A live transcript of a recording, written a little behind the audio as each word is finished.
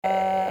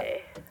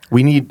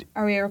We need...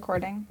 Are we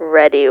recording?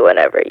 Ready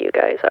whenever you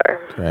guys are.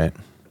 Right.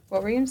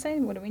 What were you going to say?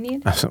 What do we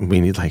need?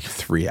 We need like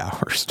 3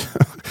 hours to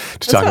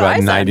talk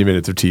about 90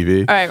 minutes of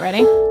TV. All right,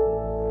 ready?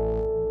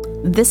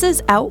 This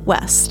is Out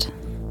West.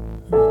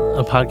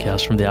 A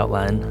podcast from The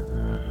Outline.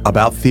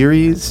 About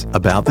theories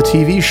about the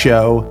TV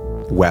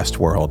show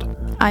Westworld.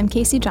 I'm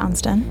Casey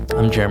Johnston.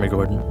 I'm Jeremy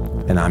Gordon.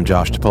 And I'm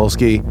Josh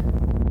Topolsky.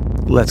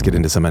 Let's get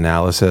into some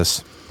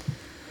analysis.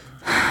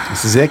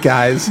 This is it,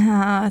 guys.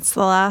 It's the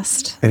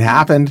last. It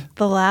happened.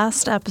 The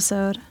last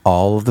episode.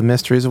 All of the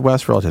mysteries of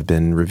Westworld have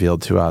been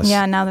revealed to us.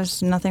 Yeah, now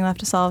there's nothing left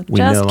to solve. We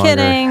Just no longer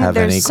kidding. have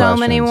There's any so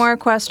many questions. more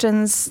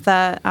questions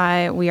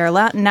that we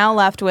are now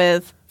left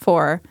with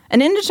for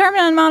an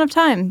indeterminate amount of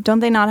time. Don't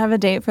they not have a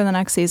date for the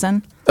next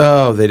season?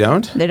 Oh, they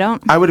don't? They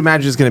don't. I would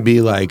imagine it's going to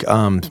be like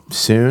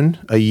soon,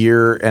 a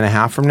year and a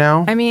half from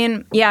now. I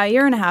mean, yeah, a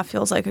year and a half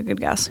feels like a good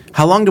guess.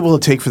 How long will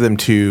it take for them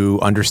to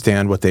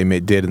understand what they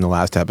did in the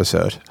last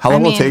episode? How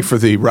long will it take for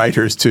the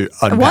writers to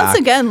unpack? Once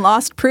again,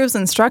 Lost proves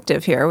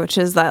instructive here, which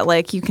is that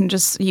like you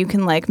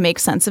can like make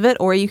sense of it,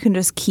 or you can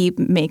just keep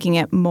making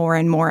it more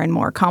and more and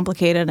more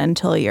complicated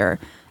until you're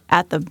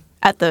at the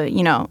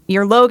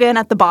you're Logan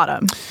at the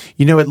bottom.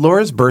 You know, at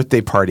Laura's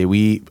birthday party,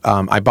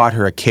 I bought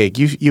her a cake.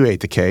 You ate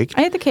the cake.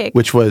 I ate the cake,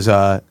 which was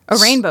a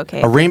rainbow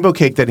cake. A rainbow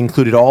cake that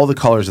included all the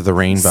colors of the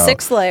rainbow.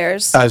 6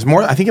 layers. It was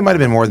more. I think it might have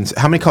been more than.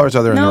 How many colors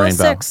are there in the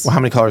rainbow? 6. Well, how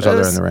many colors are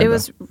there in the rainbow? It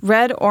was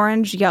red,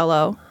 orange,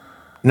 yellow.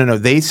 No.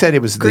 They said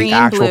it was green, the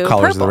actual blue,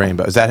 colors purple. of the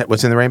rainbow. Is that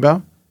what's in the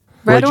rainbow?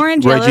 Red,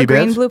 orange, Roy yellow, G.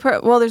 green, Biv? blue,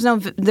 purple. Well, there's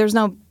no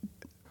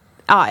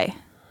eye.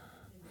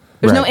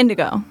 There's no Right.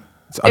 indigo.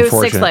 It's It was 6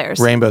 unfortunate. layers.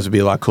 Rainbows would be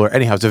a lot cooler.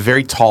 Anyhow, it's a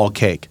very tall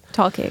cake.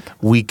 Tall cake.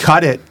 We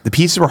cut it. The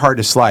pieces were hard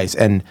to slice,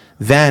 and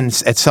then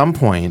at some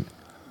point,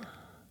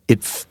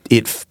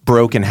 it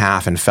broke in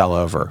half and fell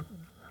over.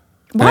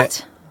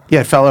 What? Yeah,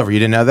 it fell over. You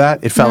didn't know that?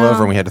 It fell No. over,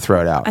 and we had to throw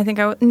it out. I think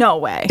no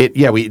way.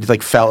 It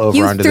like fell over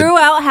You onto threw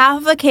out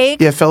half of a cake?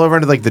 Yeah, it fell over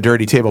onto like the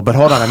dirty table. But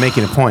hold on, I'm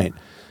making a point.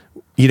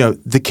 You know,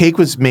 the cake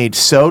was made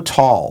so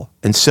tall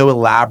and so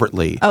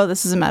elaborately. Oh,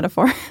 this is a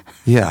metaphor.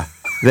 Yeah,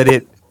 that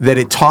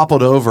it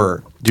toppled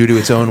over due to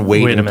its own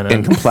weight Wait a minute.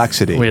 and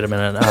complexity. Wait a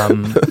minute.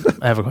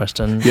 I have a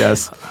question.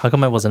 Yes. How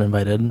come I wasn't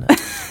invited?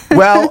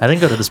 Well, I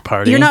didn't go to this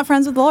party. You're not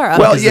friends with Laura.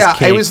 well, is this yeah, it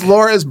cake? was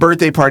Laura's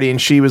birthday party,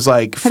 and she was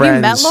like Have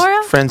you met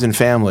Laura? friends and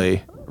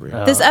family.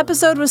 This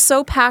episode was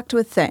so packed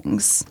with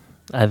things.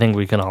 I think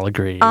we can all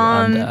agree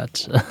on that.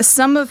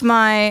 Some of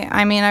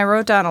I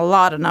wrote down a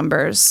lot of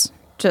numbers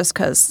just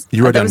because.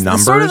 You wrote down Sort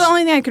of numbers? the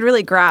only thing I could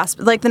really grasp.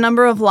 Like the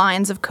number of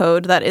lines of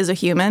code that is a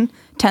human,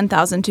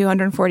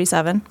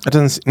 10,247. That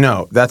doesn't.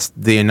 No, that's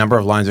the number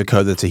of lines of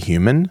code that's a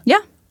human. Yeah,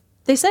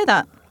 they say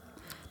that.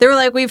 They were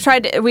like, they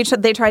tried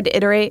to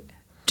iterate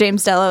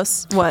James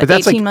Delos, But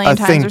that's 18 like million a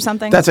times thing, or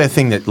something? That's a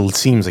thing that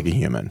seems like a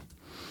human.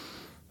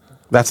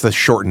 That's the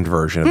shortened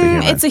version of the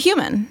human. It's a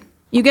human.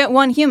 You get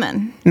one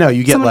human. No,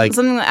 you get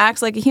something that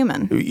acts like a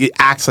human. It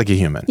acts like a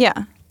human.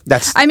 Yeah.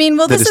 That's Well,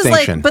 the this is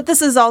distinction. like, but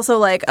this is also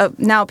like,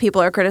 now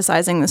people are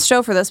criticizing this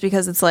show for this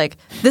because it's like,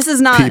 this is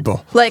not,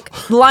 People.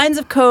 like, lines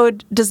of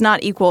code does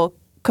not equal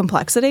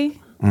complexity.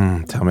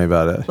 Tell me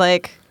about it.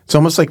 Like, It's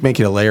almost like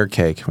making a layer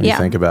cake when you Yeah.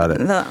 think about it.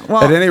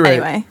 Well, At any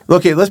rate, anyway.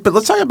 okay. Let's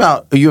talk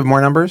about. You have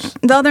more numbers.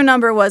 the other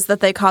number was that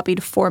they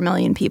copied 4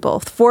 million people.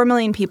 4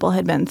 million people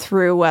had been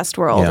through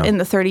Westworld Yeah. in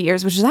the 30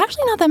 years, which is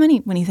actually not that many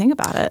when you think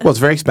about it. Well,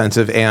 it's very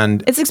expensive,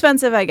 and It's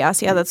expensive, I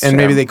guess. Yeah, that's true.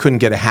 maybe they couldn't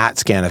get a hat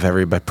scan of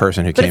every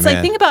person who But came it's like,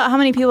 in. think about how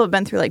many people have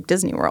been through, like,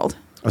 Disney World.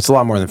 It's a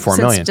lot more than 4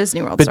 Since million.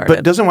 Disney World but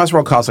started. doesn't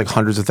Westworld cost like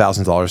hundreds of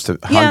thousands of dollars to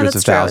Yeah, hundreds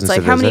that's of true. thousands It's like,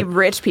 to how visit? many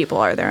rich people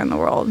are there in the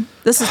world?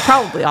 This is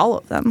probably all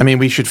of them. I mean,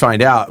 we should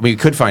find out. We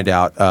could find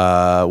out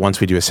once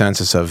we do a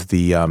census of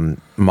the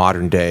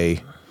modern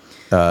day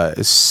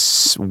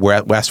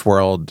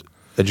Westworld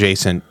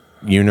adjacent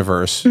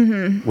universe,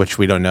 which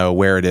we don't know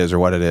where it is or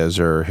what it is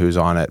or who's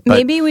on it. But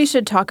Maybe we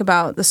should talk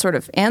about the sort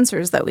of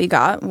answers that we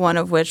got, one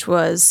of which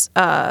was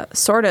the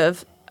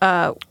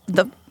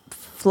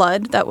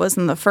flood that was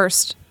in the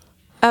first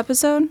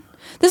episode.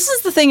 This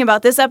is the thing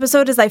about this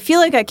episode is I feel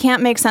like I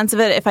can't make sense of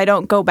it if I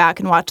don't go back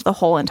and watch the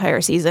whole entire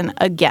season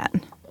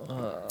again.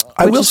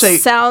 I Which will say,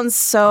 sounds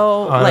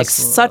so like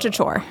Honestly, such a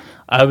chore.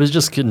 I was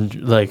just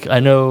like, I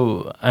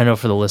know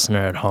for the listener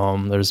at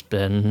home, there's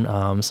been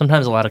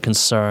sometimes a lot of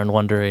concern,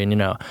 wondering,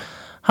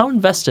 how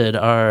invested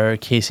are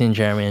Casey and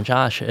Jeremy and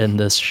Josh in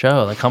this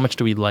show? Like, how much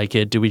do we like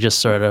it? Do we just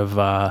sort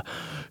of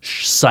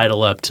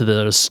sidle up to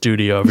the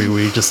studio every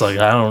week, just like,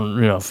 I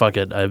don't, fuck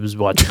it. I was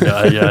watching.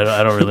 I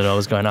don't really know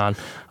what's going on.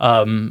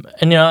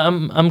 And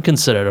I'm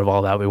considerate of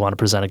all that. We want to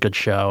present a good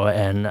show,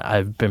 and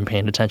I've been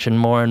paying attention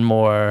more and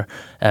more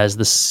as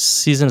the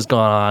season's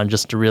gone on,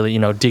 just to really,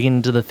 digging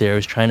into the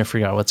theories, trying to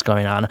figure out what's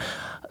going on.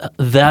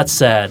 That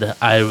said,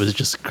 I was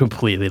just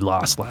completely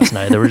lost last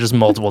night. There were just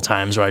multiple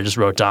times where I just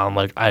wrote down,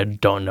 like, I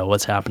don't know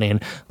what's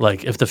happening.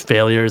 Like, if the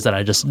failures that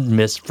I just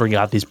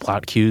forgot these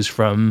plot cues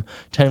from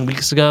 10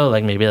 weeks ago,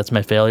 like, maybe that's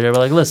my failure. But,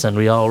 like, listen,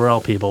 we're all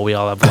people. We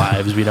all have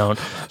lives. We don't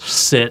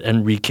sit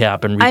and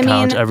recap and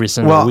recount every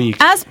single week.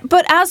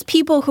 As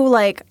people who,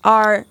 like,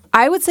 are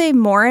I would say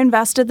more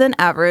invested than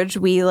average.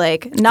 We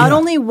like not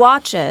only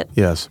watch it.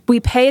 Yes. We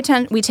pay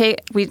attention.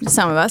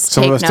 Some of us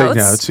take notes. Take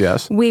notes.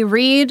 Yes. We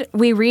read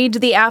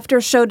the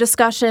after show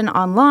discussion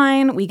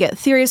online. We get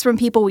theories from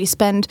people. We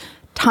spend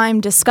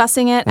time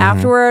discussing it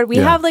afterward. We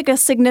have like a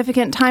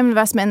significant time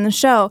investment in the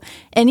show.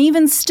 And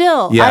even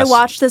still, I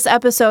watched this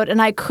episode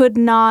and I could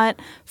not,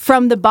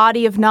 from the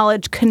body of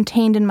knowledge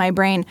contained in my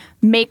brain,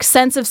 make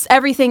sense of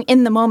everything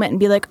in the moment and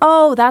be like,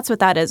 oh, that's what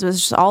that is. It was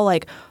just all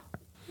like,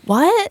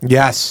 what?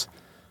 Yes.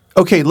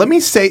 Okay, let me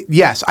say,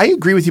 yes, I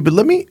agree with you, but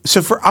I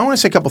want to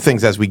say a couple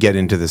things as we get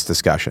into this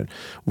discussion.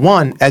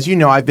 One, as you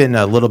know, I've been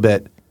a little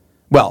bit,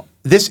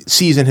 this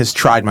season has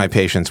tried my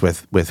patience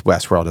with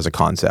Westworld as a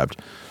concept.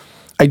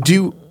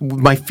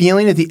 My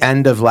feeling at the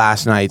end of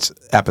last night's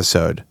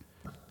episode,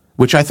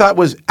 which I thought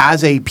was,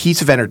 as a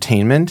piece of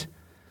entertainment,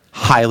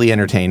 highly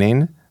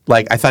entertaining.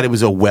 Like, I thought it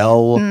was a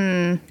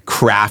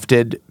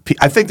well-crafted...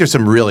 I think there's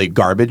some really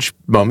garbage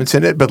moments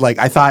in it, but, like,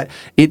 I thought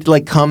it,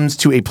 like, comes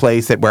to a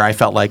place where I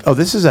felt like, oh,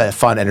 this is a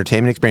fun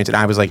entertainment experience, and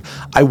I was like,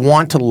 I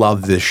want to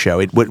love this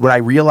show. What I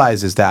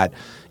realize is that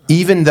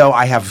even though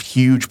I have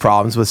huge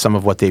problems with some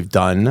of what they've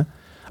done,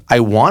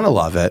 I want to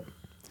love it,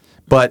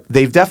 but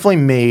they've definitely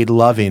made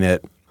loving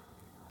it,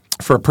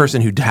 for a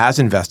person who has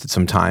invested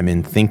some time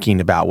in thinking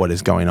about what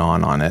is going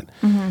on it,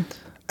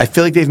 I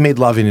feel like they've made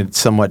loving it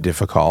somewhat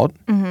difficult.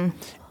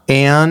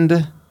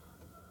 And,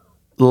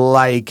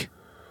 like,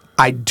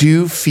 I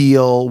do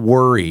feel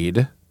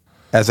worried,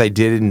 as I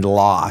did in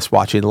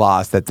watching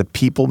Lost, that the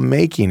people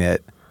making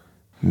it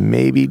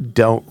maybe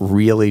don't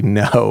really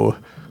know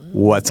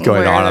what's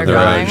going on they're their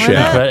own going with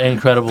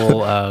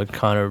show.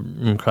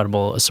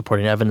 Incredible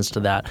supporting evidence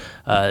to that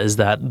is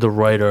that the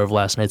writer of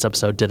last night's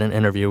episode did an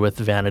interview with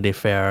Vanity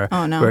Fair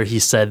where he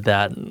said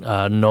that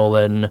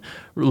Nolan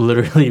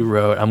literally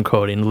wrote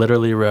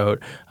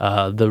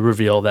the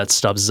reveal that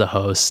Stubbs is a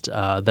host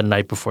the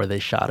night before they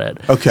shot it.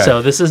 Okay.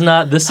 So this is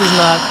not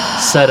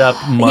set up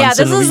months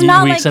and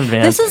weeks in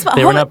advance.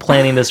 They were not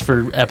planning this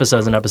for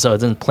episodes and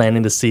episodes and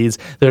planting the seeds.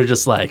 They're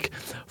just like,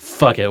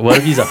 fuck it. What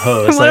if he's a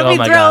host? What like, if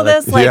we throw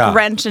this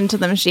wrench into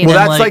the machine?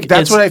 Well, and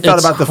that's what I thought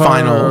about the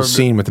final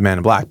scene with the Man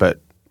in Black, but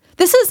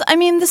this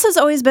has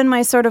always been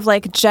my sort of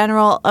like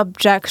general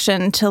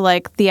objection to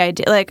like the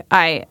idea. Like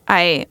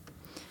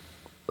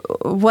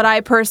what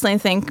I personally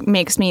think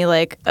makes me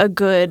like a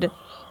good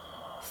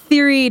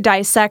theory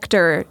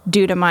dissector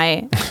due to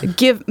my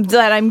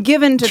that I'm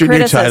given to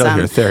criticism.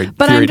 New title here,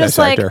 but theory I'm just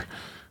dissector.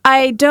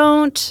 Like,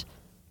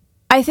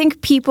 I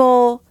think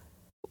people,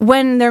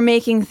 when they're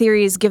making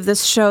theories, give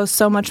this show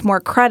so much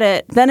more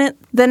credit than it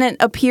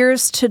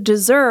appears to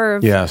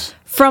deserve. Yes.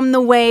 From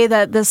the way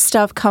that this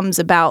stuff comes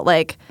about.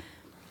 Like,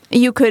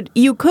 you could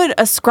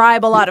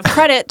ascribe a lot of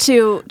credit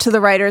to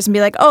the writers and be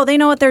like, oh, they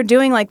know what they're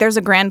doing. Like, there's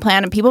a grand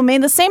plan, and people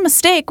made the same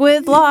mistake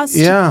with Lost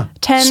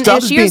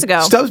 10-ish years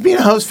ago. Stubbs being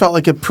a host felt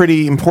like a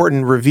pretty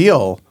important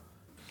reveal.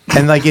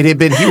 And like it had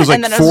been, he was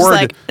like,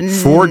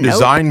 Ford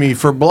designed me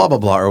for blah, blah,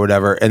 blah, or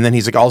whatever. And then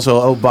he's like,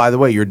 also, oh, by the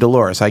way, you're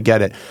Dolores. I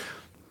get it.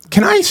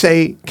 Can I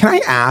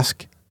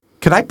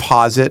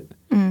posit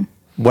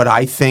what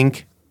I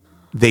think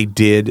they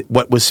did,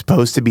 what was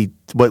supposed to be,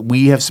 what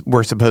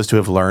were supposed to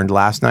have learned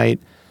last night?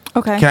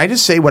 Okay. Can I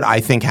just say what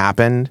I think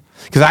happened?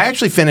 Because I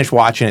actually finished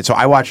watching it. So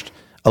I watched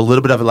a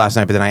little bit of it last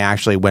night, but then I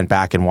actually went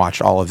back and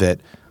watched all of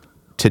it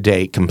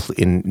today,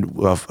 in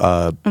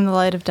the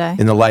light of day.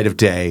 In the light of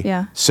day,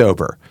 yeah.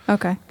 Sober.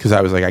 Okay. Because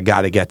I was like, I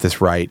got to get this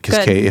right.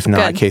 Because if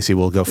not, Casey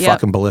will go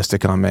fucking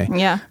ballistic on me.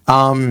 Yeah.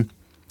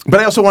 But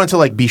I also wanted to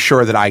like be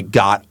sure that I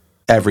got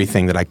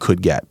everything that I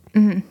could get.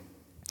 Mm-hmm.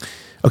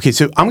 Okay,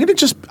 so I'm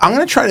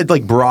gonna try to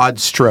like broad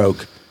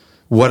stroke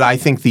what I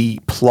think the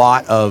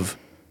plot of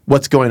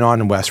what's going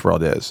on in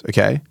Westworld is.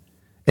 Okay,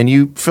 and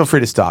you feel free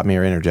to stop me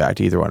or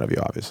interject, either one of you,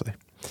 obviously.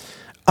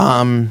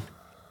 I'm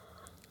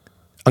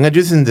gonna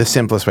do this in the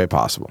simplest way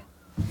possible.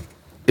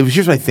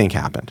 Here's what I think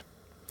happened.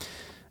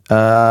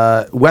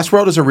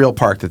 Westworld is a real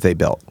park that they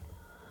built,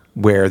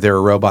 where there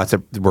are robots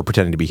that were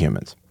pretending to be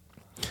humans.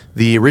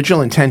 The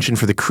original intention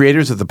for the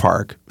creators of the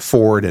park,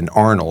 Ford and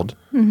Arnold,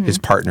 his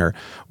partner,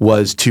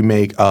 was to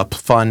make a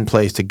fun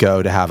place to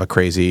go to have a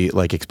crazy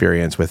like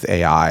experience with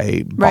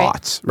AI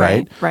bots,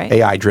 right?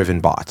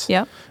 AI-driven bots.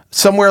 Yep.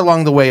 Somewhere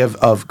along the way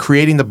of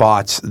creating the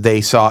bots, they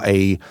saw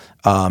a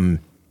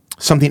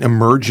something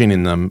emerging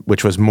in them,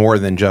 which was more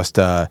than just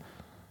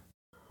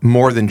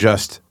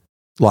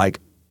like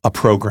a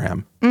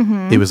program.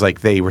 Mm-hmm. It was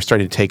like they were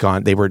starting to take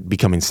on. They were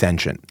becoming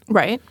sentient,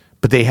 right?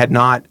 But they had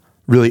not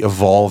really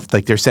evolved.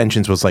 Like their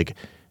sentience was like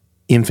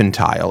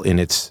infantile in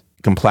its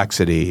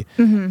complexity,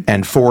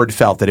 and Ford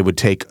felt that it would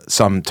take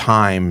some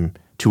time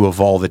to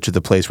evolve it to the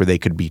place where they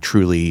could be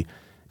truly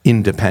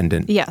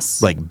independent,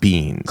 like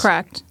beings.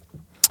 Correct.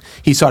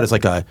 He saw it as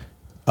like a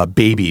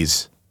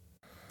baby's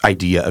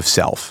idea of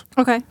self,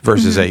 okay,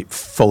 versus a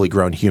fully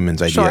grown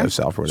human's idea of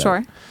self, or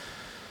whatever. Sure.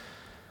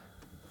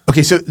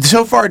 Okay,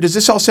 so far, does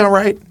this all sound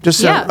right?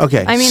 Yeah.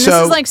 Okay. I mean, so,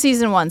 this is like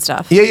season 1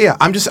 stuff. Yeah.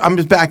 I'm just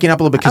backing up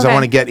a little bit because I Okay.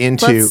 want to get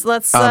into.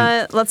 Let's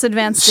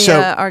advance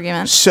the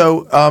argument.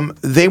 So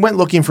they went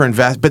looking for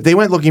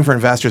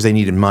investors. They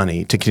needed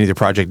money to continue the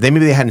project. Maybe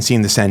they hadn't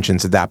seen the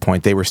sentience at that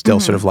point. They were still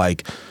sort of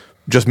like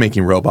just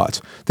making robots.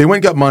 They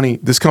went and got money.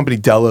 This company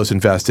Delos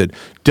invested.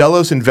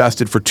 Delos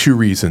invested for 2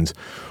 reasons.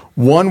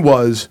 One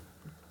was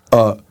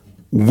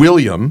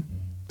William,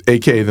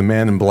 a.k.a. the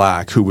Man in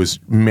Black, who was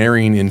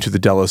marrying into the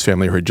Delos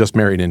family, or had just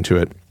married into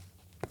it,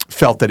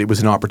 felt that it was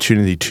an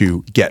opportunity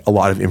to get a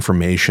lot of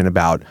information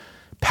about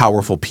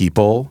powerful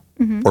people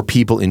or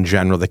people in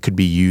general that could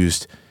be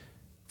used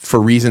for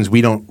reasons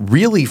we don't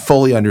really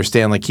fully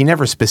understand. Like, he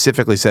never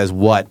specifically says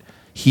what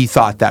he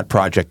thought that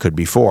project could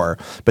be for.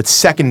 But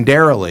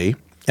secondarily,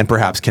 and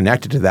perhaps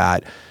connected to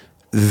that,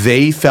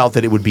 they felt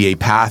that it would be a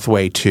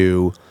pathway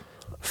to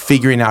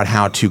figuring out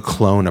how to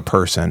clone a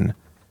person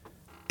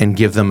and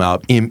give them a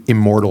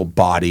immortal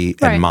body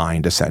and Right.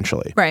 mind,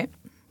 essentially. Right.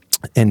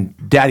 And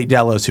Daddy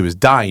Delos, who was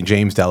dying,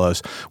 James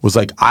Delos, was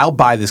like, I'll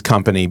buy this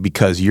company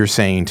because you're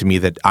saying to me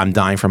that I'm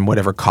dying from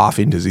whatever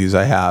coughing disease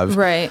I have.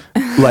 Right.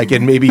 Like,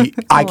 and maybe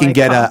I can my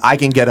get God. I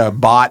can get a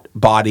bot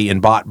body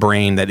and bot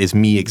brain that is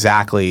me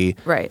exactly.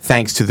 Right.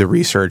 Thanks to the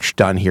research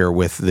done here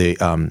with the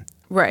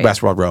Right.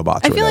 Westworld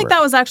robots. I or feel like whatever.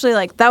 that was actually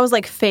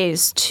like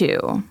phase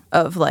 2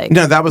 of like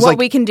No, that was what like-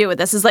 we can do with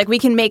this is like we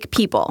can make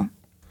people.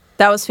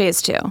 That was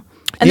phase 2.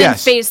 And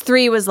Yes. then phase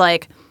 3 was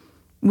like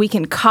we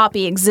can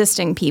copy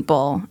existing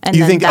people and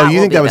You then think? that Oh, you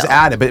will think be that was built.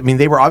 added? But I mean,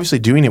 they were obviously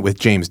doing it with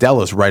James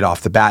Delos right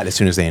off the bat as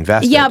soon as they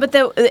invested. Yeah, but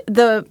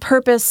the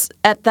purpose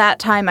at that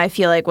time I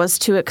feel like was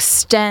to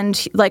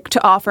extend like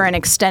to offer an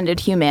extended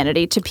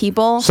humanity to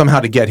people. somehow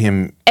to get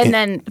him And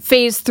then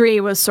phase 3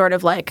 was sort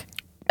of like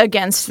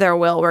against their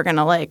will we're going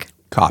to like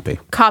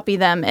copy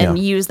them and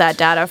Yeah. use that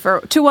data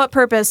for to what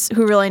purpose?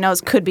 Who really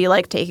knows? Could be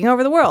like taking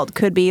over the world.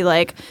 Could be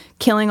like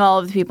killing all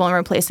of the people and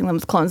replacing them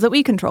with clones that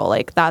we control.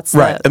 Like that's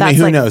Right. The, I mean, that's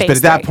who like knows? But phase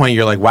at that 3. point,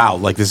 you're like, wow,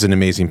 like this is an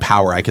amazing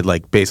power. I could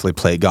like basically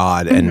play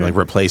God and like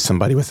replace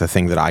somebody with a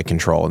thing that I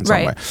control in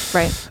some way.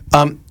 Right.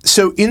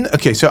 So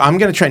I'm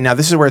going to try now.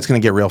 This is where it's going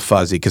to get real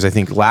fuzzy because I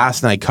think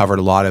last night covered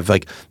a lot of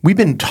like we've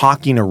been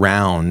talking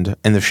around,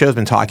 and the show's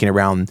been talking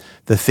around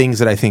the things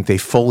that I think they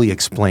fully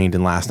explained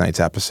in last night's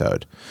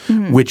episode,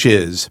 which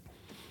is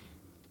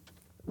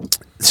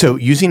so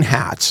using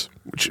hats.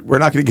 Which we're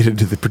not going to get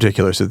into the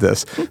particulars of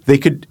this. They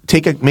could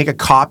make a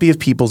copy of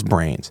people's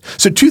brains.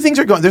 So 2 things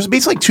are going. There's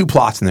basically 2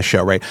 plots in the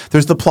show, right?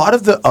 There's the plot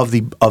of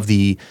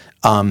the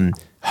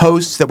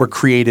hosts that were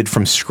created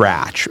from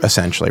scratch,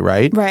 essentially,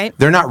 right? Right.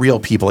 They're not real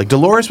people. Like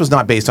Dolores was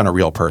not based on a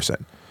real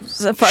person.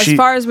 As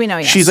far as we know,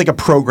 yes. She's like a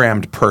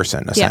programmed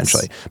person,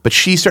 essentially. But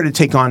she started to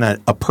take on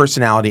a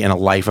personality and a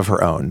life of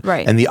her own.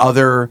 Right. And the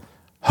other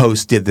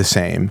hosts did the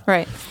same.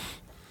 right.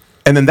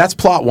 And then that's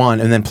plot 1.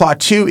 And then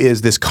plot 2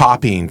 is this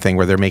copying thing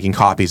where they're making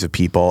copies of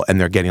people and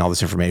they're getting all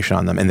this information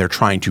on them and they're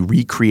trying to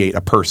recreate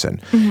a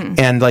person.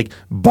 And like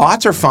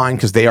bots are fine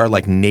because they are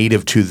like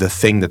native to the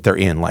thing that they're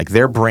in. Like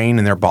their brain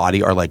and their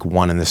body are like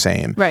one and the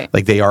same. Right.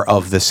 Like they are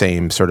of the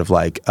same sort of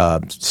like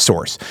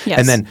source. Yes.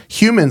 And then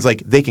humans,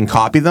 like they can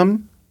copy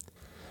them.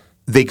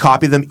 They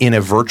copy them in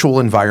a virtual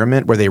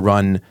environment where they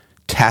run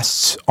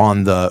tests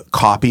on the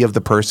copy of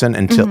the person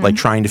until like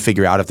trying to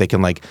figure out if they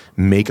can like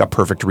make a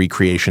perfect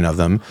recreation of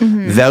them.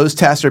 Those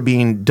tests are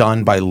being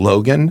done by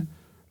Logan.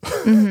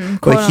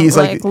 Like he's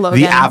like Logan.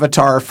 the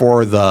avatar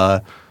for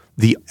the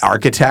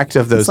architect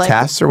of those It's like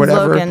tests or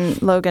whatever.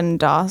 Logan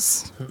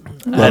Doss.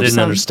 I didn't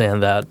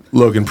understand that.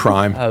 Logan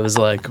Prime. I was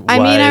like, I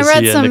why mean, I is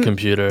read he in some. the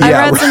computer? I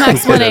Yeah, read some right.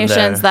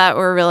 explanations that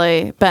were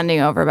really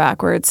bending over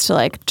backwards to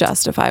like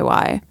justify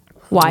why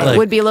it Like-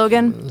 would be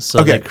Logan.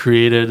 So Okay. they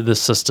created the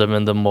system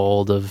in the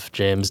mold of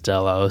James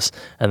Delos,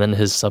 and then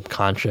his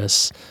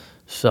subconscious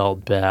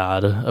felt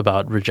bad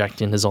about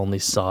rejecting his only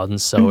son,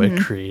 so it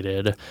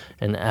created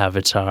an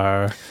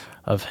avatar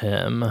of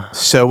him.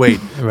 So wait,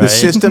 the Right?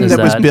 system Is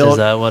that was that- built. is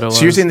that what it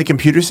So you're was? saying the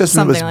computer system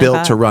Something was like built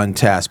that. to run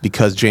tests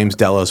because James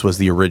Delos was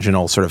the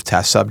original sort of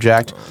test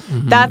subject.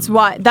 That's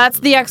why. That's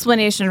the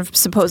explanation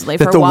supposedly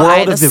That for the why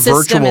world the of the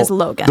system virtual, is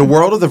Logan. the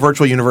world of the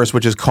virtual universe,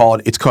 which is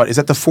called is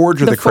that the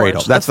Forge or the, The Forge,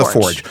 Cradle? the That's the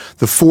Forge. Forge.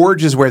 The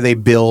Forge is where they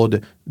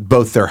build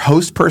both their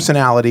host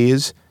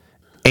personalities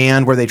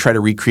and where they try to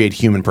recreate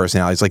human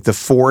personalities. Like the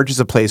Forge is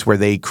a place where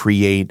they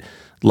create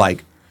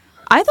like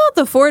I thought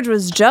the Forge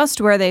was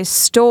just where they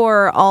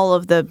store all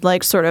of the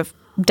like sort of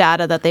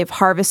data that they've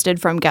harvested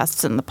from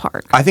guests in the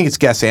park. I think it's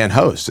guest and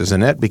host,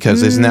 isn't it?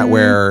 Because isn't that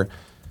where?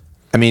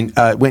 I mean,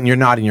 when you're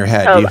nodding your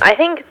head, you, I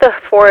think the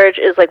Forge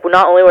is like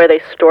not only where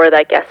they store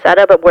that guest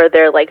data, but where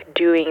they're like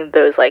doing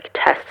those like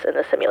tests in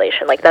the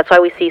simulation. Like that's why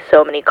we see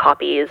so many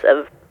copies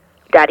of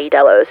Daddy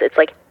Delos. It's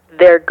like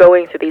they're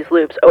going through these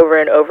loops over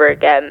and over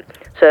again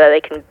so that they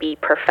can be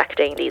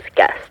perfecting these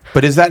guests.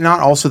 but is that not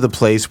also the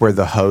place where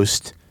the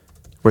hosts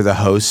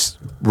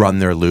run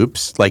their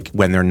loops? Like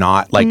when they're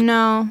not like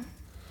No,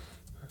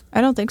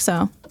 I don't think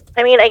so.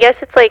 I mean, I guess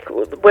it's like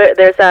where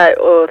there's that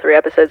 3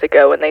 episodes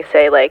ago when they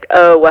say like,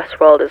 oh,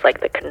 Westworld is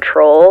like the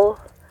control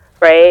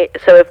right?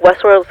 So if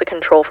Westworld is the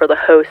control for the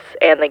hosts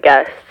and the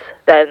guests,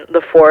 then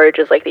the Forge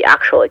is like the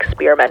actual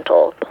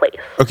experimental place.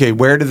 Okay,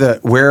 where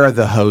are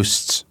the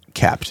hosts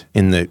kept?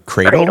 In the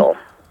cradle?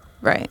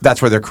 Right.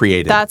 That's where they're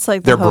created. That's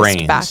like their the host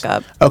brains.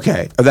 backup.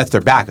 Okay, that's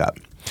their backup.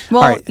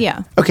 Well, All right.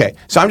 yeah. Okay,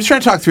 so I'm just trying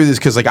to talk through this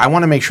because, like, I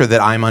want to make sure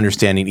that I'm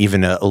understanding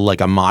even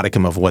a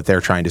modicum of what they're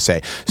trying to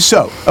say.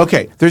 So,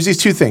 okay, there's these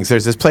two things.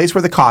 There's this place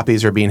where the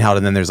copies are being held,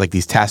 and then there's like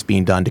these tests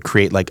being done to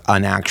create like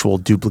an actual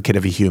duplicate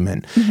of a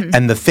human. Mm-hmm.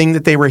 And the thing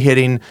that they were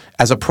hitting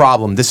as a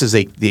problem, this is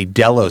the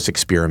Delos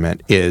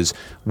experiment, is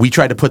we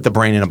tried to put the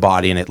brain in a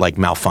body and it like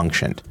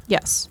malfunctioned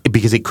Yes.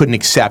 because it couldn't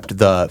accept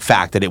the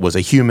fact that it was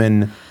a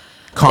human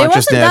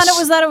consciousness. It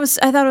wasn't that.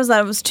 I thought it was that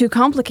it was too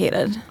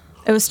complicated.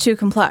 It was too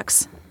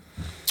complex.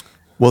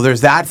 Well,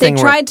 there's that They thing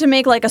where tried to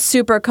make like a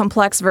super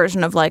complex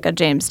version of like a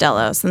James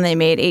Delos, and they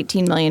made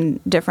 18 million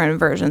different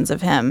versions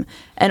of him,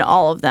 and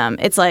all of them.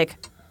 It's like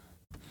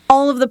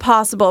all of the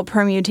possible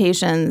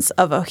permutations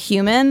of a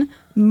human.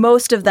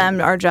 Most of them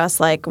are just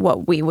like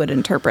what we would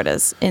interpret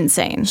as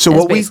insane. So is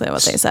what basically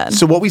what they said.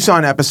 So what we saw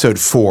in episode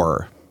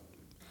 4,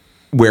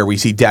 where we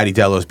see Daddy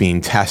Delos being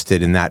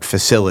tested in that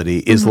facility,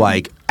 is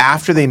like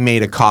after they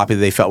made a copy that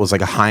they felt was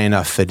like a high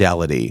enough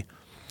fidelity,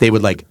 they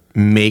would like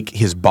make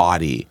his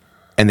body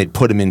and they'd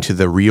put him into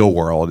the real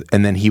world,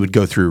 and then he would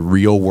go through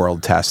real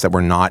world tests that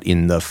were not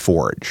in the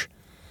Forge.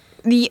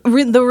 The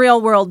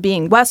real world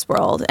being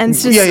Westworld, and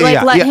just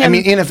Yeah. let him. I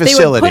mean, in a They would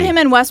facility. put him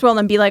in Westworld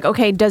and be like,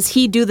 okay, does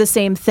he do the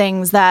same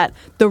things that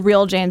the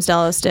real James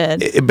Delos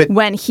did But-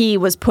 when he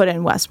was put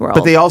in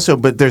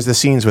Westworld? But there's the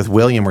scenes with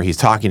William where he's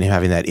talking to him,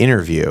 having that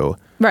interview.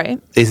 Right.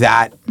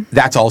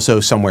 That's also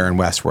somewhere in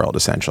Westworld,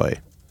 essentially.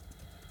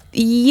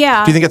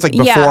 Yeah. Do you think it's like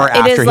before or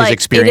after his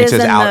experiences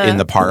out in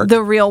the park?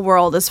 The real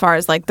world, as far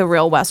as like the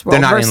real Westworld They're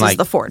not in, versus like-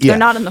 the Forge. yeah. They're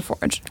not in the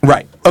Forge.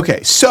 Right. Okay.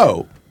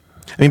 So,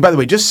 I mean, by the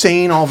way, just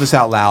saying all this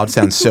out loud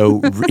sounds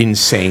so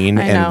insane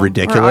I know. and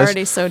ridiculous. We're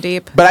already so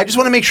deep. But I just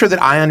want to make sure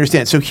that I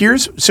understand. So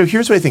here's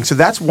what I think. So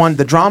that's one.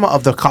 The drama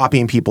of the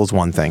copying people is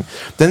one thing.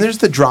 Then there's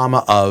the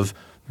drama of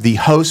the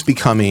host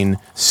becoming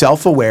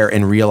self-aware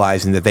and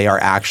realizing that they are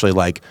actually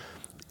like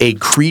a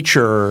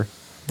creature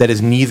that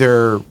is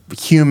neither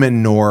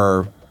human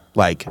nor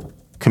like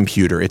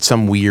computer. It's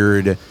some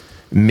weird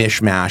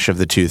mishmash of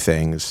the two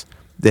things.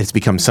 That's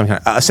become some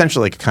kind of,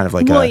 essentially like kind of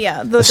like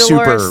a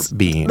super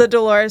being. The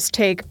Dolores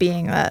take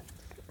being that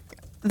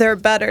they're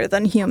better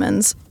than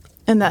humans,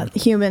 and that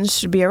humans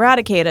should be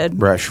eradicated.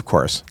 Right, of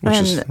course.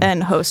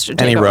 And hosts should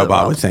take any over the robot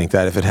world. would think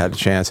that if it had a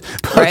chance.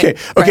 Right, Okay.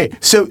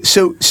 right. So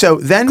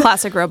then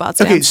Classic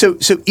robots. Okay, yeah. so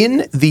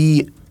in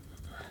the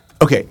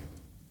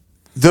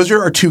those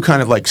are our two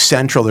kind of like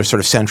central. There's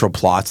sort of central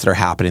plots that are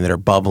happening that are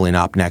bubbling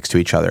up next to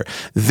each other.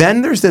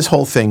 Then there's this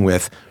whole thing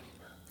with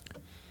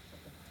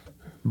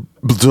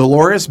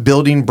Dolores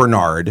building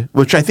Bernard,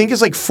 which I think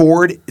is like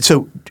Ford.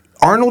 So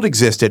Arnold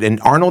existed, and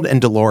Arnold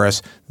and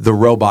Dolores, the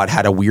robot,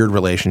 had a weird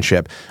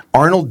relationship.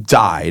 Arnold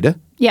died.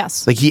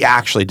 Yes. Like he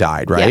actually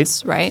died, right?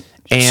 Yes, right.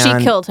 And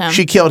she killed him.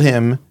 She killed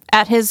him.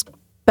 At his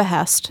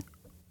behest.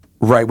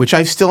 Right, which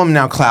I still am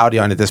now cloudy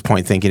on at this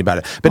point thinking about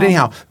it. But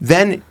anyhow,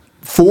 then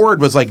Ford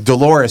was like,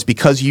 Dolores,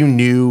 because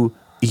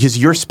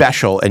you're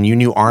special and you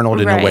knew Arnold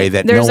in a way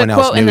that There's no one else knew him.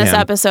 There's a quote in this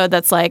episode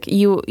that's like,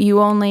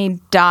 you only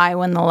die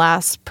when the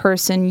last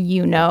person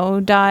you know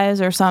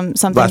dies, or something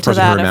Last to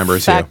person who that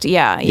remembers you. effect.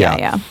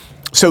 Yeah.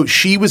 So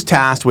she was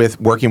tasked with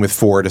working with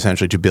Ford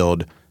essentially to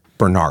build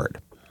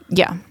Bernard.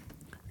 Yeah.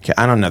 Okay,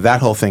 I don't know.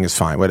 That whole thing is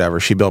fine. Whatever.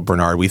 She built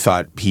Bernard. We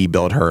thought he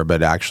built her,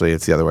 but actually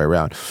it's the other way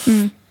around.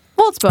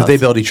 Well, it's both. But they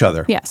built each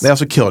other. Yes. They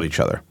also killed each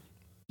other.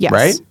 Yes.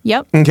 Right?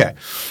 Yep. Okay.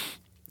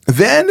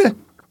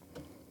 Then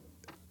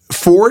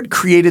Ford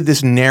created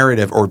this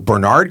narrative, or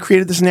Bernard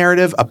created this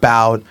narrative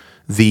about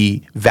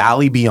the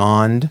Valley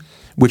Beyond,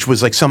 which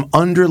was like some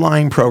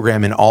underlying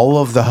program in all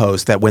of the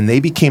hosts that when they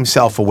became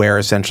self-aware,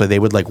 essentially, they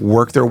would like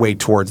work their way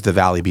towards the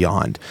Valley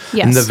Beyond.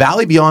 Yes. And the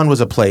Valley Beyond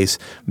was a place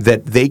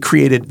that they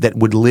created that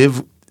would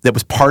live, that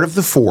was part of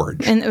the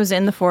Forge. And it was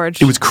in the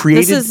Forge. It was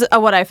created- This is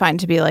what I find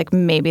to be like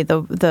maybe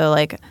the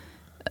like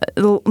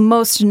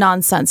most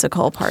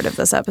nonsensical part of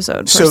this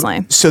episode,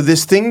 personally. So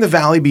this thing, the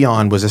Valley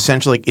Beyond, was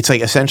essentially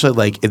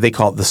like they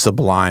call it the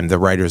Sublime. The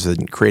writers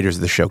and creators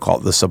of the show call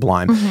it the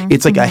Sublime.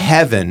 It's like a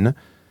heaven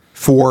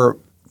for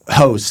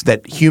hosts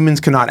that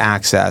humans cannot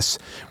access,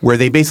 where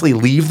they basically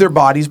leave their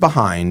bodies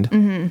behind,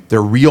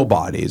 their real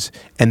bodies,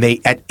 and they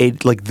at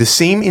like the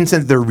same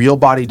instant their real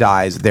body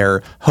dies,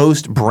 their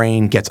host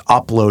brain gets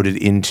uploaded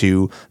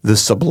into the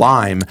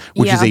Sublime,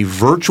 which is Yeah. a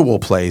virtual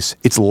place.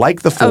 It's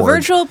like the A Forge.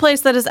 virtual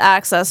place that is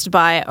accessed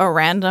by a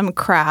random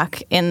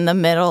crack in the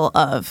middle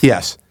of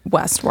Yes.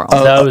 Westworld.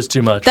 That was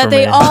too much. that for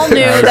they me. all knew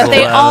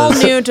That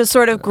was- knew to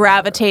sort of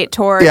gravitate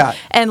toward Yeah.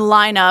 and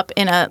line up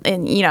in I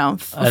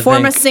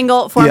form a think-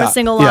 single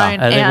Yeah. line.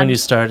 I think and when you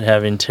start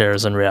having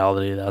tears in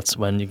reality, that's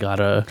when you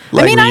gotta.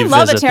 I mean, I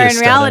love a revisit tear the in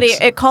reality.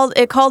 aesthetics.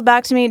 It called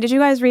back to me. Did you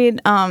guys read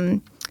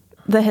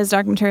the His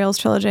Dark Materials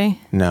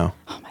trilogy? No.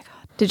 Oh my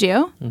god, Did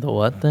you? The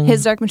what thing?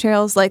 His Dark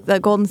Materials, like the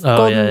golden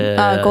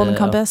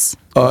compass.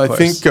 I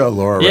think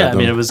Laura read Yeah, I them.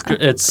 mean,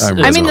 it's I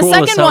I mean, the cool to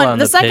second sell one, on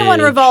the second one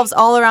page. revolves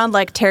all around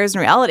like tears in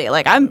reality.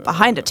 Like I'm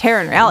behind a tear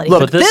in reality.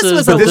 Look, But but this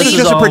was a this is leap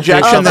just a all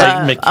projection of,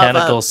 that- like,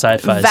 mechanical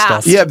sci-fi vast-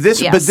 stuff. Yeah, but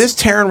Yes. this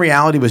Terran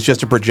reality was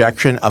just a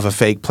projection of a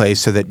fake place,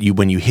 so that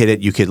when you hit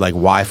it, you could like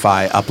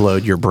Wi-Fi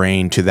upload your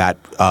brain to that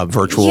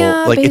virtual.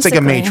 Yeah, it's like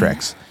a basically.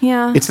 Matrix.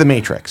 Yeah. it's the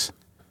Matrix.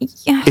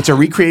 Yeah. It's a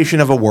recreation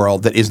of a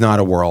world that is not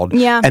a world.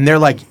 Yeah. and they're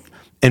like.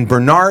 And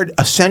Bernard,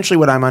 essentially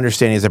what I'm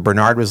understanding is that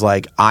Bernard was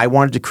like, I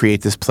wanted to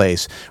create this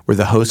place where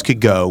the host could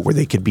go, where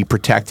they could be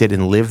protected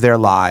and live their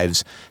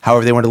lives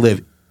however they want to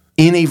live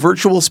in a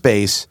virtual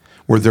space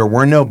where there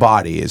were no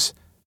bodies,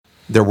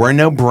 there were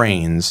no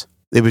brains.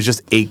 It was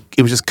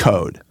just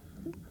code.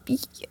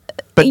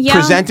 But Yeah.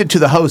 presented to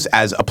the host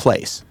as a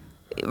place.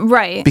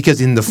 Right. Because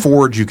in the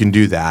Forge you can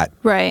do that.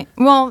 Right.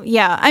 Well,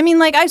 yeah. I mean,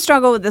 like, I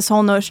struggle with this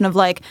whole notion of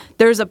like,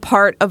 there's a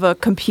part of a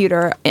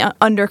computer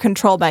under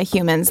control by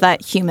humans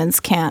that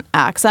humans can't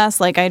access.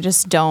 Like, I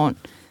just don't.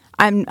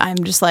 I'm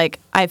just like,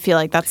 I feel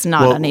like that's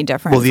not any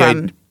different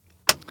from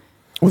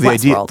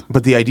Westworld.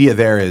 But the idea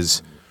there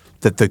is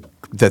that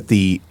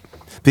the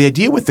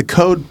idea with the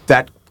code,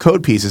 that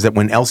code piece, is that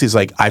when Elsie's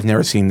like, I've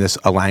never seen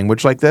a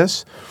language like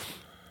this,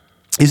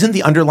 isn't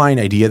the underlying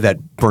idea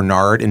that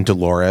Bernard and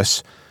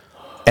Dolores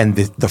and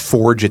the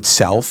Forge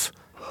itself,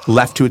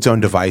 left to its own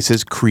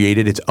devices,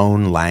 created its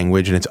own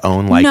language and its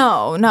own like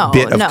No.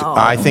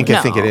 I think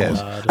it is.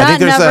 I That think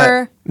there's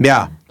never-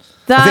 yeah. I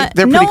That think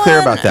they're pretty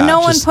clear about that. No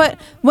one Just- put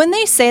when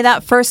they say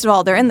that. First of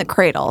all, they're in the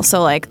cradle,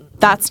 so like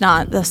that's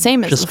not the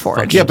same as Just the Forge.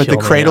 fucking Yeah, but the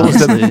Kill me, cradle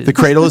is honestly. the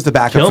cradle is the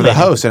backup Kill for the me.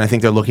 host, and I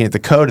think they're looking at the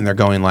code and they're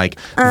going like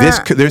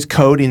there's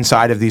code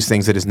inside of these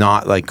things that is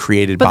not like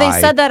created But by.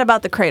 they said that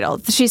about the cradle.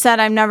 She said,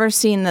 "I've never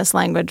seen this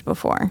language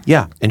before."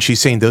 Yeah, and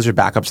she's saying those are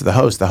backups to the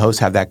host. The hosts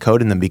have that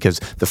code in them because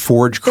the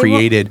Forge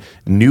created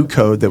new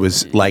code that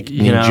was like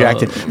You know,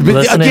 injected.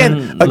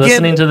 But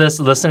listening to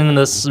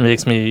this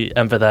makes me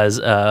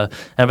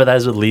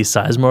empathize with Lee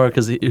Sizemore,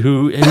 because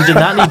who did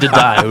not need to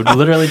die, who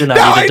literally did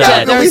not need to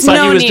die. There's But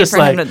no he was need just for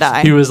like, him to die.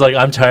 he was like,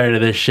 I'm tired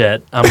of this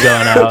shit. I'm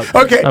going out.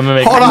 Okay, I'm gonna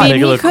make, hold on. I make mean, it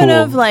he look could cool.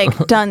 have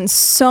like done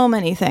so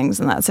many things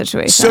in that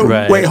situation. So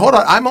Right. wait, hold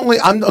on.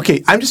 I'm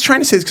okay. I'm just trying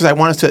to say this because I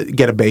want us to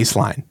get a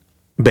baseline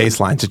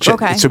to check,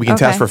 Okay, so we can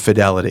test okay. for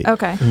fidelity.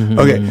 okay.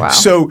 Okay, Wow.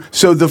 so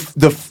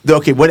the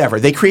okay, whatever.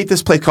 They create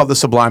this place called the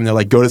Sublime. They're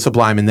like, go to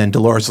Sublime, and then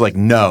Dolores is like,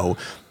 no,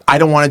 I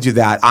don't want to do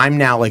that. I'm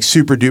now like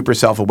super duper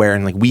self-aware,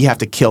 and like we have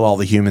to kill all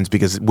the humans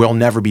because we'll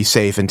never be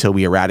safe until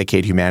we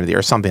eradicate humanity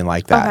or something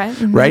like that,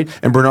 Okay, right?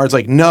 And Bernard's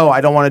like, no,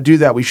 I don't want to do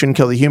that. We shouldn't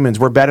kill the humans.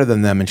 We're better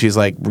than them. And she's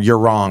like, you're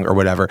wrong or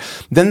whatever.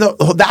 Then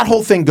that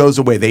whole thing goes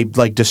away. They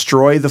like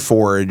destroy the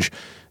Forge.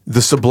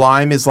 The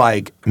Sublime is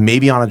like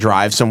maybe on a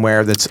drive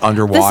somewhere that's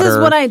underwater. This is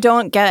what I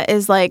don't get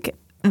is like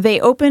they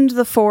opened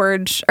the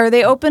Forge or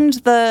they opened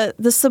the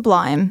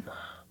Sublime,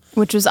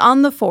 which was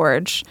on the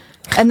Forge,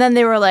 and then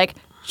they were like,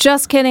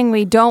 just kidding,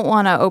 we don't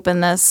want to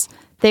open this.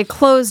 They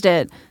closed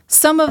it.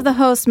 Some of the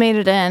hosts made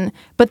it in,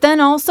 but then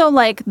also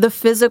like the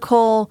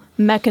physical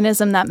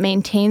mechanism that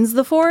maintains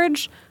the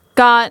Forge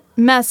got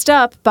messed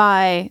up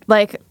by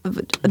like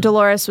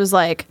Dolores was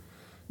like,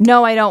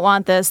 no, I don't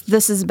want this.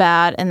 This is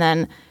bad. And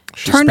then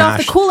turned off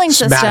the cooling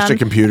system smashed the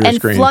computer and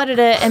screen. flooded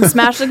it and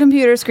smashed the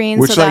computer screen.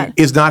 Which so like that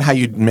is not how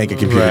you make a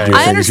computer Right. do I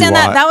things understand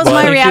you that. want. That was Well,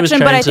 I my think she was reaction,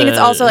 but I trying think it's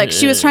to- also like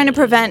she was trying to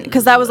prevent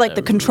because that was like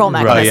the control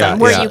mechanism yeah,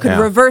 where yeah, you could yeah.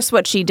 reverse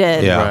what she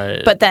did, Yeah.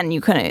 Right. but then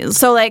you couldn't.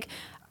 So like,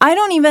 I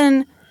don't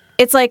even.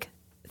 It's like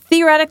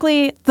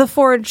theoretically the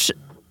Forge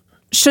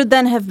should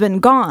then have been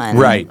gone,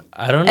 Right.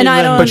 I don't And even,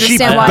 I don't But she-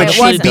 understand why but it she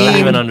wasn't. don't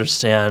even beamed-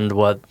 understand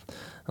what,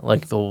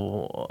 like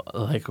where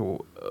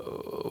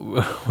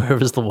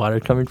was the water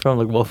coming from?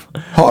 Like, well,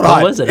 Hold what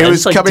on. was it? It I was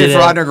just, like, coming didn't-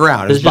 from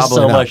underground. It There's was just so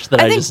bubbling up. much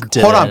that I I think- just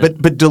did. Hold on,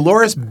 but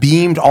Dolores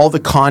beamed all the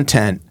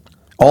content,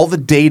 all the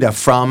data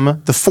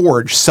from the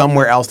Forge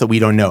somewhere else that we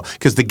don't know.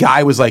 Because the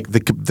guy was like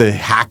the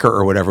hacker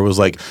or whatever was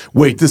like,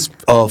 wait, this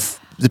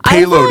the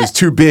payload thought- is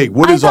too big.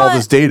 What I is all thought-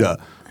 this data?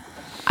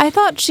 I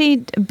thought she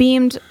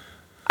beamed.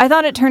 I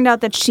thought it turned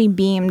out that she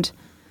beamed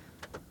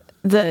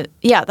the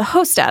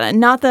host data,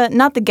 not the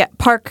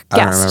park I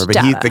don't guest remember,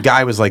 but data. the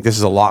guy was like, this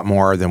is a lot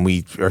more than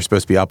we are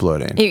supposed to be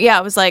uploading. Yeah,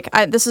 it was like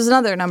this is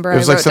another number It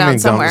was I like wrote down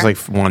something dumb. It somewhere.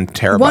 was like 1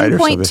 terabyte or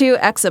something.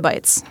 1.2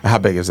 exabytes. How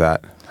big is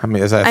that? How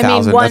many is that? I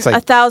mean, 1,000? That's like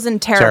 1,000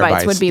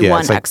 terabytes would be yeah,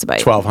 1 it's like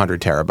exabyte. 1,200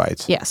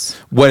 terabytes. Yes.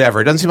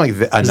 Whatever. It doesn't seem like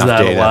enough Is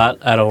that data. a lot?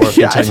 I don't work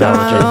Yeah, in I know.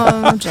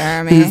 technology. Oh,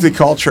 Jeremy. He's the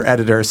culture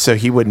editor, so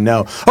he would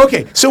know.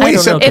 Okay, so wait.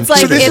 don't So know It's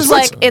like so this is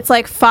what's- it's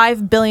like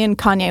 5 billion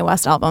Kanye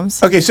West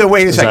albums. Okay, so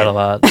wait a second. that a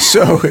lot?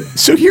 So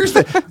here's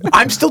the.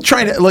 I'm still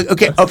trying to look.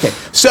 Okay.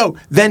 So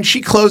then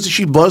she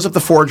blows up the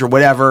Forge or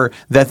whatever.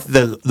 That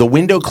the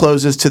window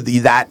closes to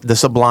the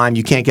Sublime.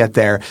 You can't get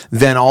there.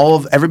 Then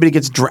everybody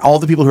gets all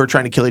the people who are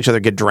trying to kill each other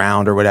get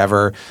drowned or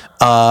whatever.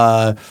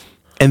 And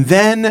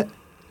then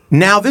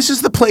now this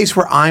is the place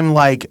where I'm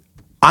like,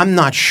 I'm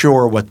not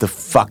sure what the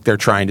fuck they're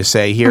trying to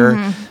say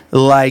here.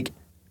 Like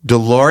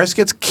Dolores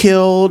gets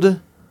killed.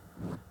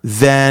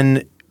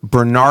 Then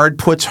Bernard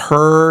puts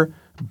her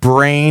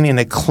brain in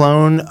a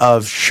clone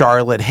of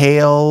Charlotte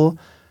Hale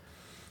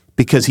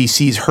because he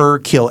sees her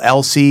kill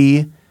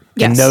Elsie.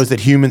 And Yes. knows that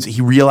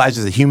he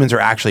realizes that humans are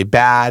actually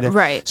bad.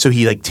 Right. So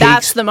he like takes.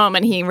 That's the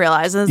moment he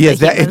realizes Yes,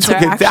 that it humans took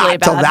are it actually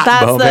till bad.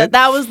 that moment.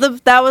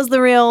 That was the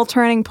real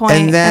turning point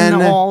in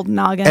the old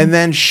noggin. And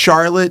then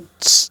Charlotte,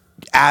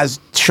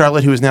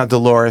 who is now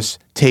Dolores,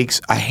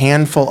 takes a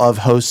handful of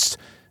hosts'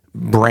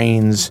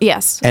 brains.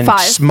 Yes, and 5.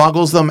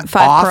 smuggles them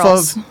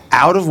Pearls.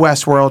 out of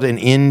Westworld and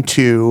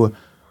into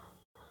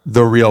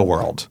the real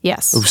world.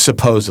 Yes.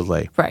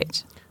 Supposedly.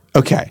 Right.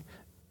 Okay.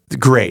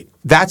 Great.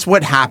 That's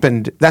what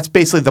happened. That's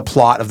basically the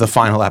plot of the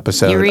final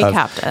episode. You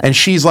recapped it. And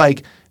she's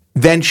like,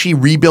 then she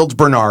rebuilds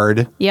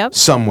Bernard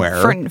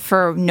somewhere.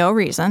 For no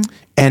reason.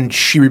 And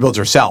she rebuilds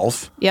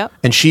herself. Yep.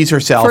 And she's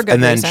herself. For good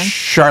and then reason.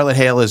 Charlotte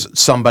Hale is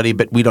somebody,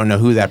 but we don't know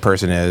who that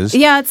person is.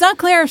 Yeah, it's not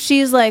clear if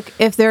she's like,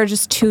 if there are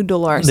just 2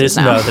 Dolores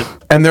now.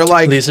 And they're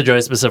like, Lisa Joy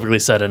specifically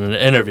said in an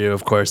interview,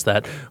 of course,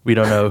 that we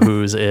don't know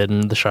who's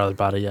in the Charlotte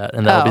body yet,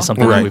 and that'll be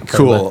something that we right, play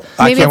cool. with.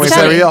 I Maybe can't wait it's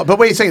for that Teddy. real. But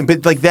wait a second.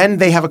 But like then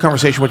they have a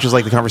conversation, which is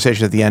like the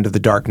conversation at the end of The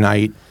Dark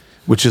Knight,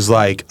 which is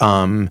like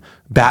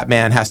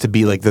Batman has to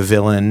be like the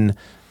villain.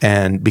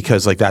 And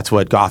because like that's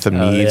what Gotham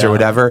needs or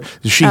whatever,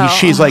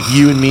 she's like,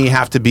 you and me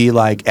have to be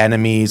like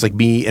enemies, like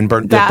me and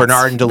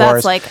Bernard and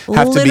Dolores like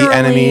have to be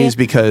enemies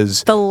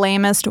because the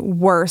lamest,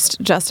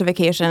 worst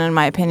justification in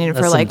my opinion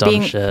for That's like some dumb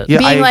being shit. Yeah,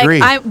 being I agree.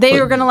 like they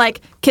were gonna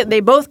like they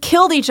both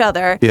killed each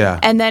other. Yeah.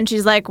 And then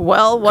she's like,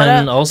 well, what?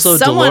 And also,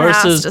 someone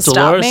has to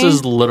stop me.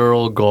 Dolores's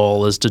literal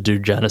goal is to do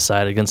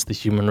genocide against the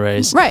human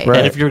race. Right. Right.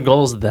 And if your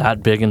goal is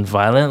that big and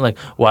violent, like,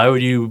 why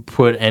would you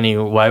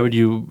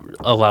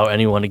allow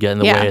anyone to get in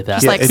the way of that?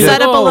 Just like it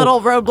set is. up a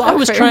little roadblock I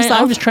was for trying.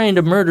 yourself. I was trying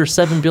to murder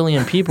 7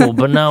 billion people,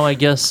 but now I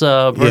guess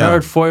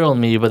Bernard foiled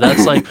me. But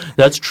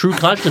that's true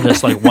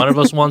consciousness. Like one of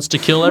us wants to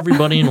kill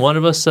everybody, and one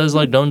of us says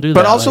like, don't do that.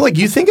 But also, like,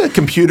 you think a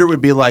computer would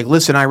be like,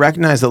 listen, I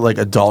recognize that like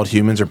adult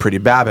humans are pretty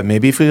bad, but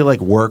maybe if we like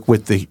work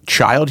with the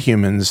child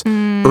humans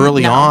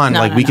early on,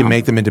 like we can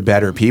make them into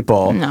better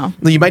people. No.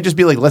 You might just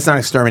be like, let's not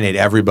exterminate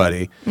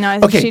everybody. No, I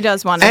think she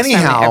does want to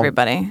exterminate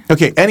everybody.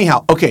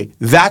 Okay,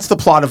 that's the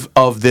plot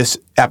of this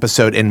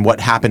episode and what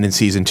happened in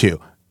season 2,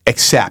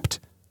 except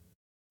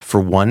for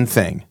one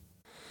thing.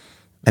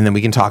 And then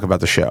we can talk about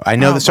the show. I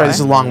know this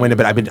is long-winded,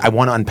 but I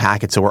want to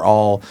unpack it so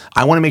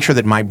I want to make sure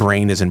that my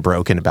brain isn't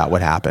broken about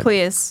what happened.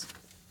 Please.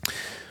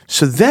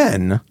 So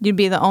then... You'd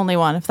be the only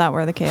one if that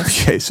were the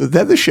case. Okay, so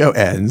then the show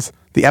ends.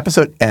 The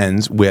episode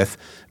ends with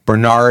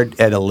Bernard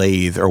at a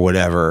lathe or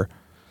whatever.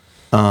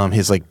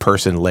 His like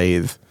person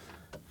lathe.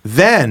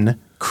 Then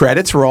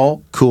credits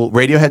roll. Cool.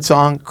 Radiohead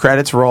song.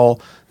 Credits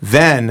roll.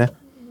 Then...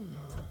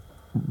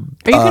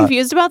 Are you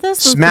confused about this?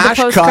 Smash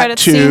The cut post-credit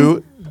to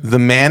scene? the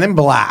man in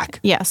black.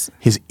 Yes.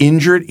 He's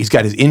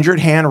got his injured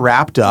hand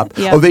wrapped up.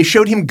 Yep. Oh, they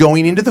showed him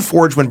going into the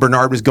forge when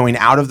Bernard was going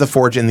out of the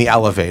forge in the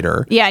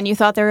elevator. Yeah, and you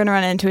thought they were going to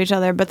run into each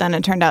other, but then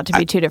it turned out to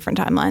be 2 different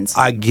timelines.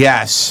 I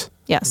guess.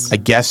 Yes. I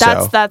guess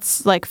so.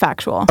 That's like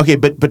factual. Okay,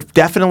 but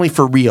definitely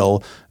for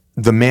real,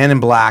 the man in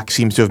black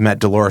seems to have met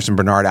Dolores and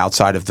Bernard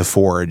outside of the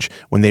forge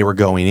when they were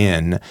going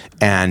in,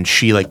 and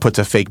she like puts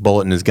a fake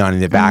bullet in his gun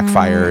and it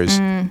backfires.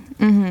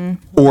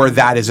 Or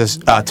that is a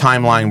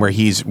timeline where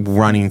he's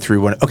running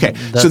through one. Okay,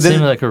 That so then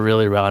seemed like a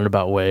really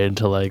roundabout way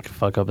to like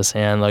fuck up his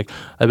hand. Like,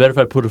 I bet if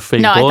I put a fake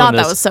No, I bullet thought in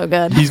that this, was so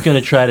good. he's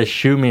gonna try to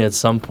shoot me at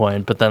some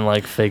point, but then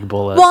like fake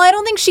bullet. Well, I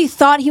don't think she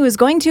thought he was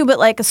going to, but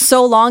like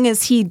so long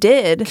as he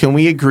did. can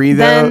we agree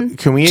though? Then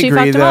Can we she agree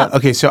fucked him that? up.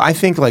 Okay, so I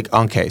think like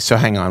so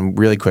hang on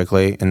really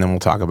quickly, and then we'll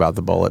talk about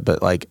the bullet.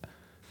 But like,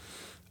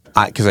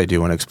 because I do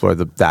want to explore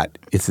that.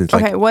 It's like,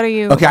 Okay, what are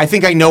you? Okay, I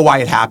think I know why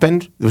it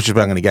happened, which is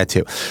what I'm going to get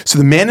to. So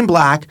the man in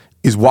black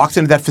walks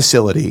into that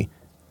facility,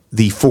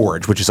 the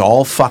forge, which is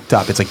all fucked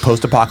up. It's like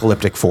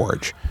post-apocalyptic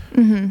forge,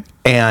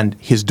 and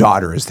his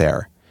daughter is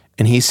there,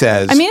 and he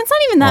says, I mean, it's not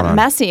even Hold that on.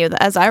 messy,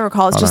 as I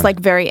recall. It's just like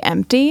very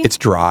empty. "It's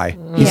dry."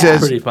 He Yeah. says,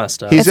 pretty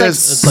messed up. He It's like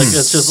says, it's like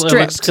it's just it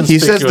looks stripped. he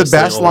says the conspicuously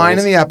best line in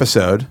old. the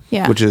episode,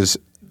 Yeah. which is,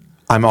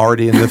 "I'm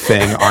already in the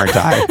thing, aren't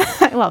I?"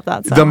 I love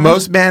that so The much.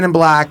 most Man in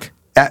Black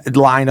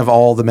line of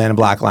all the Man in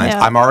Black lines.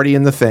 Yeah. I'm already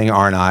in the thing,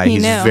 aren't I? He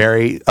He's knew.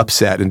 very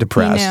upset and He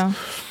depressed. knew.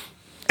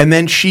 And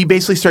then she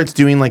basically starts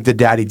doing like the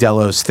Daddy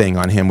Delos thing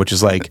on him, which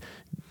is like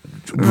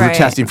Right.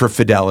 testing for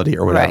fidelity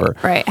or whatever.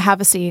 Right. Have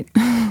a seat.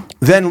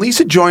 Then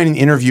Lisa Joy in an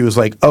interview is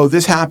like, "Oh,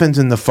 this happens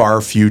in the far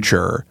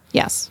future."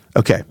 Yes.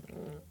 Okay.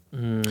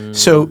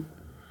 So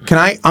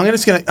I'm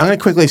gonna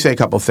quickly say a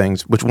couple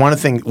things. Which one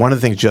of the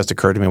things just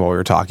occurred to me while we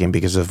were talking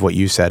because of what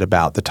you said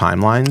about the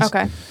timelines.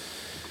 Okay.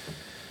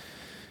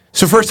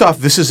 So first off,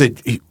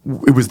 it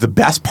was the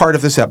best part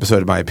of this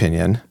episode, in my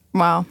opinion.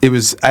 Wow. It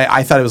was.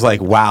 I thought it was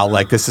like, wow,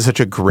 like this is such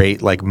a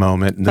great like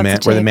moment.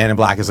 Where the Man in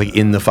Black is like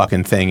in the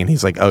fucking thing, and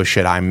he's like, oh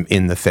shit, I'm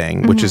in the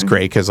thing, which is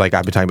great because like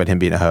I've been talking about him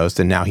being a host,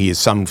 and now he is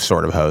some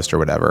sort of host or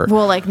whatever.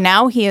 Well, like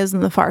now he is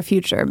in the far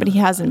future, but he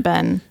hasn't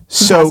been.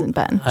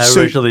 I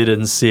originally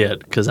didn't see it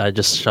because I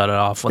just shut it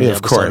off when the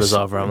episode was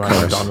over. I'm like,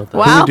 I'm done with it.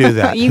 Wow. Who would do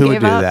that? Who would do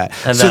that?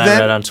 And then I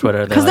read on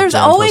Twitter because there's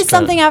always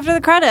something after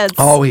the credits.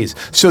 Always.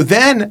 So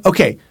then,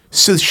 okay,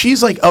 so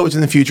she's like, oh, it's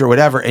in the future or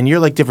whatever, and you're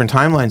like different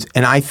timelines,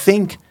 and I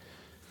think.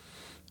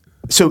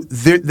 So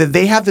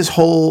they have this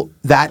whole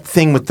that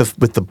thing with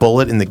the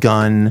bullet and the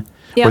gun,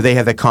 where they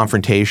have that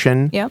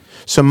confrontation. Yep.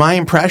 So my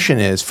impression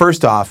is,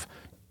 first off,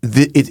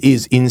 it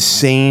is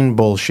insane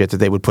bullshit that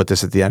they would put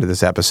this at the end of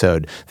this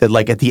episode. That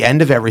like at the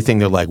end of everything,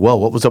 they're like, well,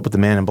 what was up with the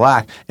Man in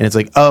Black? And it's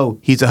like, oh,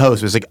 he's a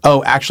host. It's like,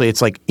 oh, actually,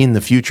 it's like in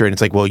the future. And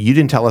it's like, well, you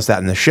didn't tell us that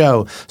in the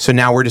show, so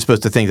now we're just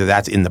supposed to think that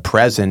that's in the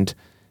present.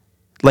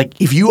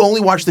 Like, if you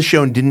only watched the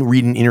show and didn't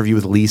read an interview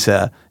with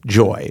Lisa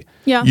Joy,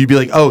 you'd be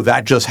like, oh,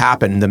 that just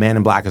happened. The Man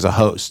in Black is a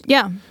host.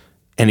 Yeah.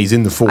 And he's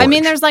in the Forge. I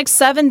mean, there's like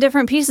 7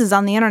 different pieces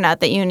on the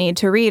internet that you need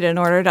to read in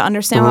order to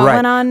understand what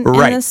went on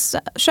in this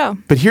show.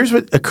 But here's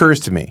what occurs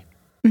to me.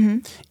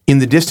 In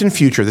the distant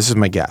future, this is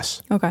my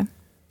guess. Okay.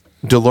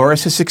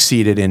 Dolores has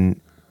succeeded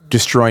in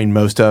destroying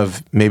most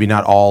of, maybe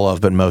not all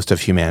of, but most of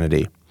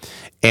humanity.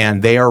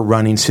 And they are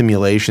running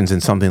simulations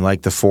in something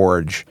like the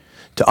Forge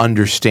to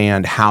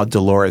understand how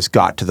Dolores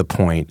got to the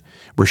point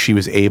where she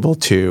was able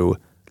to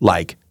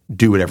like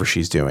do whatever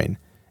she's doing.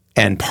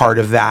 And part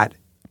of that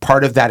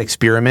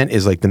experiment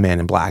is like the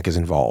Man in Black is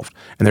involved,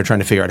 and they're trying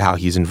to figure out how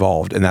he's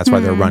involved, and that's why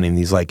they're running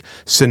these like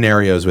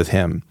scenarios with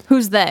him.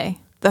 Who's they?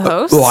 The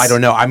hosts? Well, I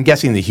don't know. I'm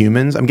guessing the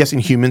humans. I'm guessing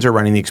humans are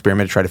running the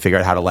experiment to try to figure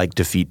out how to like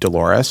defeat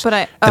Dolores.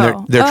 But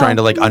they're trying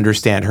to like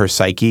understand her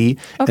psyche,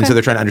 and so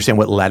they're trying to understand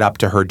what led up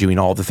to her doing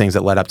all the things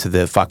that led up to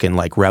the fucking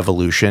like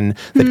revolution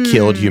that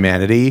killed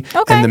humanity.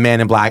 Okay. And the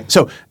Man in Black.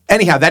 So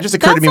anyhow, that just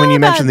occurred to me when you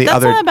mentioned the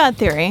other. That's not a bad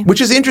theory. Which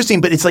is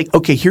interesting, but it's like,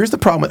 okay, here's the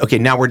problem. Okay,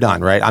 now we're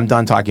done, right? I'm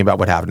done talking about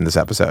what happened in this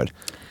episode.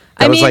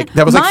 That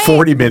was like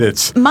 40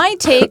 minutes. My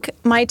take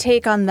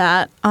on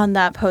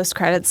that post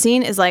credit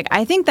scene is like,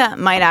 I think that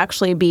might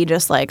actually be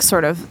just like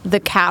sort of the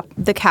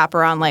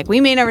capper on like,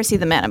 we may never see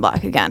the Man in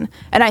Black again.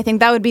 And I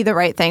think that would be the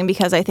right thing,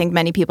 because I think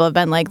many people have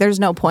been like, there's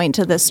no point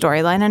to this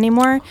storyline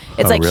anymore.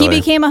 It's like really? He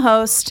became a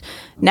host,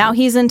 now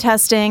he's in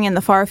testing in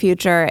the far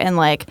future, and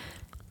like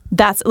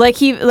that's like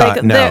there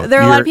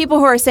are a lot of people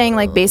who are saying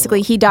like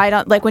basically he died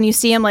on, like when you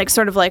see him like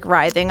sort of like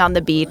writhing on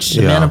the beach,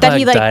 that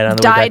he like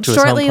died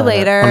shortly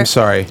later. I'm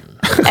sorry.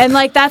 And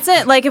like that's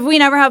it. Like if we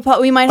never have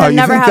Paul, we might have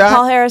never have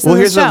Paul Harris. Well,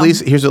 here's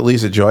what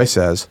Lisa Joy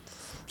says.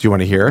 Do you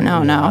want to hear?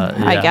 No,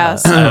 I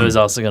guess. I was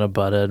also gonna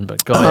butt in,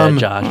 but go ahead,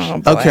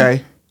 Josh.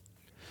 Okay.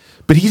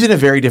 But he's in a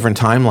very different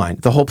timeline.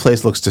 The whole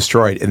place looks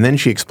destroyed. And then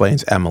she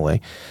explains,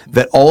 Emily,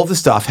 that all of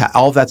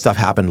that stuff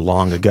happened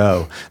long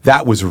ago.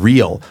 That was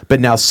real. But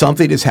now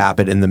something has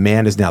happened, and the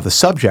man is now the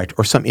subject,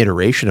 or some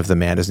iteration of the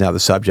man is now the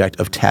subject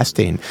of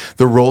testing.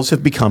 The roles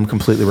have become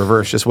completely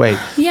reversed. Just wait.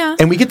 Yeah.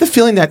 And we get the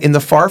feeling that in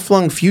the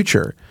far-flung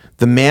future,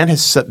 the man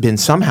has been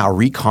somehow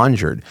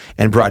reconjured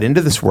and brought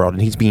into this world,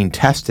 and he's being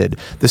tested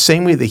the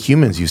same way the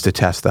humans used to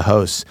test the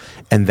hosts.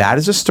 And that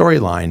is a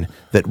storyline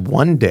that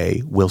one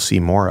day we'll see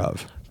more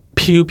of.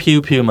 Pew,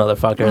 pew, pew,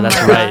 motherfucker. That's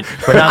right.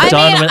 We're not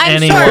done with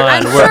anyone.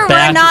 I'm we're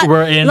back.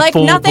 We're in like,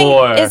 full nothing,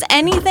 bore. Is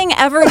anything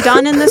ever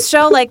done in this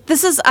show? Like,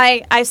 this is,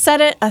 I've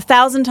said it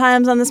 1,000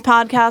 times on this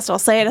podcast. I'll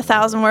say it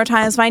 1,000 more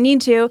times if I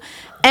need to.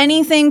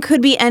 Anything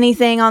could be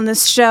anything on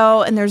this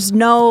show, and there's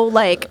no,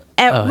 like,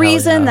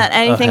 reason that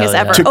anything is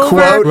ever over,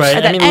 or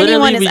that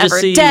anyone is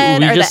ever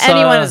dead, or that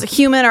anyone is a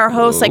human or a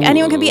host. Like,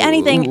 anyone could be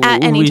anything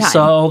at any time. We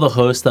saw all the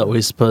hosts that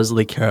we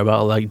supposedly care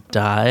about, like,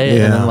 die,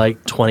 and then,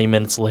 like, 20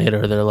 minutes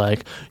later, they're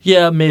like,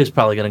 yeah, Maeve's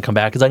probably going to come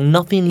back. It's like,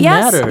 nothing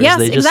matters. Yes,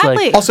 they just,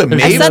 exactly. Like, also,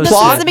 Maeve's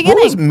plot?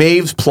 What was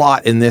Maeve's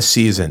plot in this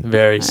season?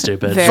 Very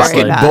stupid.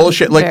 Fucking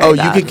bullshit. Like,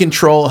 you can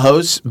control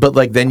hosts, but,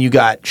 like, then you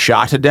got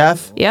shot to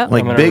death? Yep.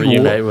 Like, I'm going to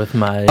reunite with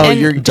my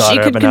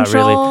daughter, but not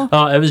really. Oh,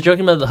 I was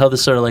joking about how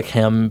this sort of, like,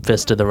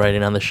 ham-fisted the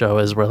writing on the show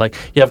is, where like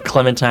you have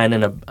Clementine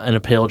in a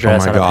pale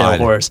dress on a pale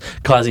horse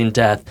causing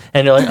death,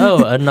 and you're like,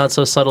 oh, a not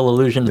so subtle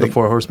allusion to the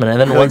Four Horsemen. And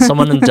then when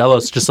someone in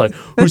Delos just like,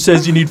 who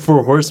says you need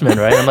 4 horsemen,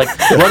 right? I'm like,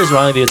 what is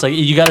wrong with you? It's like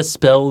you got to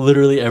spell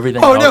literally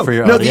everything out for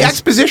your audience. The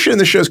exposition in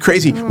the show is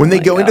crazy. When they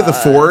go into the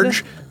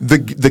Forge,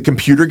 the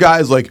computer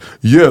guy is like,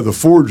 yeah, the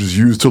Forge is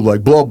used to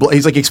like blah blah.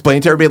 He's like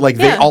explaining to everybody like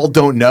they all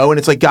don't know, and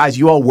it's like, guys,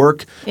 you all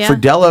work for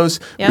Delos.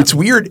 It's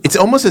weird. It's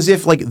almost as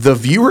if like the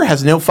viewer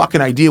has no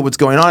fucking idea what's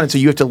going on, and so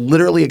you have to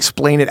literally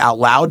explain it out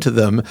loud to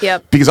them,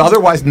 because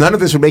otherwise none of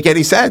this would make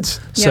any sense.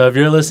 So if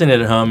you're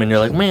listening at home and you're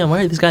like, man,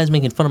 why are these guys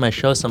making fun of my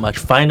show so much?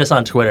 Find us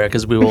on Twitter,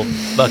 because we will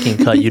fucking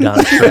cut you down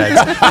to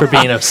shreds for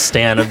being a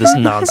stan of this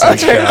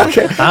nonsense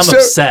show. I'm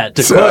upset.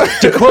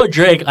 To quote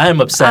Drake, I am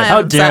upset.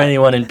 How dare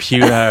anyone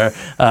impugn our,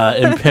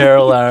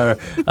 imperil our,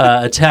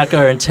 attack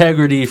our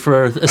integrity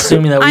for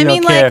assuming that we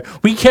don't care.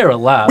 We care a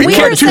lot. We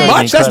care too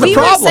much. That's the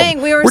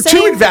problem. We're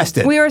too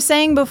invested. We were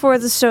saying before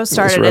the show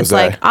started, it's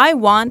like, I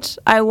want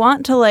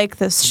to like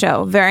this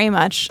show very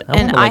much, I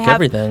want to like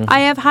everything. I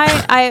have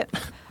high.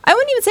 I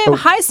wouldn't even say I have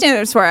high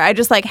standards for it. I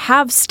just like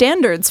have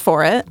standards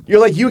for it You're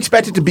like, you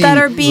expect it to be that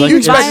are being you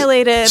expect-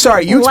 violated.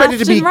 Sorry, you expect it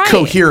to left be and right.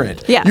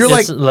 coherent. Yes. You're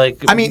It's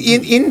like- I mean,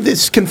 in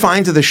this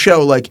confines of the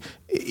show, like,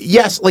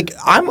 yes, like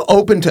I'm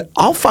open to.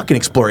 I'll fucking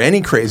explore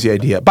any crazy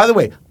idea. By the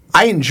way,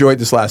 I enjoyed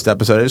this last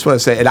episode. I just want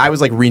to say, and I was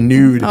like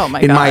renewed Oh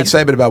my in my God.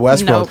 excitement about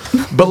Westworld.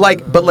 Nope.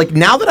 But like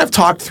now that I've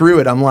talked through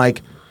it, I'm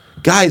like,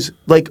 guys,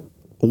 like,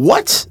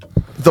 what's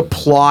the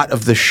plot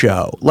of the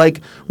show?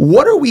 Like,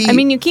 what are we? I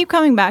mean, you keep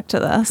coming back to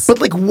this. but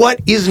like, what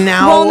is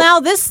now? Well, now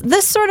this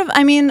sort of,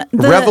 I mean,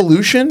 the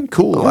revolution?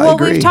 Cool. I Well,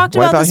 agree. we've talked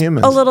Wipe about out this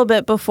humans. a little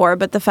bit before,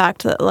 but the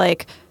fact that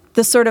like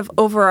the sort of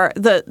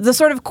the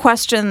sort of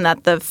question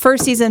that the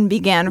first season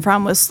began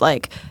from was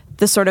like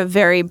the sort of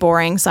very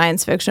boring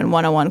science fiction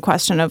 101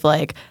 question of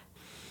like,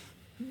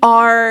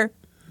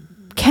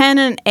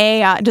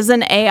 does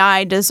an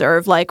AI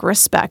deserve like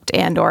respect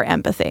and or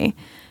empathy?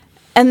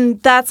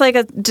 And that's like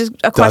a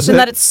question it?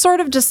 that it's sort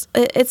of just,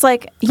 it's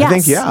like,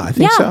 yes. I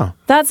think so.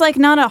 That's like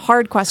not a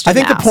hard question I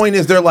think to the ask. point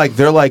is they're like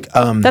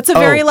That's a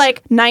very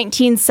like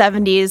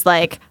 1970s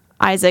like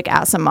Isaac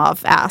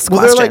Asimov asked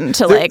question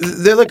to like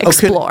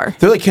explore.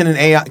 They're like, can an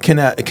AI, can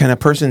a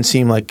person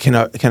seem like, can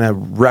a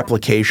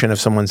replication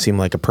of someone seem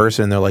like a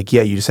person? And they're like,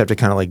 yeah, you just have to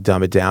kind of like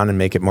dumb it down and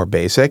make it more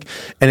basic.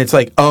 And it's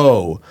like,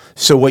 oh,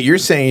 so what you're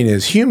saying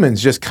is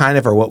humans just kind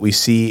of are what we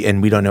see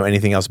and we don't know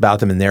anything else about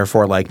them. And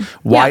therefore, like,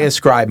 why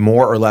ascribe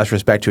more or less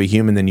respect to a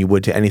human than you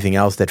would to anything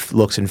else that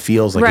looks and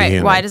feels like a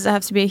human? Why does it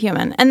have to be a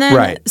human? And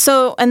then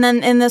and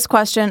then in this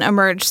question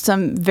emerged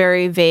some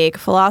very vague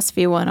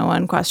philosophy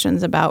 101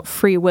 questions about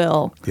free will.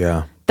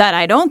 Yeah. That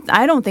I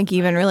don't think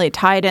even really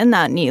tied in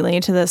that neatly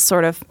to this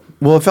sort of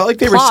Well, it felt like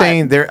they were plot.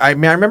 saying there. I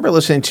mean, I remember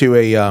listening to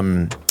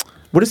a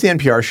what is the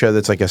NPR show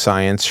that's like a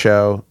science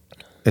show?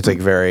 It's like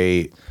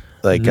very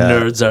like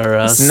Nerds Are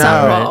Us. No.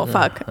 right? Oh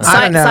fuck.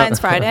 I don't know. Science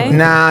Friday?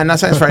 Nah, not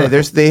Science Friday.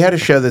 They had a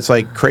show that's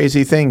like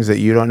crazy things that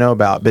you don't know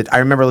about. But I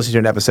remember listening to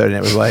an episode and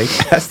it was like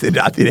that's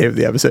not the name of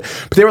the episode.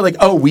 But they were like,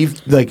 oh,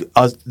 we've like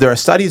there are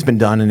studies been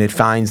done and it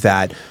finds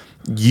that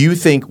you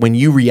think when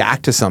you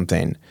react to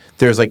something,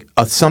 there's like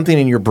something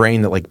in your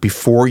brain that like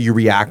before you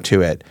react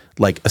to it,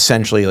 like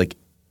essentially like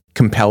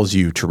compels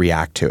you to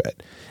react to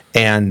it.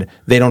 And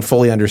they don't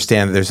fully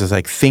understand that there's this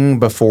like thing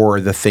before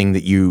the thing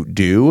that you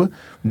do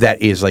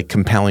that is like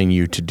compelling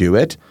you to do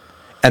it.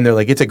 And they're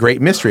like, it's a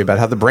great mystery about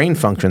how the brain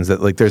functions,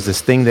 that like there's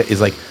this thing that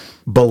is like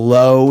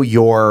below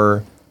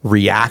your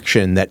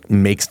reaction that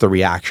makes the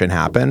reaction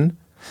happen.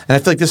 And I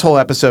feel like this whole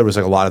episode was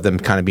like a lot of them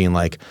kind of being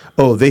like,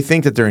 oh, they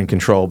think that they're in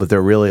control, but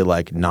they're really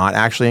like not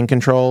actually in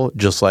control,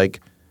 just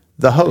like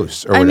the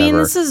hosts or whatever. I mean,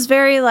 this is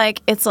very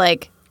like, it's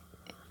like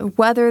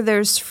whether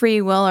there's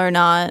free will or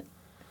not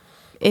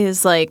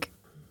is like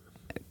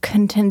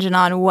contingent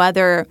on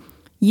whether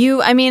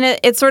you, I mean,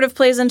 it sort of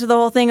plays into the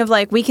whole thing of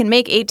like, we can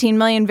make 18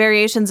 million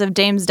variations of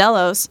James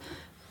Delos,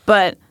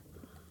 but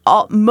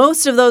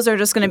most of those are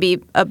just going to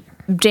be a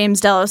James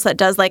Delos that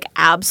does like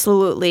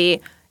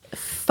absolutely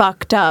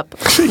fucked up,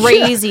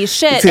 crazy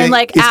shit, and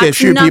like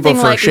acts nothing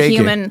like a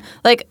human.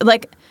 Like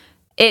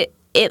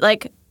it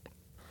like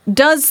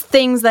does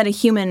things that a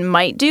human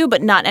might do,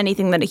 but not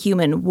anything that a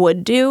human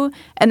would do.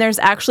 And there's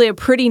actually a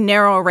pretty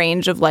narrow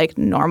range of like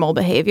normal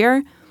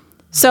behavior.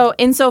 So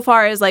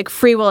insofar as like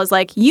free will is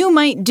like you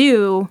might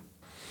do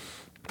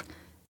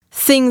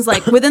things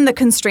like within the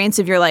constraints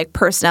of your like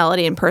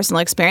personality and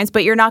personal experience,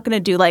 but you're not going to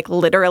do like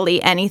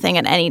literally anything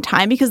at any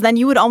time because then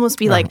you would almost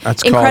be like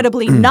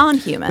incredibly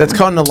non-human. That's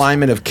called an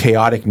alignment of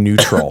chaotic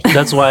neutral.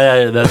 That's why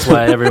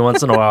every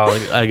once in a while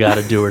I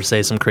gotta do or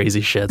say some crazy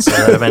shit so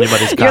that if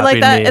anybody's copying You're like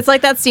that. me, It's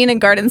like that scene in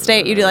Garden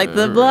State. You do like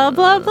the blah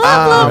blah blah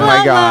blah Oh blah.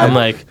 my God! I'm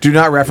like, do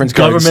not reference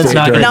Garden government's State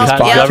not during gonna this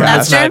cut- Yeah, podcast.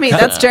 that's not Jeremy. cut-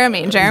 That's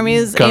Jeremy.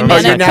 Jeremy's a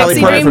Government's manic not Natalie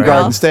pixie Portman dream from girl.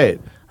 Garden State.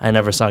 I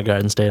never saw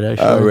Garden State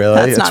actually. Oh, really?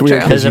 That's It's not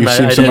weird true. because you Because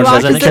seem I so didn't much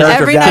watch like it the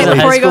character every of night Natalie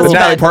before he goes to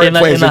Natalie bed. Portman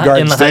plays in in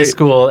Garden the high State.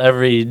 school,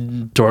 every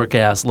dork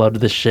ass loved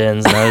the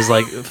Shins, and I was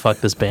like, "Fuck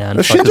this band."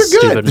 The fuck Shins this are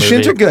good. stupid The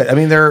Shins movie. are good. I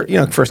mean, they're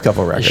first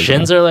couple records.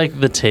 Shins are like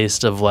the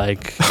taste of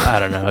like, I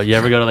don't know. You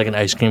ever go to like an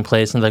ice cream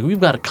place and like,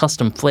 we've got a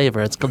custom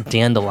flavor. It's called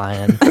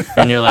dandelion,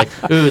 and you're like,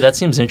 ooh, that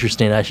seems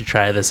interesting. I should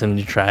try this, and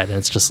you try it, and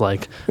it's just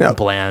like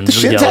bland, The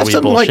Shins have yellowy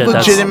some like bullshit.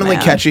 legitimately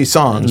man. catchy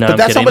songs, No, but I'm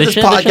that's not kidding. what this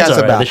The Shins podcast is are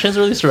alright. about. The Shins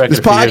released a record This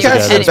a few years ago. podcast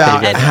That's is about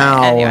pretty good.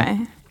 how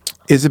Anyway.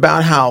 is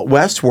about how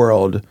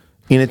Westworld,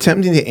 in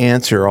attempting to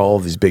answer all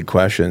of these big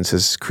questions,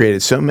 has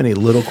created so many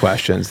little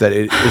questions that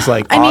it is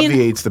like I mean-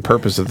 obviates the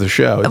purpose of the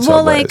show. In Well,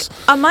 some like ways.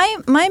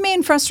 my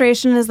main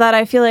frustration is that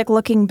I feel like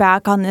looking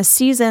back on this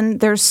season,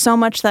 there's so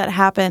much that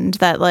happened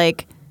that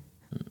like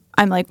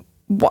I'm like,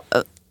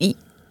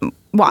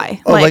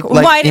 why? Oh, like-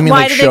 why? you mean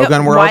why like did they go?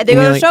 Shogun World? Why did they You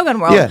go mean to like- Shogun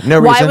World? yeah, no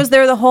Why reason. was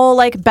there the whole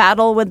like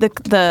battle with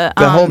the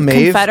whole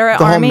Maeve, Confederate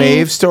the whole army?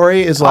 Maeve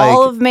story is like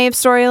all of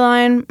Maeve's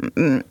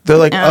storyline. they're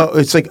like, oh,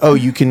 it's like, oh,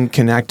 you can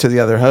connect to the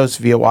other host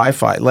via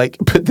Wi-Fi, like,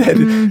 but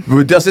then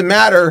it doesn't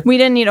matter. We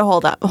didn't need a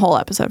whole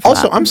episode for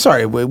Also, that. I'm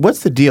sorry. What's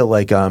the deal?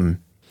 Like,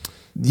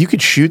 you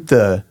could shoot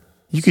the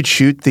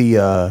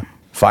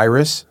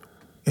virus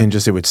and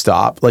just it would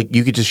stop. Like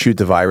you could just shoot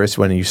the virus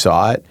when you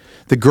saw it.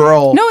 The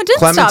girl, No, it didn't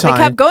Clementine, stop.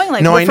 It kept going,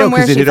 like, no, I know from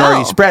where because it she had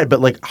already fell. spread. But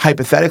like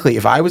hypothetically,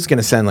 if I was going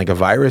to send like a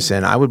virus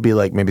in, I would be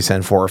like maybe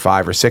send 4 or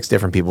 5 or 6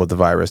 different people with the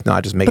virus,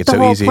 not just make it The so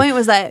whole easy. point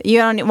was that you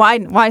don't.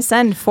 Why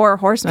send 4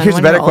 horsemen? Here's a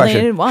when better you only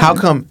question: needed one?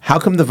 How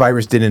come the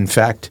virus didn't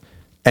infect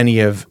any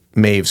of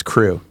Maeve's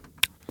crew?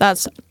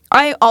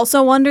 I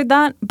also wondered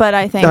that, but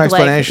I think No like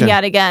explanation.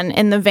 yet again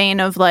in the vein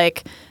of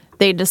like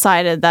they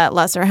decided that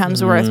Lesser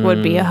Hemsworth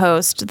would be a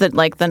host that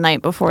like the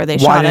night before they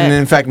Why shot didn't it it.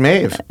 infect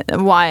Maeve?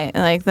 Why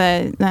like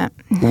that?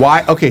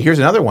 Why? Okay, here's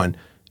another one.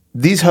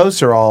 These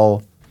hosts are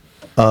all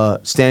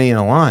standing in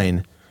a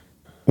line.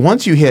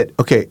 Once you hit,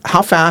 okay,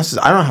 how fast is,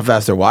 I don't know how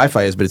fast their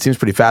Wi-Fi is, but it seems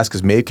pretty fast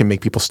because Maeve can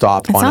make people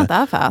stop It's on not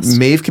that fast.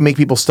 Maeve can make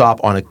people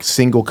stop on a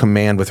single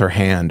command with her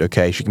hand,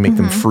 okay? She can make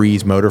them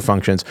freeze motor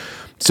functions.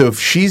 So if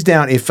she's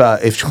down, if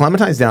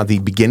Clementine's down at the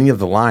beginning of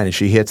the line and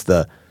she hits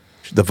the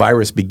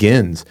virus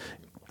begins,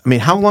 I mean,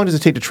 how long does it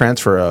take to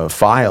transfer a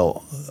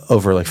file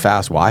over like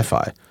fast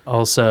Wi-Fi?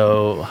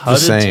 Also, how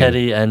Just did saying.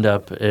 Teddy end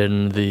up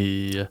in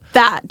the?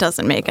 That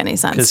doesn't make any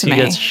sense Because to he me.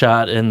 gets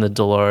shot in the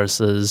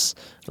Dolores's,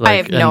 like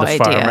have in no the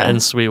farm idea. in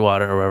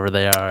Sweetwater or wherever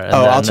they are. And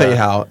Oh, I'll then, tell you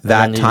how and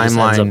that then he just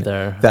ends up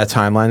there.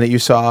 timeline that you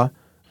saw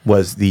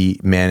was the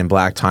Man in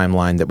Black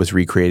timeline that was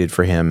recreated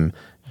for him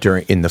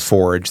in the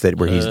forge that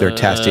where they're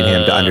testing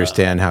him to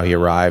understand how he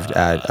arrived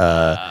at.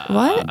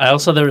 What? I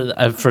also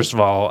first of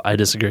all I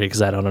disagree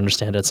because I don't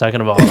understand it.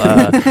 Second of all,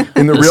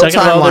 In the real second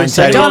of all, timeline,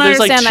 Teddy- Don't there's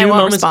like understand, I two won't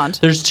moments. respond.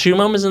 There's 2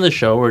 moments in the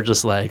show where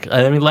just like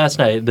I mean, last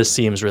night the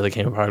seams really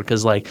came apart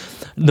because like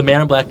the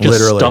Man in Black just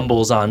Literally.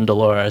 stumbles on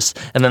Dolores,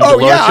 and then Oh,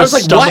 Dolores yeah, I was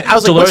just like, what? I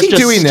was like, Dolores what's he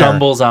just doing there?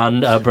 stumbles on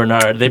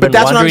Bernard. They've been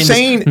that's what I'm wandering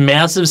saying. this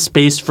massive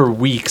space for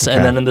weeks,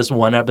 and then in this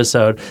one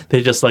episode,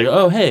 they just like,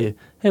 oh hey,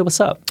 what's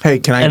up? Hey,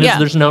 can I? And Yeah.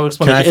 there's no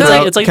explanation.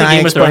 throw- It's like can the I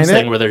Game of Thrones explain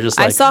it? thing where they're just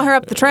I like, saw her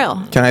up the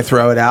trail. Can I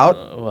throw it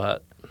out?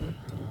 what?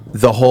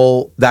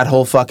 That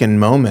whole fucking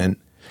moment,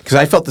 because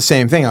I felt the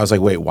same thing. I was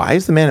like, wait, why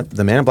is the Man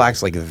in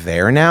Black's like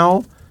there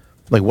now?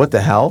 Like, what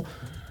the hell?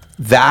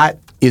 That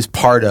is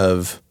part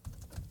of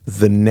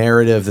the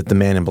narrative that the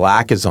Man in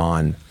Black is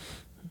on,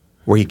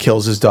 where he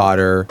kills his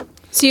daughter.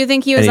 So you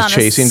think he was And on he's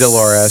chasing a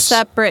Dolores.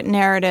 separate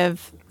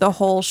narrative the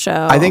whole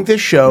show? I think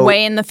this show-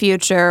 way in the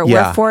future Yeah.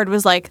 where Ford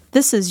was like,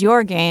 "This is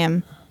your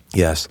game."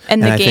 Yes,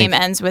 And the I game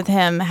think- ends with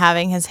him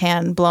having his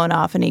hand blown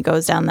off and he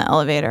goes down the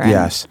elevator. And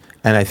Yes,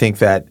 and I think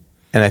that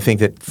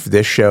for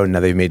this show now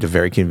they've made it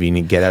very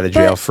convenient get out of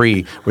jail But-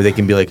 free, where they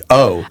can be like,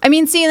 oh, I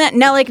mean, seeing that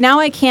now,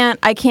 I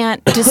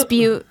can't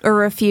dispute or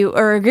refute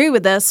or agree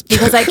with this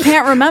because I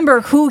can't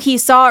remember who he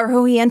saw or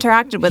who he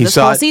interacted with He this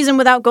saw whole it- season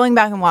without going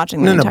back and watching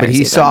the no, entire but he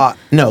season. saw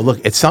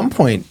Look, at some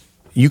point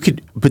you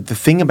could. But the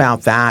thing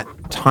about that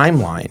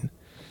timeline,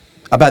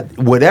 about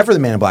whatever the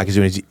Man in Black is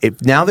doing, is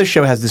now this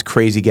show has this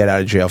crazy get out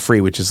of jail free,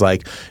 which is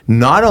like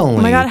not only.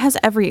 Oh my God, it has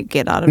every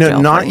get out of No,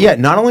 jail. not free. yet.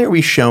 Not only are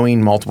we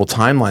showing multiple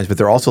timelines, but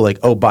they're also like,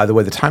 oh, by the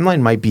way, the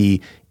timeline might be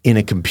in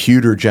a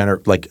computer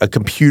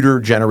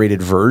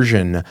generated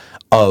version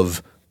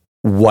of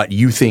what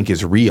you think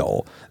is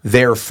real.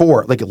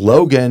 Therefore, like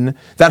Logan,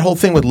 that whole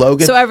thing with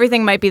Logan. So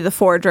everything might be the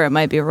Forge or it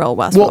might be real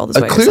Westworld. well, is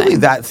what you're clearly saying.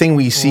 that thing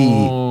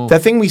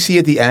we see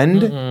at the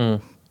end.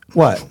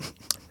 What?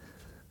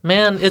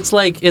 Man, it's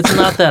like it's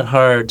not that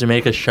hard to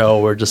make a show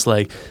where just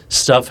like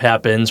stuff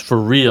happens for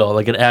real,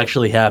 like it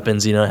actually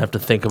happens. You don't have to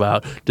think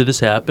about did this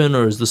happen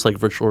or is this like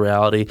virtual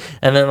reality,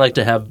 and then like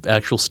to have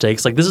actual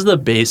stakes. Like this is the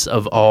base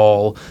of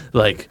all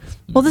like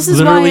Well, this is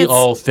literally why it's-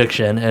 all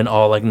fiction and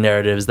all like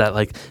narratives that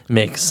like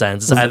make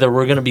sense. It's either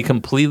we're gonna be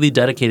completely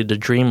dedicated to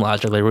dream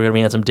logic, like we're gonna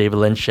be on some David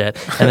Lynch shit,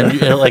 and then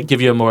it'll like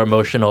give you a more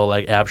emotional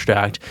like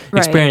abstract Right.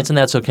 experience, and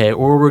that's okay.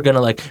 Or we're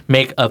gonna like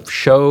make a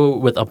show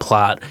with a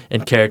plot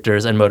and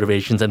characters and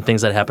motivations and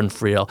things that happen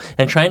for real.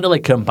 And trying to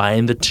like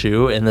combine the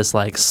two in this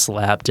like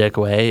slapdick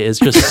way is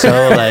just so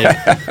like,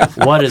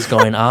 what is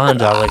going on,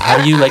 dog? Like,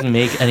 how do you like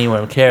make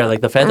anyone care? Like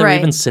the fact that we're Right.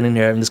 even sitting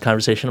here having this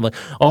conversation of like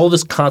all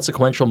this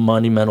consequential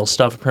monumental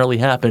stuff apparently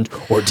happened,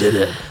 or did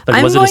it?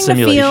 Like, was it a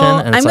simulation?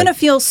 And I'm it's going to like,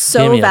 feel give so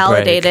me a break.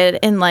 validated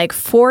in like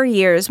 4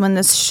 years when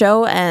this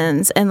show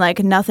ends and like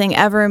nothing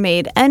ever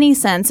made any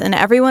sense and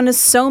everyone is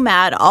so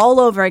mad all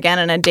over again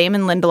in a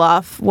Damon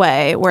Lindelof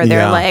way where they're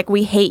Yeah. like,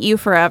 we hate you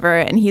forever,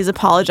 and he's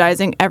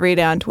apologizing every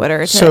day on Twitter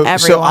to So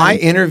everyone. I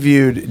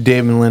interviewed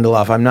Damon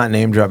Lindelof. I'm not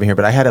name dropping here,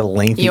 but I had a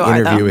lengthy You are,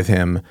 interview though. with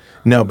him.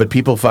 No, but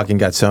people fucking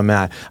got so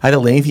mad. I had a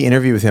lengthy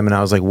interview with him, and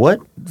I was like, "What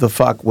the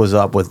fuck was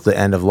up with the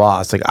end of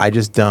Lost? Like, I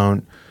just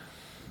don't."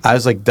 I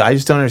was like, I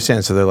just don't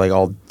understand. So they're like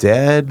all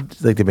dead,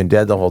 like they've been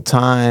dead the whole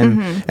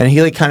time, and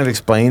he like kind of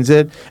explains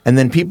it, and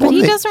then people. but he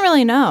in the- doesn't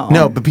really know.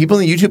 No, but people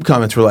in the YouTube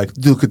comments were like,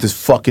 "Look at this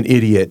fucking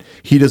idiot.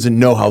 He doesn't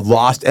know how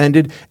Lost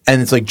ended,"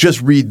 and it's like,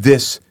 just read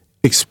this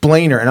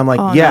explainer, and I'm like,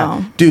 Oh, yeah,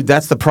 no. dude,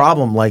 that's the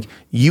problem. Like,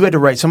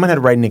 someone had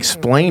to write an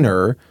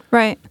explainer.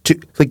 Right. To,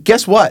 like,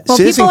 guess what? Well,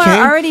 people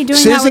are already doing that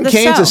Citizen with the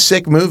Kane's show. a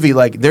sick movie.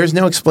 Like, there's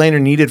no explainer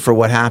needed for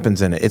what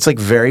happens in it. It's like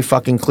very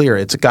fucking clear.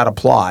 It's got a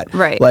plot.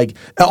 Right. Like,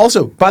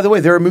 also, by the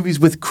way, there are movies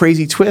with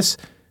crazy twists.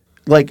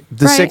 like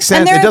The Right. Sixth And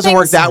Sense. there It are doesn't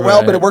work things- that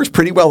well, but it Right. works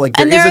pretty well. Like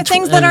And there is are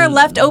things that are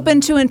left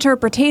open to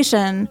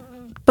interpretation,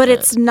 but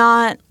it's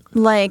not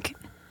like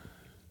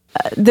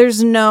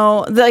there's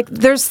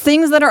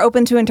things that are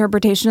open to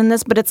interpretation in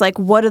this, but it's like,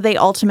 what do they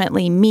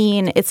ultimately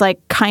mean? It's like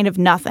kind of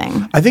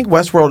nothing. I think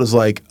Westworld is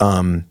like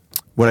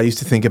what I used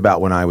to think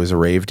about when I was a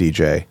rave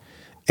DJ,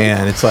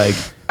 and it's like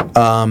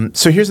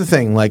so here's the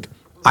thing, like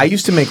I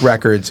used to make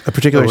records, a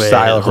particular Wait,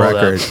 style of hold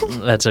up. record.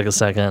 That took a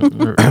second.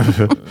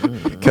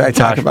 Can I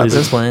talk about Please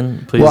this?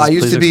 explain. Please, Well, I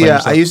used please to be explain I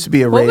yourself. used to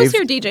be a What rave was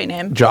your DJ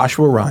name?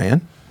 Joshua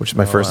Ryan, which is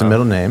my first and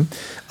middle name.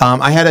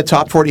 I had a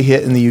top 40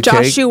 hit in the UK.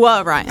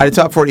 Joshua Ryan. I had a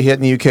top 40 hit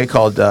in the UK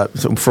called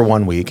for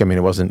 1 week. I mean,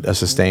 it wasn't a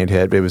sustained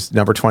hit, but it was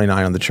number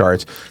 29 on the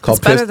charts. Called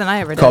better than I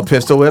ever did. Called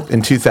Pistol Whip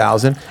in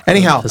 2000.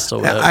 Anyhow,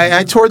 Pistol Whip.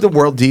 I toured the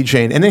world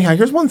DJing. And anyhow,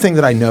 here's one thing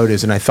that I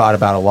noticed and I thought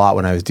about a lot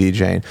when I was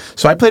DJing.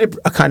 So I played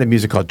a kind of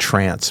music called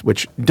trance,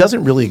 which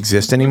doesn't really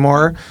exist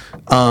anymore.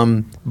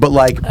 But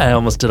like I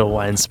almost did a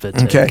wine spit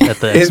take Okay. at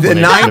the In the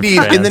explanation of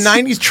 90s, in the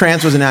trance. 90s,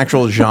 trance was an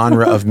actual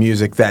genre of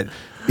music that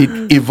it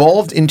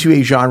evolved into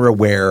a genre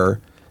where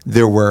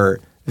there were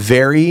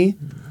very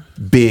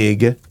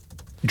big,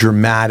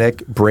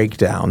 dramatic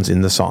breakdowns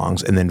in the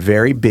songs, and then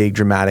very big,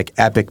 dramatic,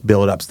 epic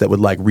build-ups that would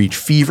like reach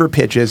fever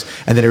pitches,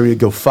 and then everybody would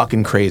go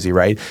fucking crazy,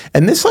 right?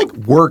 And this like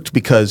worked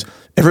because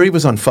everybody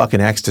was on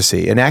fucking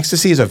ecstasy, and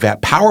ecstasy is a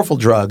powerful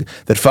drug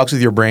that fucks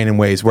with your brain in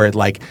ways where it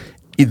like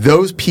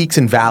those peaks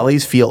and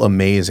valleys feel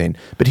amazing.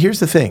 But here's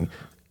the thing.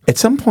 At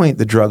some point,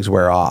 the drugs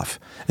wear off,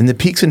 and the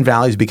peaks and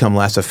valleys become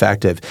less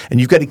effective. And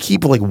you've got to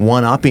keep like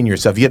one-upping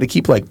yourself. You got to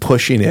keep like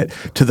pushing it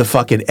to the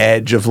fucking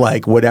edge of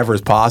like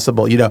whatever's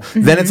possible. You know,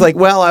 then it's like,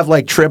 well, I've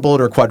like tripled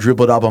or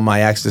quadrupled up on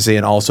my ecstasy,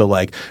 and also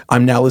like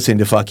I'm now listening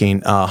to fucking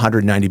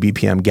 190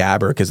 BPM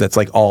Gabber because that's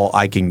like all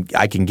I can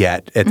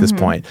get at this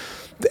point.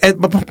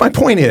 But my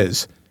point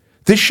is,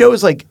 this show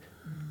is like,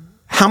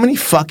 how many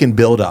fucking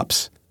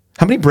build-ups,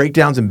 how many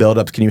breakdowns and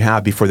build-ups can you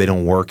have before they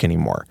don't work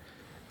anymore?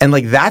 And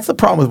like that's the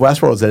problem with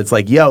Westworld, is that it's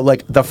like, yo,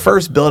 like the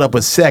first build-up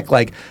was sick.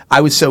 Like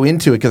I was so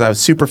into it because I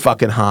was super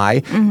fucking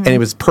high, and it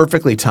was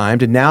perfectly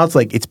timed. And now it's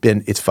like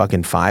it's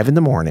fucking 5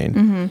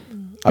 a.m.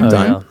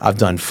 I've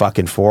done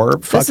fucking 4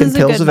 fucking is a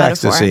pills good of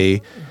metaphor.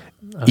 ecstasy.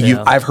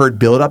 Yeah. I've heard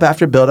build up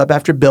after build up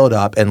after build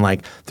up, and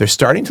like they're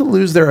starting to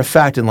lose their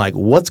effect. And like,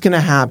 what's gonna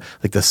happen?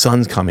 Like the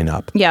sun's coming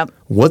up. Yep.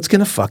 What's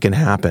gonna fucking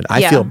happen? I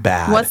Yeah. feel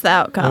bad. What's the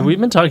outcome? We've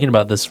been talking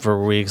about this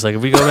for weeks. Like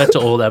if we go back to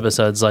old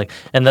episodes, like,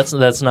 and that's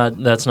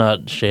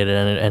not shaded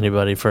at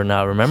anybody for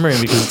not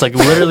remembering, because it's like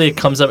literally it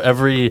comes up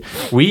every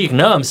week.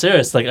 No, I'm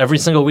serious. Like every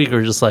single week,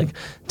 we're just like,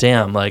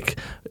 damn, like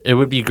it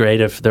would be great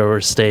if there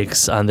were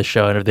stakes on the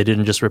show and if they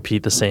didn't just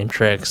repeat the same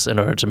tricks in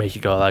order to make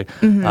you go like,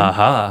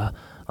 aha.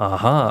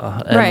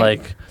 And right.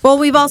 like, well,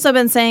 we've also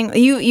been saying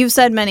you've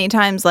said many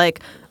times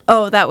like,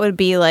 oh, that would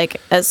be like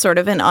a sort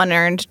of an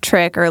unearned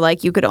trick, or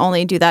like you could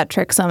only do that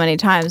trick so many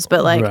times.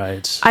 But like,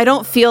 Right. I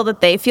don't feel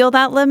that they feel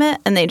that limit,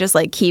 and they just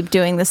like keep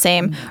doing the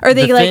same. Or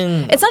they The like,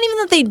 thing- it's not even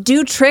that they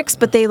do tricks,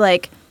 but they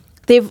like.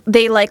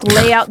 They like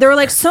lay out. There were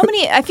like so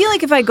many. I feel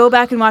like if I go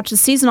back and watch the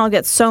season, I'll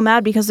get so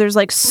mad because there's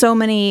like so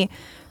many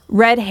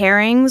red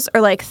herrings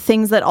or like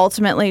things that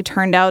ultimately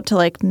turned out to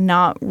like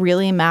not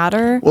really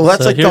matter. Well,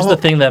 that's so like here's the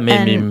the thing that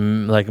made me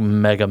and- like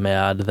mega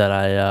mad that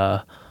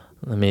I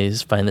let me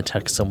find the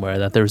text somewhere,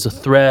 that there was a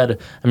thread.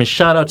 I mean,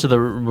 shout out to the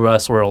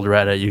Westworld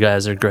Reddit. You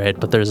guys are great.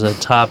 But there's a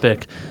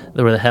topic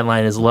where the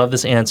headline is "Love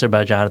This Answer"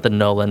 by Jonathan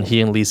Nolan.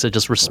 He and Lisa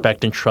just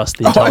respect and trust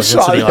the intelligence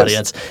of the this.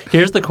 audience.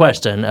 Here's the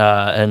question,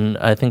 and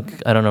I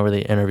don't know where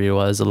the interview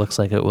was. It looks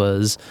like it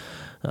was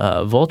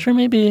Vulture,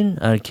 maybe?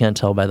 I can't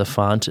tell by the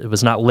font. It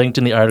was not linked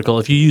in the article.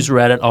 If you use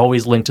Reddit,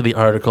 always link to the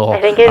article. I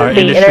think it was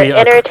the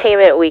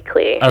Entertainment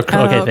Weekly. Okay,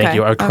 Oh, thank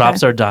you. Our okay.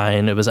 crops are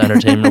dying. It was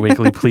Entertainment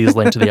Weekly. Please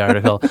link to the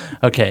article.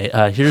 Okay,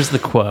 here's the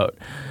quote.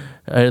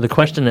 The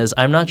question is,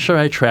 I'm not sure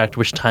I tracked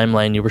which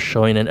timeline you were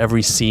showing in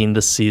every scene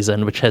this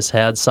season, which has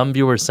had some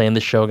viewers saying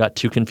the show got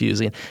too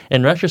confusing.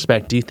 In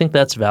retrospect, do you think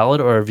that's valid,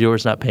 or are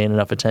viewers not paying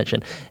enough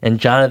attention? And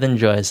Jonathan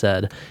Joy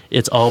said,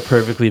 it's all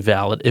perfectly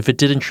valid. If it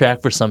didn't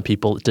track for some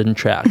people, it didn't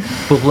track.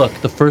 But look,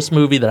 the first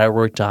movie that I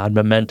worked on,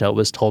 Memento,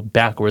 was told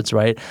backwards,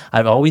 right?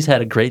 I've always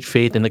had a great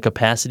faith in the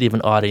capacity of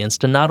an audience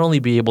to not only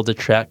be able to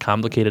track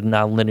complicated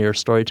nonlinear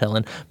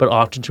storytelling, but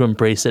often to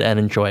embrace it and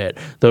enjoy it.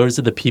 Those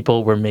are the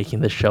people we're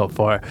making this show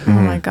for.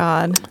 Oh my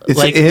God. it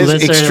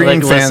is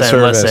extreme fan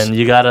service. Listen,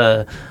 you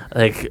gotta,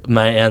 like,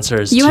 my answer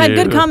is You to had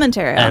good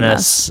commentary on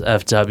this.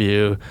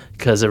 NSFW,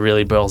 because it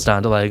really boils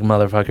down to like,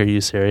 motherfucker, are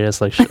you serious?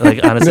 Like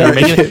honestly,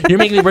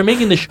 we're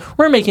making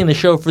the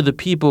show for the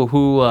people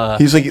who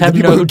He's like, the have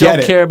people who who get don't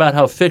it. care about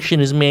how fiction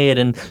is made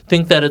and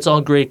think that it's all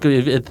great.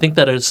 Think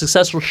that a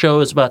successful show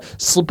is about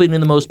slipping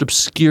in the most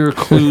obscure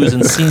clues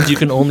and scenes you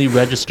can only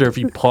register if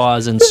you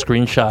pause and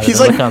screenshot it and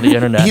look on the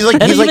internet.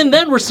 And even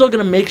then, we're still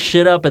gonna make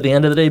shit up at the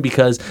end of the day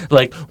because,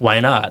 like, why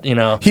not? You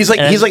know. He's like,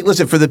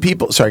 listen, for the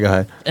people. Sorry, go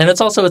ahead. And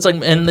it's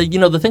it's like, and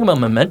the thing about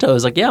Memento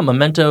is like, yeah,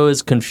 Memento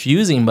is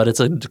confusing, but it's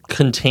a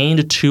contained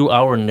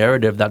 2-hour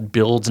narrative that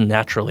builds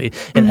naturally,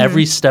 and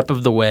every step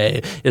of the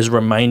way is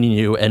reminding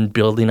you and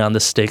building on the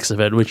stakes of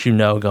it, which you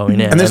know going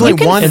in. And there's You only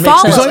can one.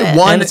 follow There's only it.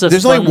 one. And it's a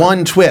There's fun- only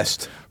one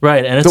twist.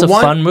 Right, and it's The a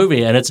one- fun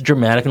movie, and it's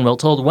dramatic and well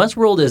told.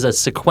 Westworld is a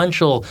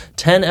sequential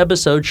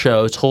 10-episode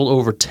show told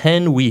over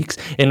 10 weeks,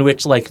 in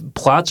which like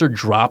plots are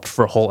dropped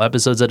for whole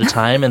episodes at a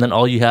time, and then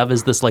all you have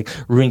is this like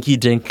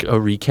rinky-dink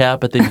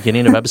recap at the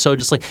beginning of episode,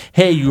 just like,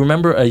 hey, you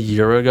remember a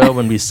year ago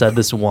when we said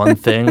this one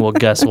thing? Well,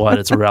 guess what?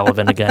 It's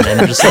relevant again,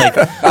 and just like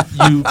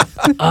you.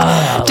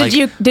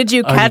 Did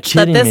you are you catch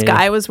that kidding this me?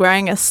 guy was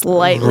wearing a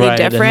slightly Right,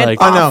 and, different like-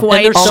 Oh, no.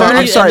 off-white And there's so shirt? many-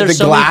 I'm sorry. and The there's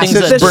so many things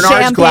glasses. that- The Bernard's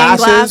champagne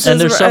glasses. glasses.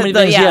 And there's so many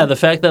things, yeah. the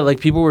fact that like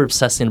people were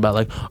obsessing about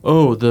like,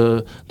 oh,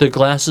 the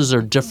glasses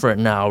are different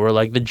now, or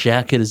like the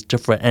jacket is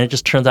different, and it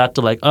just turns out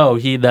to like, oh,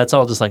 that's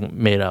all just like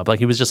made up. Like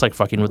he was just like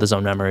fucking with his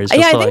own memories. Yeah,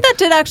 just I to, think like, that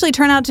did actually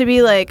turn out to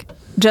be like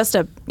just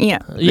a yeah,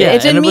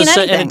 it didn't and mean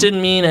anything. and it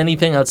didn't mean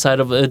anything outside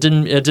of it.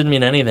 Didn't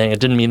mean anything. It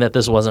didn't mean that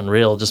this wasn't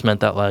real. It just meant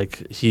that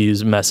like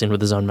he's messing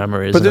with his own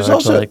memories. But in there's order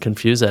also- to like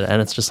confuse it,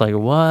 and it's just like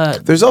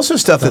what? There's also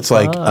stuff that's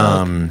like,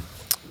 fuck?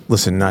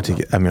 listen, not to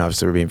get, I mean,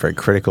 obviously we're being very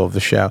critical of the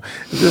show.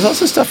 There's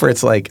also stuff where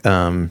it's like,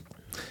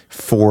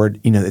 Ford,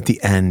 at the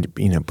end,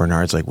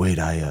 Bernard's like, wait,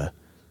 I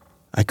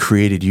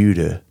created you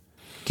to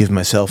give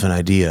myself an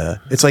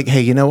idea. It's like,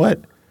 hey, you know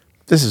what?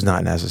 This is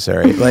not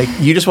necessary. Like,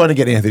 you just want to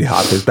get Anthony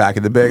Hopkins back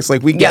in the mix.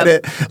 Like, we get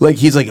Yep. it. Like,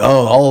 he's like,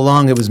 oh, all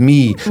along it was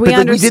me. But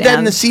like, we did that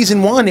in the understand.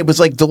 season 1. It was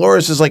like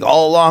Dolores is like,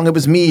 all along it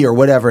was me or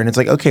whatever. And it's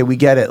like, okay, we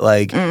get it.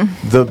 Like,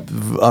 the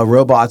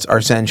robots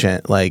are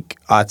sentient. Like,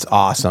 that's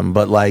awesome.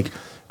 But like,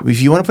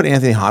 if you want to put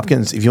Anthony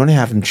Hopkins, if you want to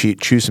have him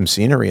choose some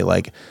scenery,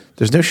 like,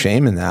 there's no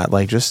shame in that.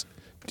 Like, just,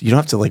 you don't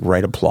have to like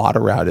write a plot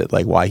around it,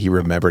 like why he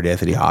remembered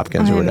Anthony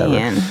Hopkins or whatever.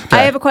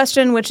 I have a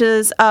question, which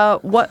is,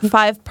 what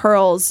 5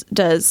 pearls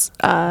does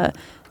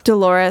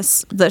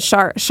Dolores, the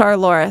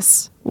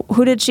Charlores,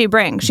 who did she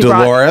bring?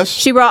 Dolores?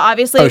 She brought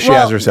obviously. Oh, she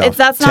has herself.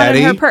 That's not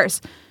in her Teddy?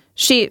 purse.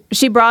 She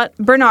brought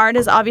Bernard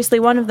is obviously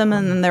one of them,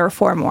 and then there were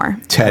 4 more.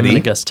 I'm Teddy. gonna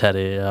guess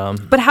Teddy.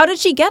 But how did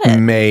she get it?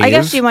 Maeve. I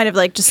guess she might have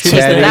like just Teddy.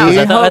 taken it out.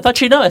 I with thought hope.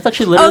 she no. I thought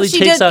she literally Oh, she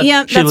takes did. out.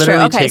 Yeah, she that's true.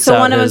 literally Okay, takes so out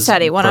one of them's his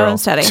Teddy. One of pearl.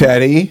 them's Teddy.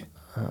 Teddy.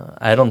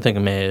 I don't think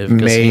Maeve.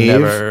 'Cause he Maeve.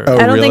 never. Oh,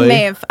 I don't really? think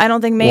Maeve. I don't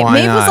think Maeve. Why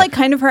Maeve was not? like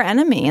kind of her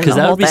enemy in the Because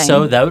whole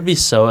thing. that would be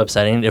so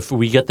upsetting if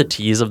we get the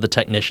tease of the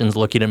technicians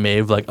looking at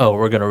Maeve like, oh,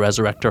 we're gonna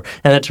resurrect her,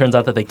 and it turns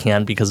out that they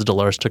can't because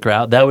Dolores took her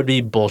out. That would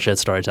be bullshit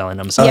storytelling.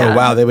 I'm sorry. Yeah. Oh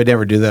wow, they would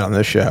never do that on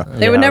this show.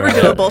 They would never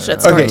do a bullshit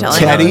storytelling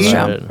Teddy? on the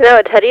show. Right.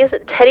 No, Teddy's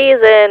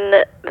in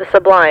the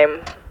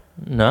Sublime.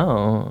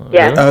 No.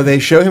 Yeah. Really? Oh, they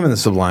show him in the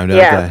Sublime, don't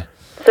Yeah. they?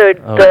 So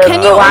Can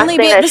the you last only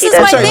thing be? that This she is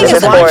does my sorry, thing. this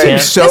Is watching that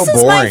is so this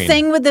is my boring.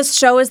 thing with this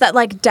show is that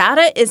like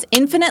data is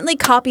infinitely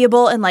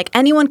copyable and like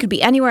anyone could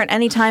be anywhere at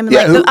any time. And Yeah,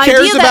 like who the cares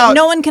idea about- that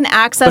no one can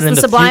access But in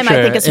the Sublime,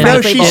 I think is in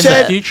frankly she in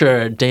said- the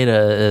future,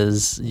 data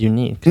is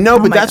unique. No,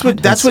 but my that's what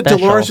God. that's what It's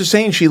Dolores special. is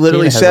saying. She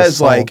literally Data has a says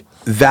soul. like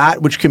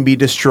that which can be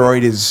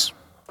destroyed is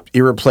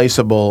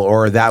irreplaceable,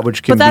 or that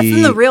which can But that's be.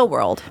 in the real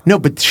world, No,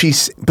 but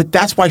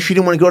that's why she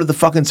didn't want to go to the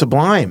fucking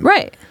Sublime,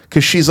 right?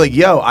 Because she's like,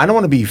 yo, I don't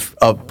want to be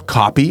a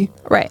copy.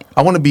 Right.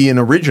 I want to be an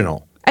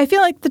original. I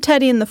feel like the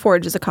Teddy in the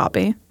Forge is a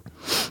copy.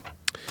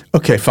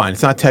 Okay, fine.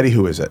 It's not Teddy.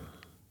 Who is it?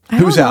 I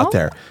Who's don't out know.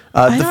 there?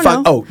 I don't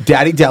know. Oh,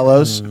 Daddy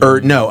Delos,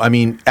 or no, I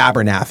mean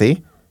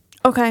Abernathy.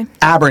 Okay,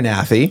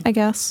 Abernathy. I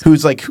guess.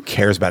 Who's like, who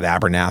cares about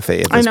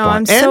Abernathy at I this know, point?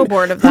 I'm so And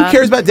bored of Who that.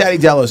 cares about Daddy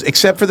Delos,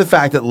 except for the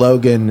fact that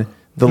Logan,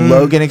 the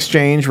Logan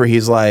exchange where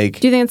he's like,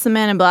 Do you think it's the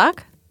Man in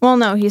Black? Well,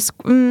 no, he's.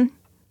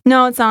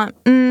 No, it's not.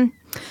 wow.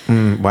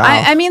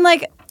 I mean,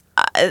 like,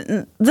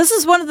 this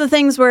is one of the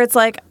things where it's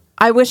like,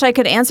 I wish I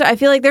could answer. I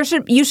feel like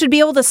you should be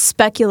able to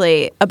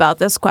speculate about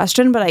this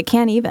question, but I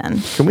can't even.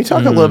 Can we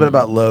talk a little bit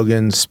about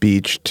Logan's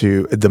speech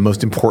to the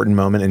most important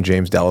moment in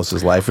James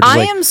Delos' life? Which is I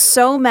like, am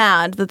so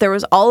mad that there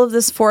was all of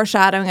this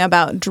foreshadowing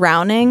about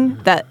drowning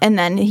and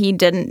then he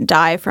didn't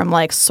die from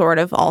like sort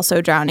of also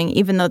drowning,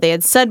 even though they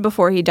had said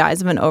before he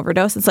dies of an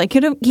overdose. It's like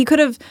he could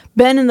have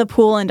been in the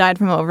pool and died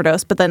from an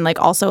overdose, but then like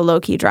also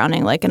low key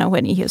drowning like in a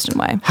Whitney Houston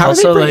way. how are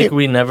they Also, bringing- like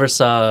we never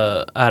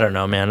saw. I don't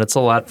know, man. It's a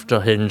lot to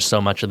hinge so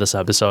much of this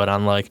episode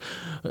on like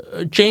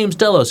James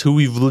Delos, who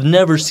we've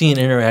never seen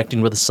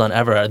interacting with his son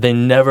ever. They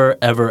never,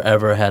 ever,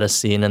 ever had a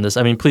scene in this.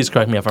 I mean, please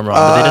correct me if I'm wrong,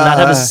 but they did not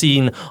have a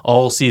scene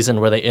all season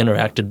where they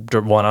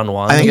interacted one on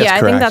one. I think Yeah, that's I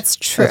correct. think that's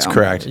true. That's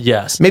correct.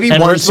 Yes. Maybe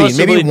And one we're supposed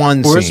scene. to Maybe believe-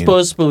 one We're scene.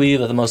 supposed to believe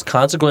that the most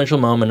consequential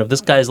moment of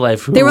this guy's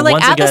life. Who, They were like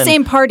once at the again-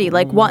 same party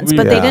like once,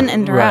 but they Yeah. didn't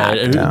interact.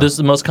 Right. Yeah. This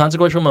the most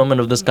consequential moment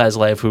of this guy's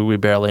life, who we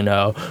barely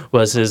know,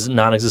 was his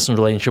non-existent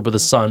relationship with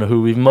his son,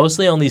 who we've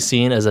mostly only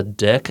seen as a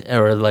dick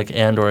or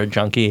a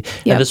junkie.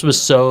 Yep. And this was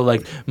so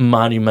like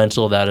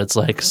monumental that it's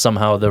like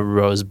somehow the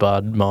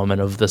rosebud moment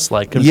of this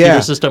like computer Yeah.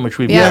 system, which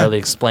we've Yeah. barely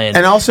explained.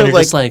 And also, you're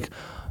like- just like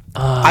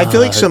I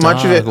feel like so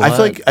much of it. dog, I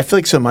feel what?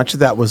 like so much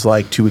of that was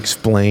like to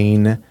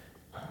explain.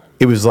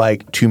 It was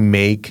like to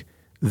make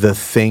the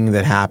thing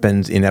that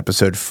happens in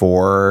episode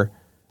 4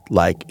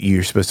 like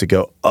you're supposed to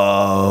go,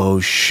 oh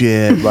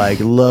shit, like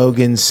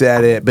Logan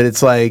said it, but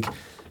it's like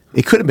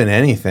it could have been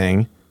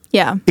anything.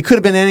 Yeah. It could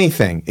have been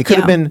anything. It could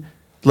have been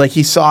like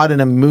he saw it in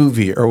a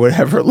movie or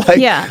whatever. Like,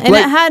 yeah, and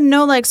it had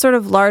no like sort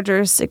of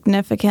larger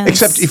significance.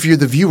 Except if you're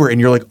the viewer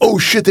and you're like, oh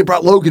shit, they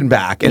brought Logan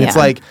back. And it's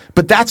like,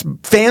 but that's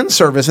fan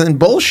service and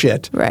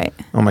bullshit. Right.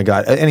 Oh my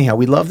God. Anyhow,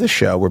 we love this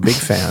show. We're big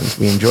fans.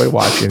 We enjoy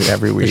watching it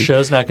every week. The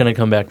show's not going to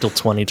come back till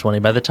 2020.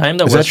 By the time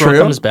that Is that Westworld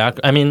true? comes back,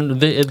 I mean,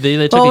 they took a year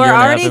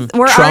and a half.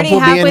 We're Trump already will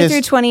be in halfway his-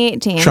 through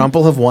 2018. Trump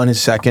will have won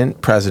his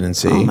second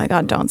presidency. Oh my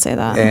God, don't say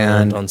that.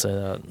 And Don't say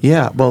that.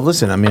 yeah, well,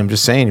 listen, I mean, I'm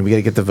just saying, we got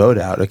to get the vote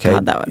out, okay?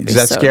 God, that would be Does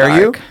that so scare dark.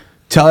 you?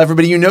 Tell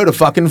everybody you know to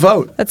fucking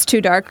vote. That's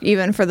too dark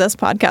even for this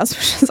podcast,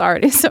 which is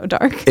already so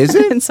dark. Is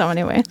it? In so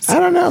many ways.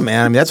 I don't know,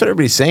 man. I mean, that's what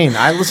everybody's saying.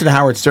 I listen to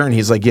Howard Stern.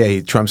 He's like, yeah,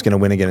 Trump's going to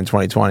win again in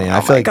 2020. And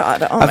I feel like,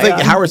 I think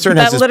Howard Stern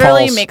has that this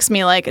literally pulse. makes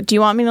me like, do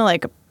you want me to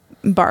like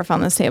barf on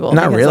this table?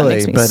 Not Because that really,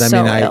 makes me but I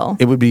so mean, ill.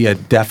 it would be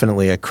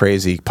definitely a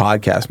crazy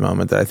podcast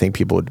moment that I think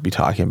people would be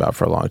talking about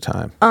for a long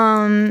time.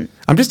 I'm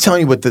just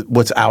telling you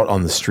what's out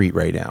on the street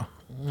right now.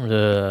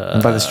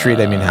 And by the street,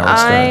 I mean Howard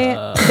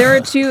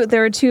Stern.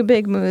 There are two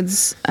big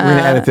moods. We're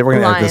gonna edit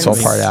this whole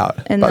lines part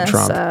out in about this,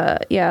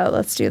 Trump. Yeah,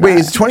 let's do that. Wait,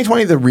 is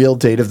 2020 the real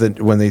date of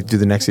when they do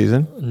the next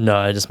season? No,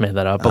 I just made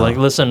that up. But like,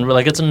 listen,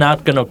 like it's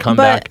not going to come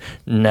back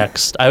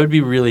next. I would be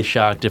really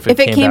shocked if it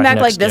came back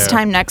like next this year.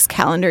 time next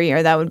calendar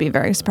year. That would be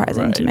very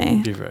surprising to me.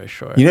 I'd be very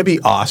sure. You know, it'd be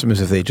awesome is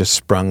if they just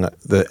sprung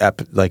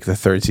the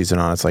third season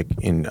on us like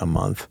in a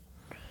month.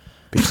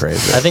 Be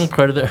crazy. I think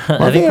part of the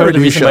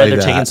reason why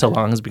they're taking so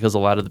long is because a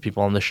lot of the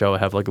people on the show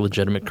have like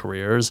legitimate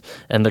careers,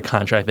 and the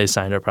contract they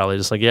signed are probably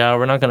just like, yeah,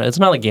 we're not gonna. It's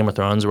not like Game of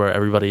Thrones where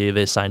everybody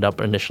they signed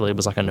up initially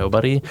was like a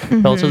nobody,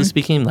 relatively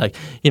speaking. Like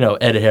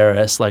Ed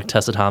Harris, like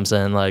Tessa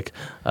Thompson, like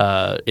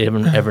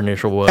Evan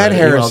Rachel Wood. Ed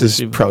Harris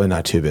is probably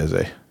not too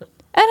busy.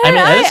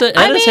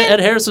 Ed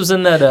Harris was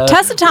in that.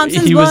 Tessa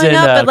Thompson's he was blowing in,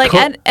 up, but like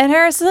Ed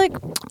Harris is like.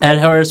 Ed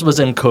Harris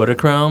was in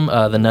Kodachrome,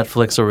 the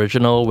Netflix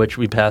original, which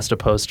we passed a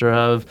poster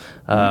of.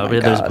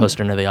 There's a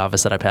poster near the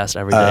office that I passed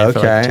every day for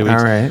like 2 weeks.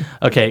 All right.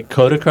 Okay,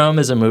 Kodachrome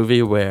is a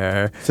movie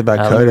where it's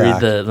about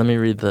Kodak. Let me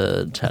read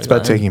the tagline. It's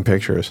about taking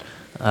pictures.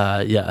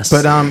 Yes.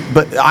 But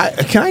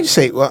can I just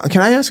say? Well,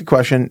 can I ask a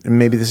question?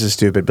 Maybe this is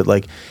stupid, but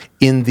like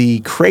in the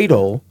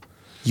Cradle,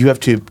 you have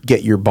to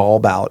get your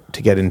bulb out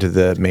to get into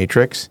the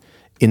Matrix.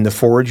 In the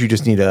Forge, you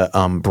just need a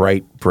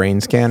bright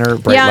brain scanner.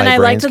 Yeah, and I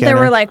liked that there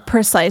were like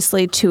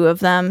precisely two of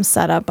them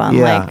set up on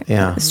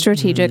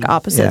strategic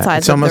opposite sides of the room.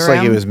 It's almost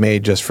like it was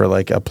made just for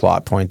like a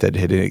plot point that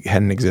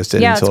hadn't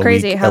existed. Yeah, until it's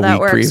crazy how that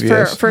works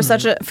previous.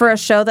 for a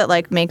show that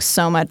like makes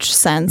so much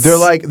sense. They're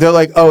like,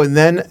 oh, and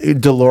then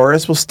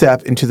Dolores will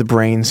step into the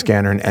brain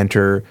scanner and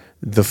enter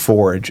the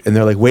Forge, and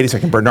they're like, wait a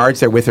second, Bernard's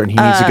there with her, and he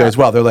needs to go as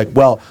well. They're like,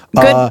 well,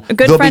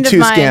 there'll be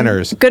two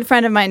scanners. A good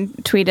friend of mine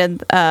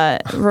tweeted,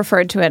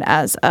 referred to it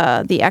as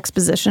the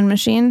exposition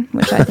machine,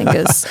 which I think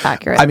is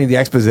accurate. I mean, the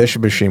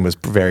exposition machine was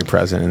very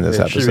present in this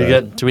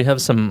episode. Do we have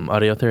some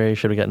audio theory?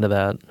 Should we get into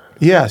that?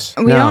 Yes.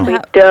 We don't have any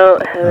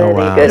good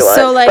ones.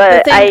 So, like,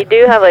 but I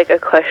do have like a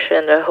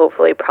question to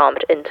hopefully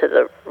prompt into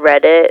the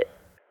Reddit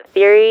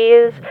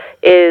theories.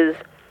 Is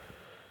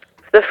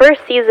the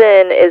first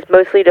season is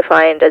mostly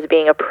defined as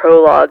being a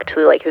prologue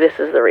to like this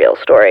is the real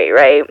story,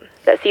 right?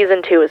 That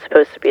season 2 is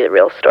supposed to be the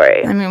real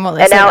story. I mean, well,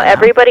 and now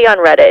everybody on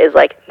Reddit is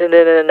like,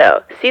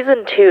 no.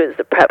 Season 2 is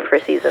the prep for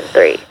season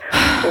 3.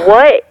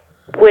 What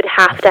would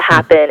have to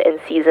happen in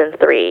season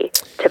 3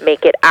 to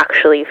make it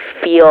actually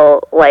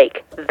feel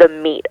like the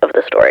meat of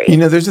the story? You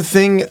know, there's a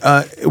thing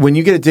when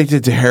you get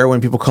addicted to heroin,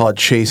 people call it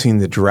chasing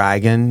the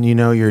dragon. You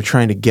know, you're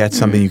trying to get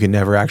something you can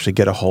never actually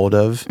get a hold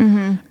of.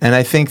 And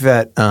I think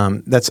that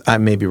I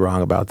may be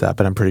wrong about that,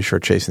 but I'm pretty sure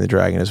chasing the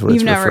dragon is what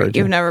it's referred to.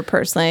 You've never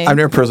personally I've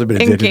never personally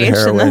been addicted to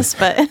heroin in this,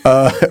 but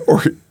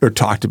or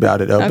talked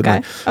about it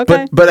openly.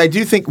 Okay. But I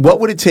do think, what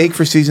would it take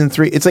for season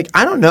 3? It's like,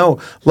 I don't know,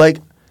 like.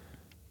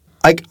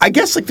 I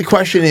guess like the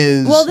question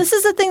is. Well, this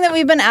is the thing that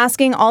we've been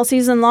asking all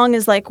season long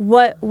is like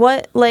what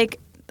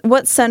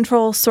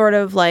central sort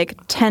of like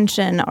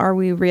tension are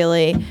we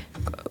really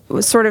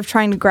sort of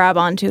trying to grab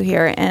onto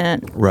here?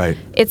 And right.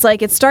 It's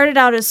like it started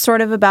out as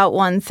sort of about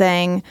one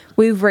thing.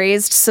 We've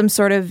raised some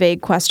sort of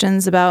vague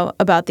questions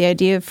about the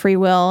idea of free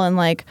will and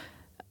like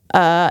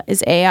can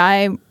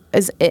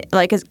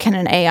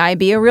an AI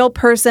be a real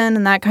person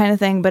and that kind of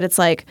thing? But it's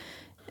like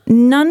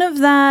none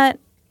of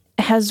that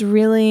has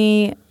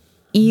really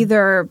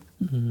either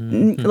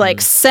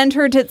like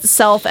centered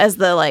itself as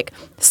the like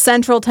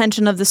central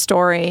tension of the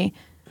story,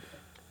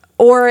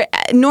 or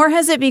nor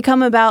has it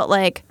become about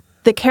like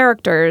the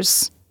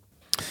characters.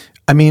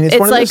 I mean, it's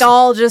like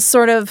all just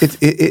sort of.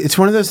 It's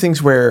one of those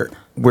things where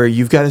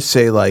you've got to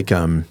say like,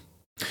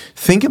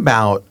 think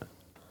about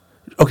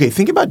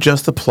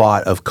just the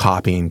plot of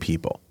copying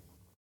people.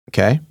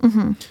 Okay.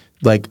 Mm-hmm.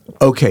 Like,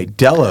 okay,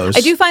 Delos. I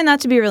do find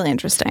that to be really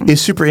interesting.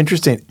 Is super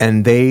interesting,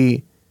 and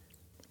they.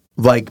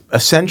 Like,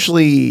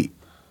 essentially,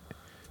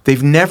 they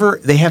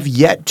have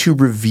yet to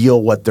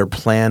reveal what their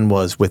plan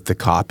was with the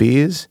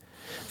copies.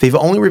 They've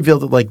only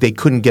revealed that, like, they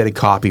couldn't get a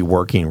copy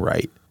working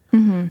right.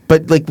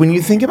 But like when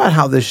you think about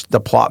how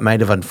the plot might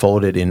have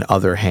unfolded in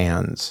other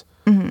hands,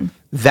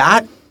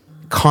 that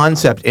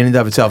concept in and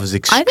of itself is I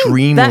think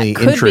extremely that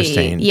could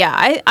interesting. Be,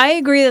 yeah, I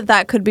agree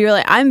that could be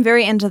really. I'm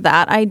very into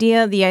that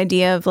idea. The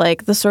idea of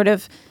like the sort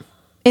of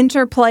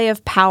interplay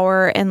of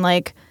power and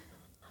like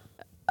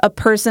a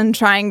person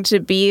trying to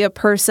be a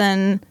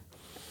person,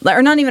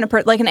 or not even a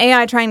person, like an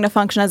AI trying to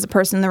function as a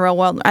person in the real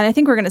world. And I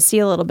think we're going to see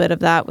a little bit of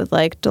that with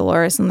like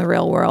Dolores in the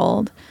real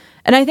world.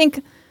 And I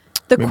think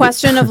the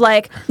question of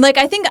like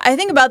I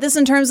think about this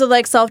in terms of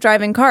like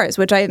self-driving cars,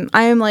 which I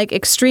am like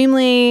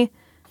extremely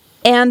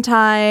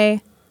anti.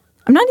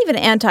 I'm not even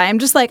anti. I'm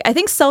just like, I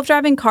think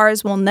self-driving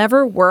cars will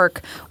never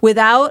work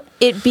without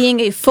it being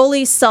a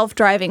fully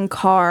self-driving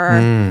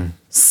car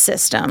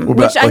system,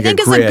 which I think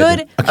is a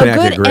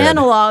good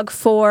analog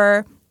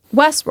for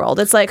Westworld.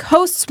 It's like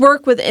hosts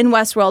work within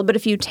Westworld, but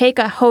if you take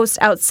a host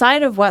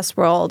outside of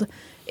Westworld,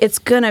 it's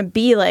going to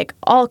be like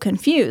all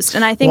confused.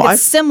 And I think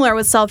it's similar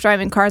with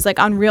self-driving cars, like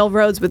on real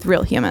roads with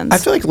real humans. I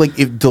feel like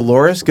if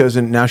Dolores goes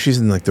in, now she's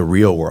in like the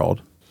real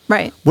world.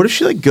 Right. What if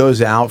she like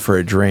goes out for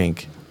a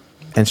drink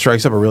and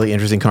strikes up a really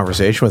interesting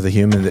conversation with a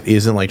human that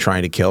isn't like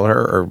trying to kill her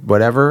or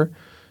whatever?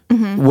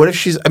 What if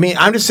she's? I mean,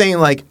 I'm just saying,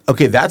 like,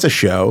 okay, that's a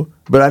show,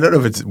 but I don't know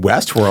if it's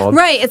Westworld.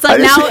 Right. It's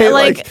like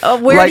now,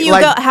 where do you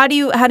go? How do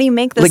you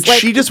make this? Like,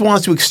 she just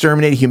wants to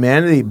exterminate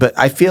humanity, but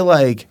I feel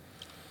like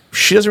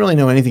she doesn't really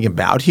know anything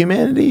about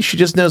humanity. She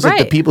just knows like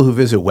the people who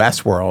visit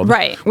Westworld,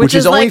 right? Which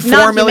is only like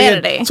 4 million.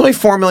 Humanity. It's only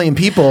 4 million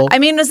people. I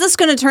mean, is this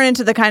going to turn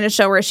into the kind of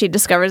show where she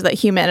discovers that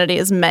humanity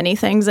is many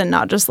things and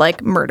not just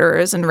like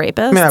murderers and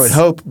rapists? I mean, I would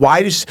hope.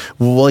 Why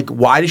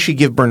does she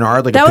give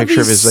Bernard like a picture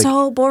of his like?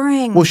 So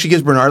boring. Well, she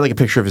gives Bernard like a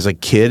picture of his like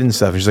kid and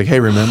stuff. She's like, "Hey,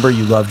 remember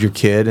you loved your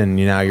kid, and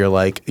now you're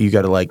like you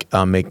got to like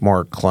make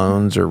more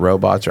clones or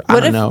robots or I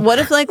don't know." What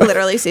if like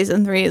literally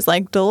season 3 is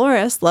like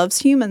Dolores loves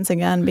humans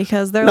again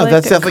because they're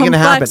that's definitely gonna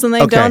happen. And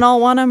they don't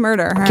all want to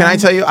murder her. Can I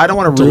tell you? I don't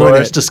want to ruin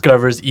Dolores it.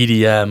 discovers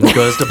EDM,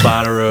 goes to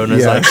Bonnaroo, and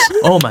is like,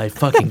 "Oh my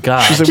fucking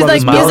god!" She's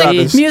like,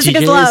 music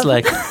is love.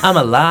 Like, I'm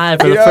alive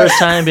for the first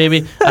time,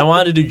 baby. I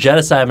wanted to do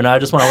Genocide, and now I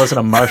just want to listen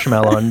to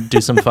Marshmallow and do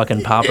some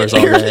fucking poppers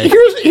all day.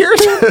 Here's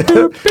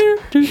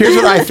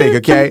what I think.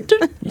 Okay,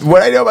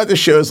 what I know about the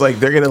show is like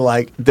they're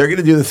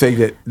gonna do the thing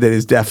that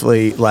is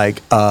definitely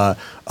like, oh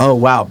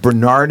wow,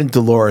 Bernard and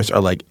Dolores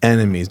are like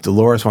enemies.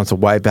 Dolores wants to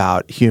wipe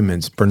out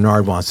humans.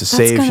 Bernard wants to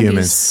save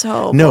humans. Be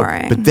so no,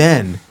 boring. but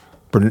then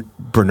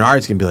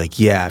Bernard's gonna be like,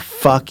 yeah,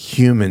 fuck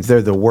humans,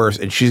 they're the worst,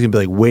 and she's gonna be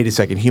like, wait a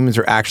second, humans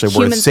are actually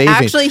worth saving.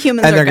 Actually,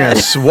 humans and are they're gonna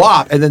good.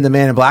 swap, and then the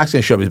Man in Black's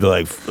gonna show up and be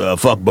like,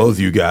 fuck both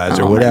you guys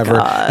or whatever,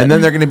 and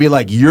then they're gonna be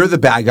like, you're the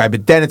bad guy,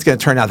 but then it's gonna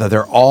turn out that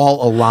they're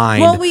all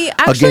aligned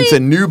against a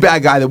new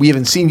bad guy that we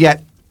haven't seen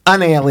yet,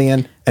 an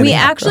alien. We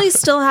actually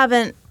still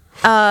haven't.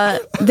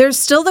 There's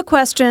still the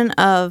question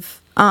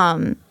of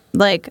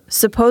like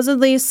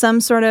supposedly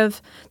some sort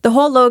of the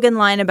whole Logan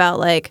line about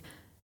like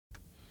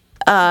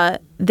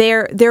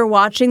they're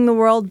watching the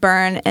world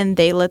burn and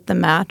they lit the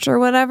match or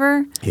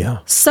whatever. Yeah.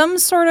 Some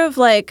sort of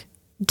like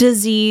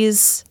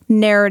disease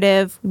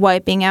narrative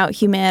wiping out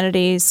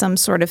humanity, some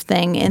sort of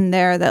thing in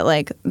there that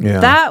like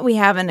that we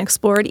haven't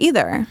explored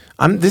either.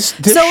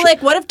 So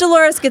like what if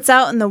Dolores gets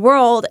out in the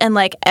world and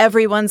like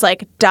everyone's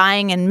like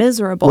dying and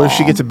miserable? What if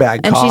she gets a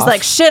bad cough? And she's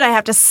like, shit, I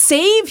have to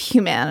save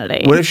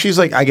humanity. What if she's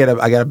like, I got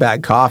a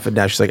bad cough, and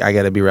now she's like, I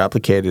got to be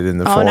replicated in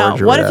the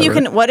forge or what whatever. if you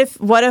can? What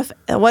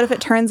if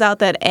it turns out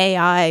that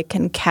AI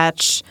can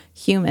catch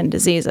human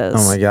diseases?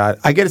 Oh my god!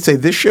 I got to say,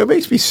 this show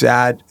makes me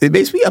sad. It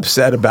makes me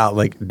upset about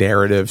like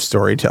narrative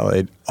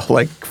storytelling.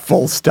 Like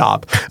full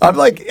stop.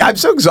 I'm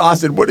so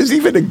exhausted. What is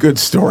even a good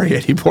story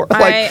anymore?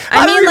 I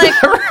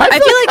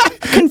feel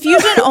like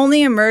confusion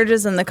only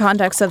emerges in the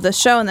context of the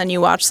show, and then you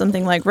watch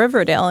something like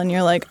Riverdale, and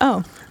you're like,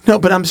 oh. No,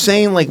 but I'm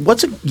saying like,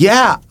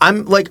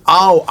 I'm like,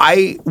 oh,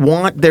 I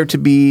want there to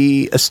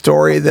be a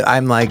story that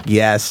I'm like,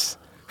 yes,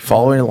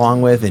 following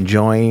along with,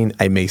 enjoying.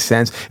 It makes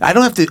sense. I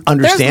don't have to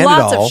understand it all.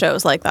 There's lots of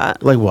shows like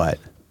that. Like what?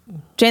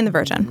 Jane the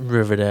Virgin.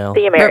 Riverdale.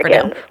 The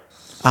Americans.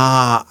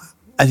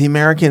 The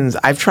Americans,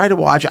 I've tried to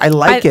watch. I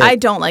like it. I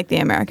don't like The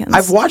Americans.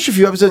 I've watched a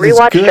few episodes.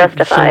 Rewatch It's good.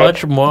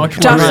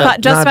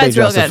 Justified. Justified's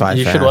real good.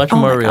 You should watch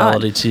more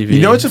reality TV.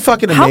 You know, it's a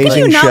fucking How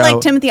amazing can you not show.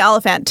 like Timothy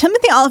Oliphant?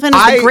 Timothy Oliphant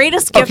is the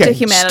greatest gift to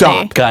humanity.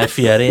 Stop. Guy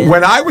Fieri.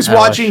 When I was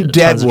watching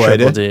tons of Triple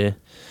Deadwood, D.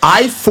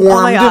 I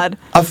formed God.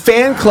 a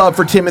fan club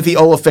for Timothy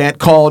Oliphant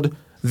called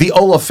the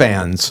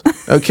Olifans.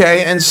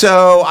 Okay, and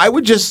so I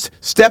would just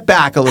step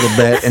back a little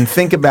bit and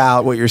think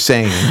about what you're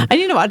saying. I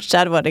need to watch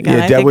Deadwood again.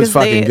 Yeah, I Deadwood's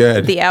think fucking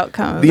good. The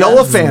outcome. Of The this.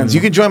 Olifans. You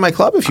can join my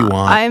club if you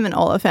want. I am an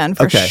Olifant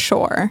for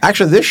sure.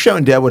 Actually, this show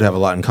and Deadwood have a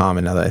lot in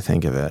common. Now that I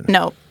think of it.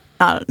 No,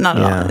 not at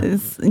Yeah.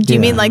 all. Do you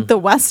mean like the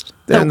West?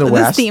 They're in the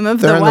West. The theme of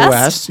They're the in West? the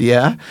West.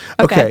 Yeah.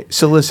 Okay.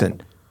 So listen.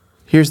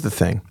 Here's the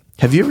thing.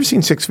 Have you ever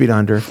seen 6 Feet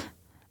Under?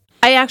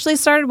 I actually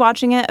started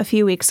watching it a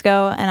few weeks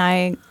ago, and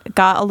I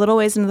got a little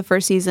ways into the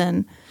first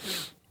season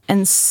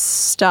and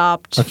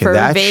stopped for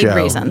vague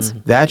reasons.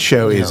 That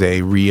show is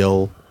a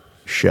real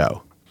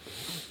show.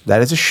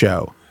 That is a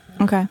show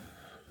Okay.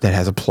 that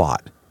has a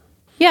plot.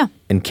 Yeah.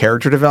 and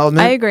character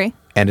development. I agree.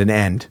 And an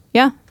end.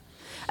 Yeah.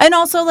 And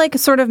also like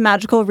sort of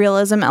magical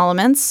realism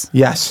elements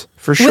Yes,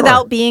 for sure.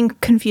 without being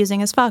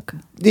confusing as fuck.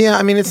 Yeah,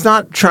 I mean, it's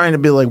not trying to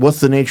be like, what's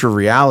the nature of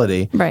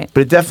reality? Right.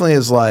 But it definitely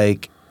is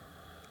like,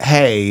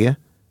 hey,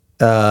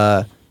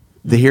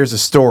 here's a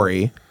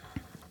story.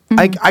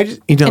 I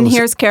just, And listen,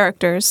 here's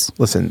characters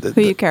listen,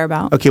 who you care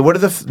about. Okay, what are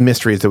the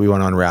mysteries that we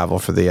want to unravel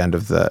for the end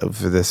of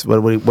for this?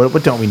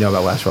 What don't we know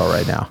about Westworld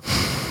right now?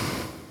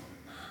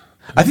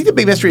 I think the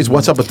big mystery is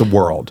what's up with the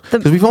world,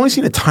 because we've only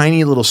seen a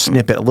tiny little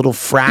snippet, a little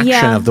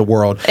fraction of the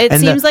world. It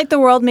seems like the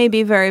world may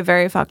be very,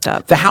 very fucked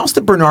up. The house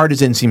that Bernard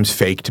is in seems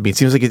fake to me. It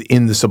seems like it's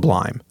in the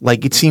Sublime.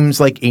 Like, it seems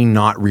like a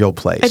not real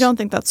place. I don't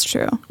think that's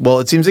true. Well,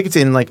 it seems like it's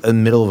in like the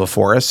middle of a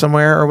forest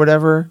somewhere or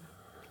whatever.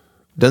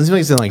 Doesn't seem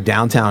like it's in like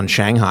downtown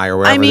Shanghai or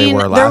wherever they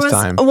were last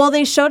time. Well,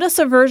 they showed us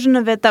a version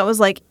of it that was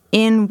like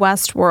in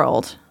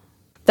Westworld.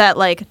 That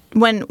like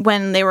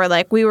when they were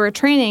like, we were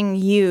training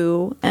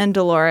you and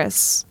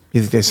Dolores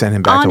You think they sent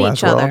him back on to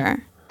each Westworld?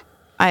 other.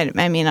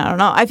 I mean, I don't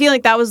know. I feel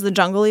like that was the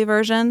jungly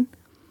version.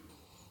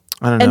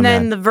 I don't know, And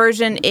then man. the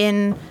version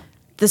in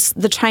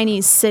the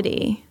Chinese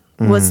city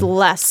was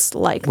less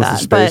like With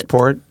the that.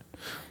 spaceport?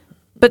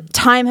 But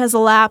time has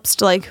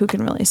elapsed. Like, who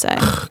can really say?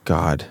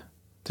 God.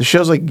 The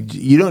show's like,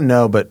 you don't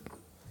know, but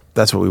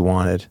that's what we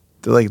wanted.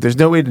 They're like, there's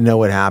no way to know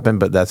what happened,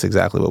 but that's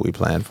exactly what we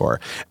planned for.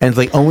 And it's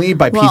like, only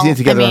by piecing it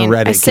together on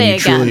Reddit can you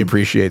truly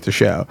appreciate the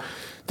show.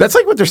 That's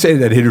like what they're saying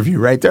in that interview,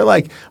 right? They're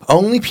like,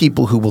 only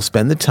people who will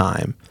spend the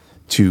time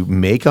to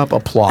make up a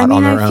plot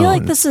on their own. I feel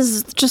like this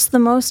is just the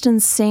most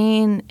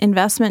insane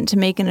investment to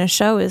make in a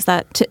show is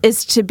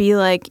to be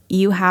like,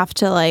 you have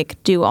to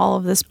like do all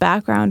of this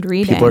background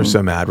reading. People are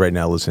so mad right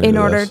now listening in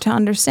to order this. to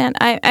understand.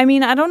 I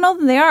mean, I don't know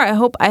that they are.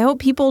 I hope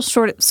people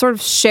sort of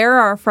share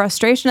our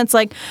frustration. It's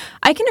like,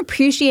 I can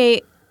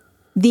appreciate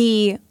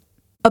the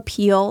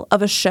appeal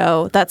of a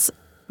show that's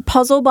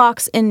puzzle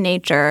box in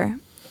nature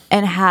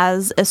and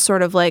has a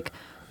sort of like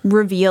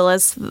reveal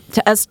as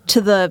to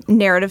the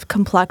narrative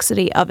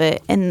complexity of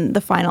it in the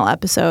final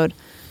episode.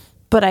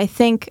 But I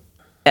think,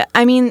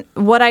 I mean,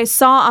 what I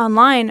saw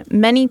online,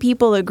 many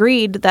people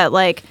agreed that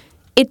like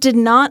it did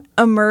not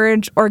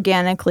emerge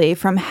organically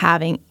from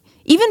having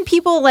even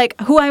people like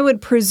who I would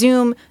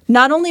presume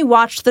not only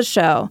watched the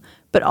show,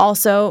 but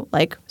also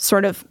like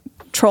sort of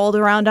trolled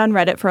around on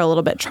Reddit for a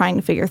little bit trying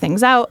to figure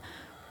things out,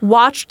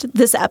 watched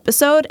this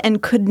episode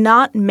and could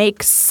not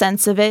make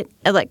sense of it,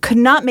 like could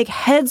not make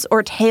heads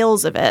or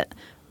tails of it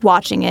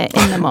watching it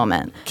in the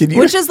moment.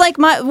 Which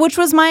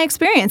was my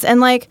experience. And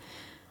like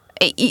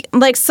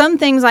some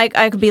things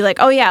I could be like,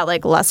 oh yeah,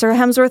 like Lesser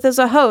Hemsworth is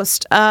a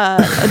host.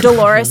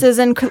 Dolores is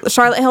in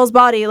Charlotte Hill's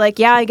body. Like,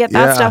 yeah, I get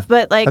that stuff.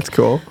 But like, that's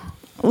cool.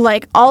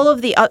 Like all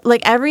of the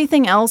like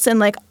everything else, and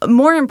like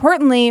more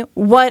importantly,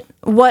 what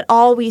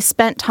all we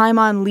spent time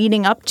on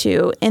leading up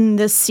to in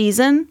this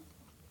season,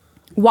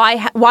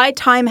 why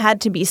time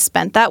had to be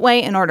spent that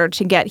way in order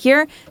to get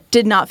here,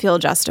 did not feel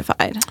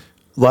justified.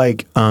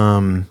 Like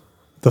the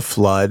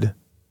flood.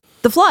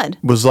 The flood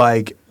Was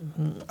like,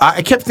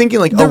 I kept thinking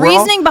like the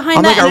reasoning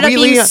behind that ended up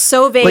being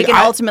so vague like, and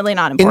ultimately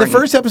not important. In the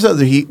first episode,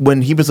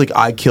 when he was like,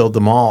 I killed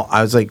them all,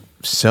 I was like,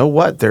 so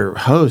what? They're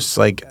hosts.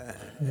 Like,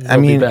 I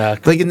mean,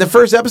 like in the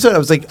first episode, I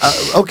was like,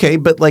 okay,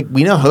 but like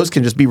we know hosts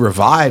can just be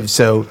revived.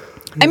 So,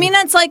 I mean,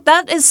 it's like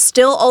that is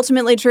still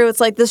ultimately true. It's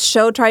like this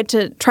show tried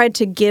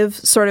to give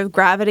sort of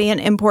gravity and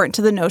import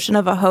to the notion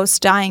of a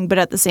host dying, but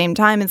at the same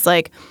time, it's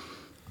like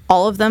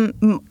all of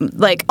them,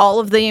 like all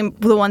of the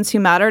ones who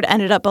mattered,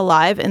 ended up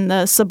alive in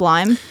the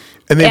Sublime.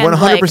 And they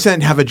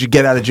 100% have a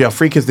get out of jail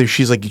free because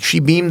she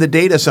beamed the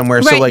data somewhere,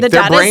 right, so like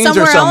their brains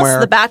are somewhere.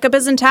 Else, the backup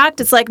is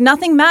intact. It's like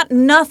nothing mattered.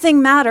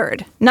 Nothing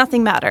mattered.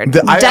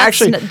 Deaths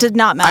did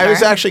not matter. I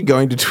was actually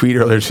going to tweet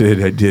earlier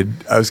today.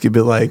 I was going to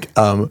be like,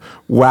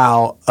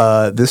 "Wow,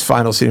 this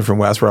final scene from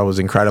Westworld was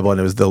incredible," and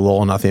it was the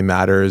 "Lol, nothing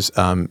matters."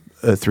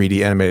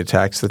 3D animated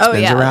text that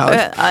spins around.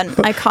 An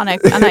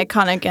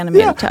iconic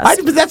animated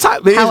text. But that's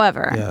how.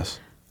 However, yes.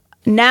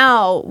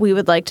 Now we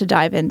would like to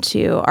dive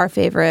into our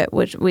favorite,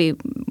 which we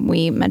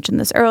mentioned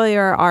this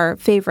earlier, our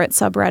favorite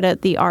subreddit,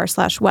 the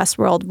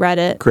r/Westworld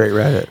Reddit. Great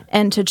Reddit.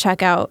 And to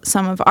check out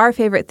some of our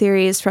favorite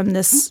theories from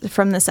this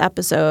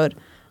episode.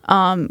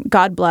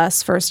 God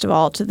bless, first of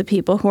all, to the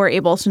people who are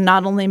able to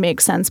not only make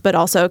sense but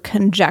also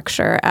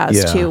conjecture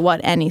as to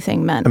what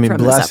anything meant. I mean, from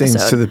this blessings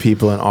episode. to the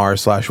people in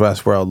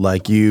r/Westworld,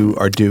 like you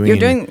are doing.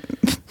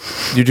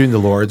 You're doing the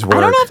Lord's work. I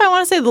don't know if I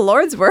want to say the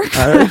Lord's work.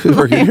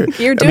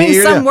 You're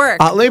doing work.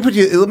 I'm going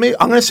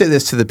to say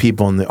this to the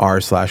people in the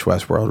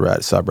r/Westworld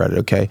subreddit.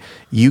 Okay,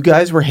 you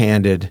guys were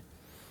handed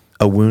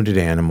a wounded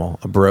animal,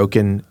 a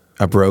broken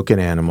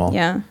animal.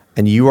 Yeah.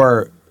 And you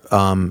are,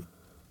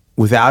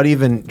 without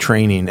even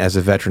training as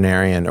a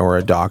veterinarian or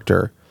a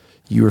doctor,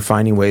 you were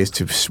finding ways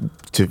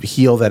to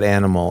heal that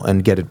animal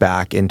and get it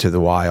back into the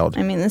wild.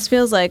 I mean, this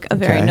feels like a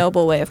very Okay.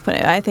 noble way of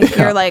putting it. I think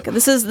you're like,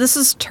 this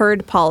is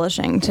turd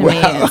polishing to me.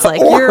 It's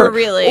like or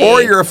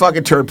you're a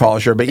fucking turd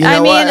polisher. But you know I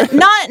mean,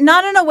 what?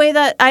 not in a way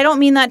that I don't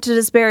mean that to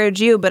disparage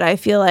you, but I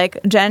feel like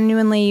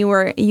genuinely you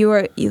were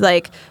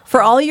like,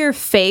 for all your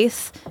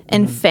faith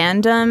and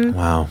fandom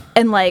Wow.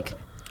 and like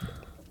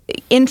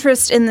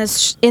interest in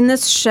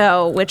this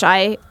show, which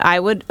I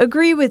would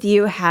agree with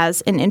you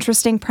has an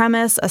interesting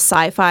premise, a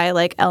sci-fi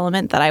like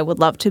element that I would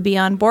love to be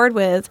on board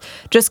with,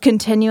 just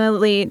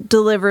continually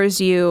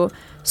delivers you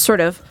sort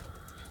of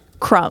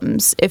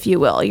crumbs, if you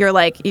will. You're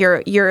like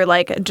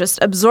just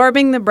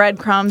absorbing the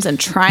breadcrumbs and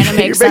trying to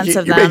make sense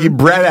of them. You're making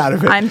bread out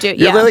of it.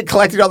 You're literally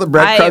collecting all the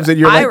breadcrumbs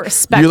and I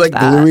respect you're like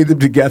that. gluing them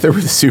together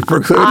with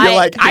super glue. You're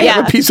like, I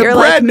have a piece of you're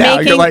bread like now.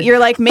 Making, you're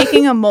like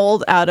making a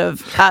mold out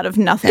of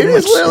nothing. It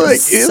is literally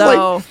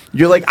so.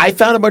 you're like, I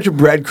found a bunch of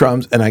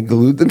breadcrumbs and I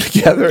glued them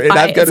together and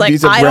I've got a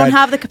piece of bread. I don't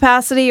have the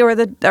capacity or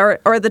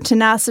the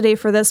tenacity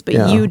for this, but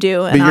you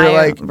do, and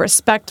I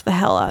respect the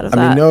hell out of that.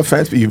 I mean, no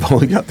offense, but you've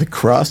only got the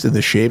crust in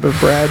the shape of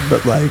bread,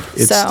 but like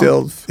it's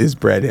still is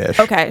bread-ish.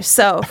 Okay,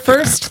 so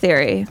first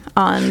theory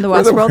on the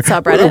Westworld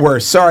subreddit. We're the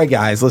worst. Sorry,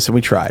 guys. Listen,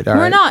 we tried. All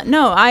We're right. not.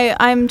 No,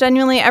 I'm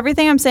genuinely,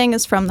 everything I'm saying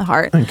is from the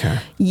heart. Okay.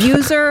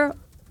 User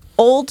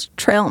Old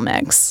Trail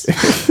Mix.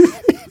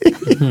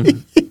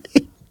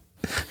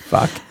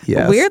 Fuck,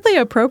 yes. Weirdly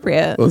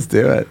appropriate. Let's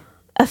do it.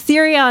 A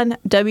theory on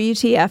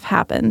WTF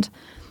happened.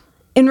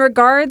 In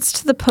regards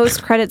to the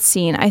post-credits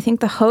scene, I think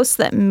the hosts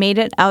that made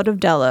it out of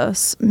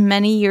Delos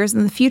many years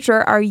in the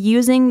future are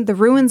using the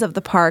ruins of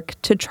the park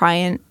to try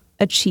and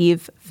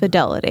achieve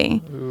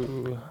fidelity.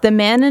 Ooh. The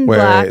Man in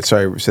Black... Wait,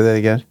 sorry, say that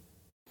again?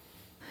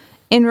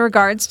 In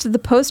regards to the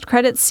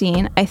post-credits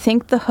scene, I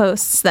think the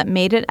hosts that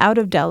made it out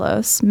of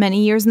Delos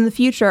many years in the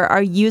future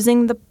are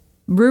using the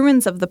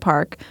ruins of the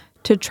park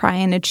to try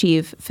and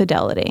achieve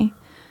fidelity.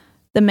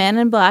 The Man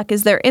in Black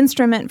is their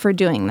instrument for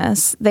doing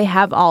this. They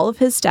have all of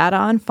his data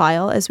on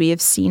file, as we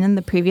have seen in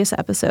the previous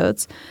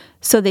episodes.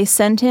 So they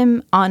send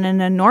him on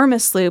an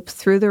enormous loop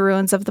through the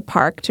ruins of the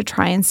park to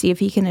try and see if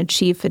he can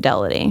achieve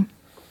fidelity.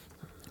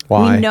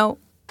 Why?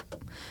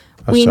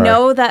 We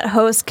know that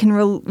hosts can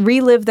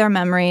relive their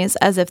memories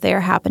as if they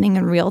are happening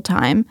in real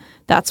time.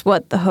 That's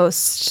what the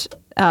host,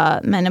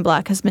 Men in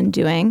Black, has been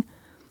doing.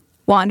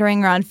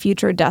 Wandering around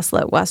future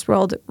desolate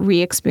Westworld,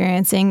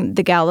 re-experiencing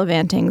the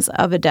gallivantings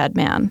of a dead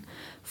man.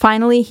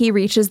 Finally, he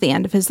reaches the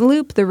end of his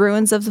loop, the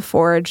ruins of the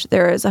Forge.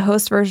 There is a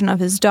host version of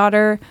his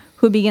daughter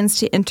who begins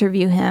to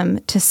interview him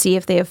to see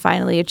if they have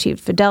finally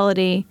achieved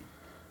fidelity.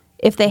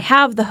 If they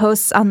have, the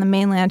hosts on the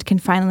mainland can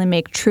finally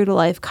make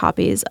true-to-life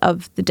copies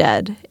of the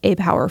dead, a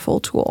powerful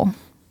tool.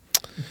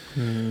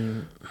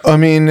 I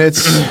mean,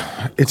 it's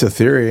a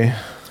theory.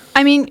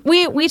 I mean,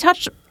 we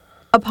touched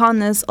upon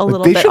this a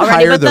little bit already. They should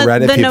already, hire but the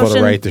Reddit people notion,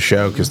 to write the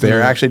show because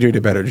they're actually doing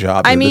a better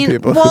job than the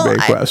people who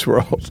make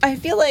Westworld. I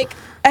feel like,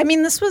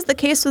 this was the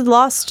case with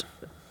Lost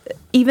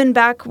even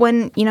back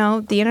when,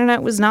 the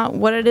internet was not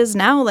what it is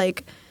now.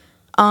 Like,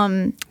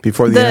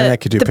 before the internet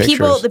could do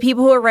pictures. The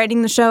people who were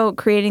writing the show,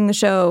 creating the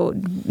show,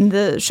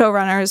 the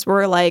showrunners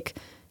were like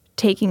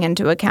taking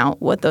into account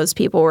what those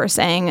people were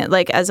saying,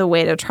 like as a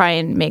way to try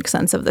and make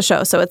sense of the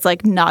show. So it's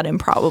like not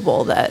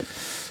improbable that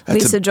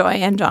Lisa Joy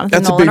and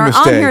Jonathan Nolan are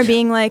on here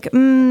being like,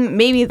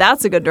 maybe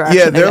that's a good direction.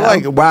 Yeah, they're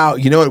like, wow,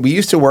 you know what? We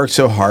used to work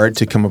so hard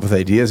to come up with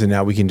ideas, and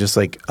now we can just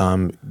like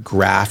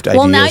graft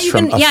ideas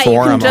from a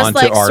forum onto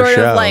our sort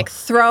show. Of like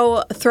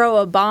throw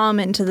a bomb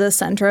into the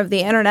center of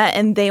the internet,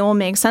 and they will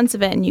make sense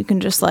of it, and you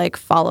can just like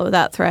follow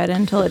that thread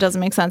until it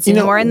doesn't make sense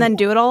anymore, and then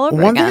do it all over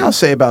again. One thing I'll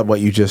say about what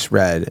you just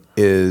read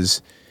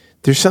is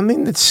there's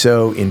something that's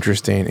so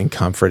interesting and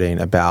comforting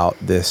about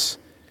this.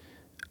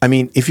 I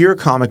mean, if you're a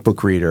comic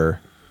book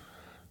reader,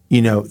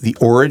 the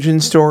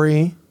origin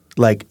story,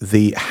 like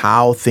the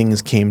how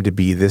things came to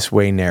be this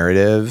way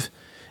narrative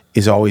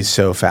is always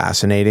so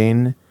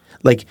fascinating.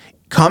 Like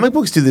comic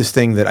books do this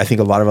thing that I think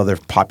a lot of other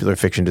popular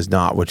fiction does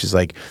not, which is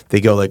like they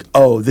go like,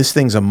 oh, this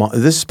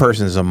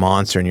person is a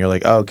monster, and you're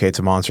like, oh, okay, it's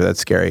a monster,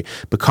 that's scary.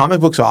 But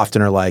comic books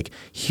often are like,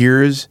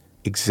 here's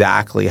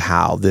exactly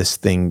how this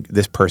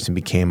person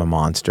became a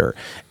monster.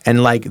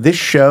 And like this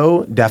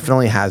show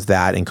definitely has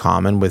that in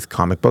common with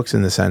comic books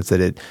in the sense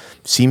that it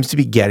seems to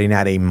be getting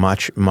at a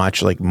much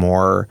like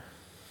more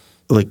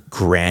like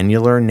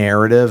granular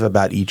narrative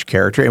about each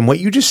character. And what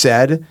you just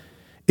said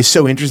is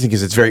so interesting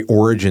because it's very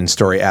origin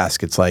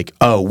story-esque. It's like,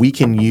 oh, we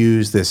can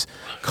use this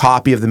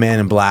copy of the Man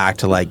in Black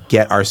to like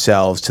get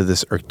ourselves to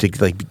this, or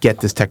to like get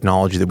this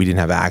technology that we didn't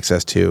have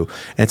access to.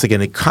 And it's like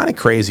a kind of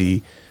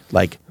crazy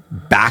like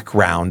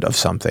background of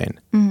something,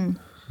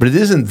 but it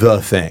isn't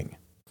the thing.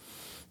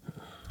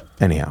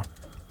 Anyhow,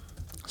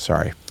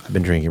 sorry, I've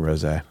been drinking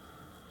rosé.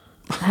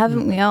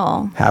 Haven't we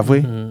all? Have we?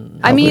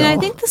 I mean, I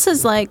think this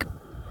is like,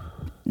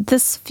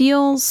 this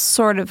feels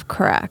sort of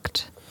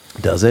correct.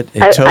 Does it?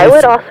 I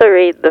would also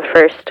read the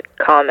first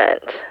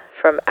comment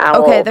from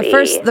Owlbee. Okay, the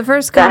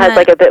first comment that has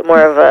like a bit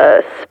more of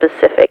a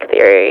specific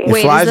theory. It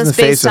Wait, flies is in this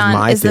the face based of on?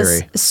 my Is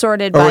theory. this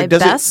sorted Or by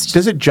does best?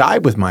 does it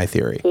jibe with my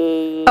theory?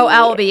 Oh,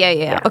 Owlbee,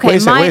 yeah. Okay,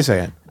 Wait a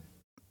second.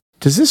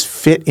 Does this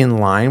fit in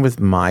line with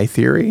my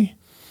theory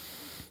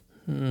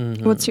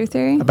What's your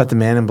theory? about the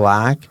Man in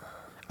Black?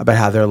 About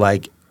how they're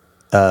like,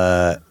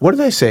 what did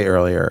I say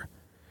earlier?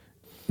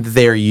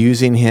 They're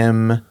using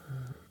him.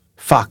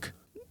 Fuck.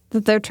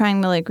 That they're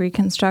trying to like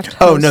reconstruct.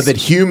 Oh no, host. that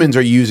humans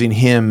are using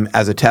him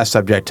as a test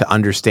subject to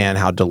understand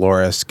how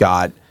Dolores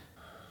got,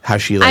 how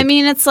she like. I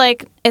mean, it's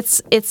like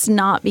it's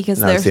not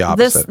because No, it's the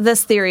opposite.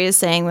 this theory is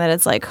saying that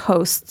it's like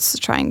hosts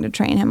trying to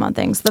train him on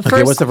things. The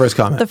Okay, what's the first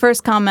comment? The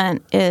first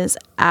comment is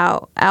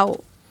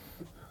Owlbee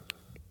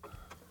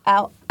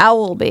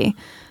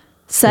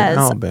says,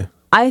 Owlbee.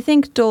 I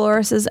think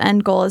Dolores'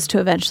 end goal is to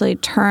eventually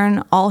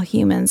turn all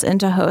humans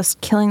into hosts,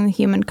 killing the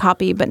human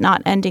copy but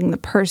not ending the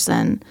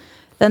person.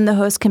 Then the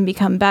host can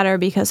become better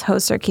because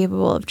hosts are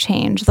capable of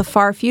change. The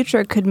far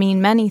future could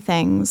mean many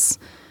things,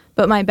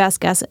 but my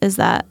best guess is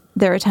that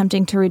they're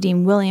attempting to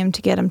redeem William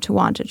to get him to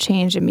want to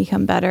change and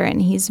become better,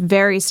 and he's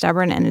very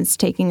stubborn and it's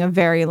taking a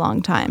very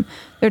long time.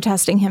 They're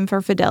testing him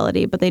for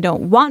fidelity, but they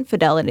don't want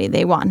fidelity.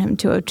 They want him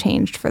to have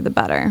changed for the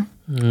better.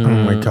 Oh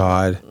my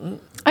god,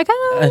 I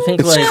think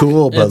it's like,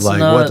 cool, but it's like,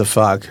 not, what the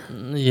fuck?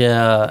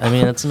 Yeah, I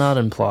mean, it's not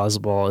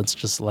implausible. It's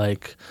just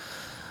like,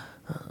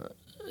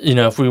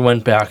 if we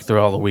went back through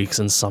all the weeks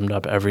and summed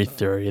up every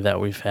theory that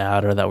we've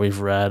had or that we've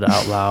read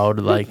out loud,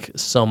 like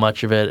so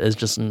much of it is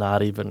just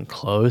not even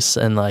close.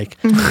 And like,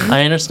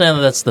 I understand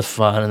that that's the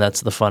fun and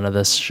that's the fun of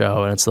this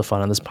show and it's the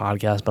fun of this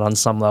podcast. But on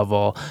some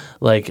level,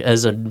 like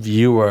as a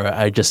viewer,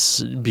 I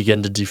just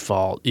begin to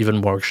default even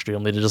more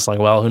extremely to just like,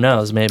 well, who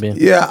knows? Maybe.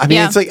 Yeah, I mean,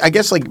 Yeah. it's like, I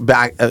guess like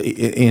back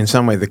in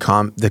some way, the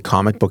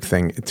comic book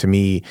thing to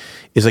me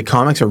is like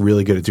comics are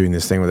really good at doing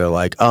this thing where they're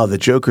like, oh, the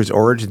Joker's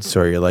origin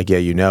story. You're like, yeah,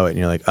 you know it. And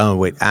you're like, oh,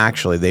 wait,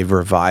 actually, they've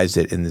revised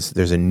it in this.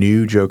 There's a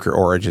new Joker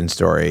origin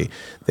story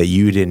that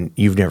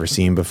you've never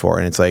seen before.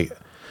 And it's like,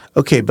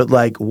 okay, but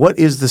like, what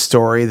is the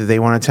story that they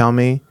want to tell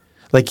me?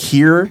 Like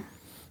here,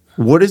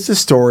 what is the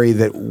story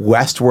that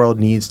Westworld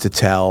needs to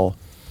tell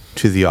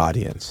to the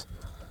audience?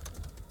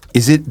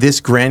 Is it this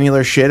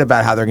granular shit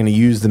about how they're going to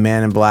use the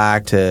Man in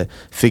Black to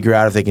figure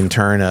out if they can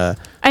turn a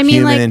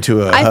human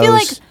into a host? I feel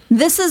like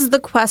this is the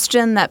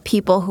question that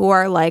people who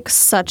are like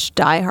such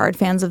diehard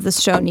fans of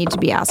this show need to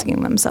be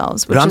asking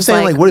themselves. Which I'm is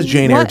saying, like, what does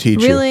Jane Eyre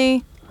teach you?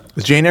 Really?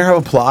 Does Jane Eyre have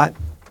a plot?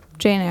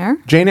 Jane Eyre?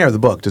 Jane Eyre, the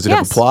book, does it have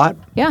a Yes. plot?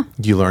 Yeah.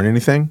 Do you learn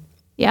anything?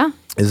 Yeah.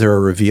 Is there a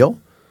reveal?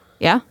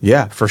 Yeah.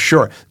 Yeah, for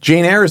sure.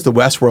 Jane Eyre is the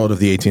Westworld of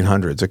the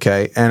 1800s,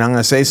 okay? And I'm going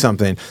to say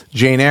something.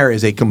 Jane Eyre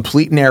is a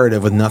complete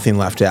narrative with nothing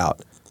left out.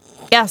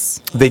 Yes.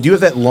 They do have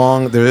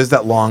there is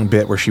that long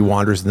bit where she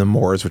wanders in the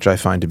moors, which I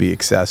find to be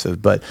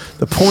excessive. But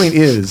the point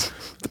is,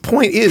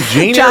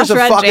 Jane Eyre Josh is a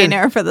read fucking... Jane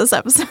Eyre for this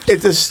episode.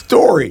 It's a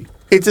story.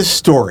 It's a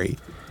story.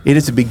 It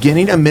is a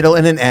beginning, a middle,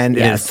 and an end,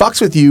 and it Yes.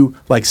 fucks with you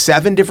like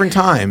 7 different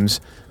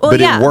times, Well, but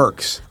yeah. it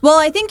works. Well,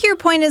 I think your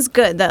point is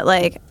good that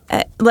like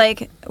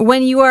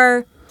when you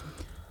are,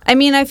 I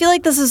mean, I feel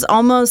like this is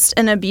almost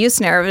an abuse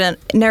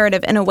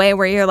narrative in a way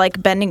where you're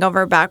like bending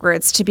over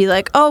backwards to be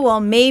like, oh, well,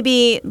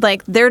 maybe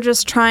like they're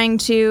just trying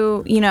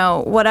to,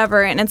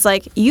 whatever. And it's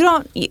like, you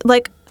don't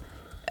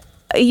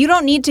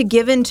need to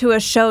give into a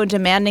show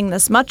demanding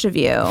this much of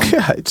you.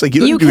 Yeah, it's like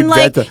you don't You do can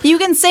like that. you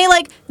can say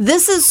like,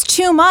 this is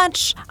too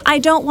much. I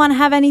don't want to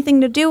have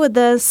anything to do with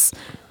this.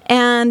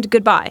 And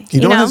goodbye.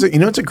 You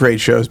know it's a great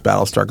show is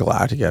Battlestar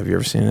Galactica. Have you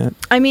ever seen it?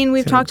 I mean,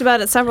 we've talked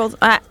about it several.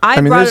 I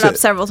mean, brought there's it up a-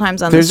 several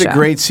times on this There's show. a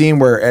great scene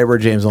where Edward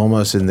James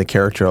Olmos in the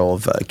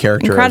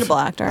Incredible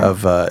actor.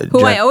 of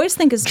who I always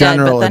think is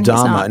General dead, but then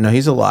Adama. he's not. No,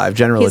 he's alive.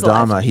 General He's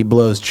Adama. alive. He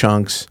blows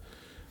chunks,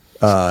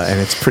 and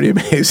it's pretty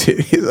amazing.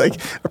 He's like,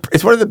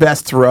 it's one of the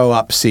best throwing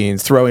up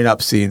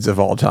scenes of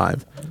all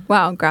time.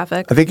 Wow,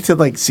 graphic. I think it's in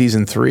like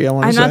season 3. I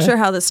want to I'm say. not sure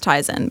how this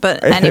ties in,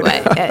 but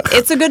anyway,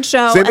 it's a good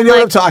show. So you and, know what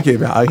like, I'm talking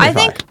about.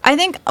 Okay, I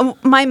think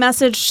my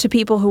message to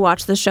people who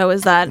watch the show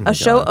is that a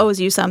show owes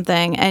you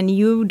something, and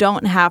you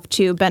don't have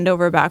to bend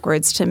over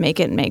backwards to make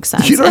it make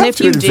sense. You don't and have if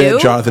to you invent do,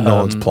 Jonathan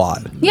Nolan's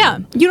plot. yeah,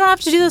 you don't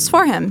have to do this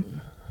for him.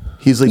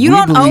 He's like, You we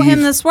don't owe believe-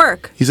 him this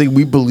work. He's like,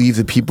 we believe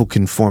that people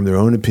can form their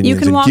own opinions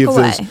can and walk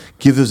away.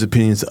 give those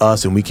opinions to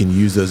us, and we can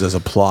use those as a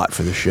plot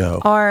for the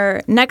show.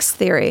 Our next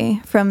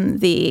theory from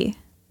the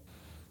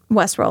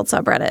Westworld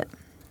subreddit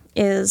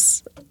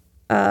is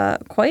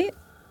quite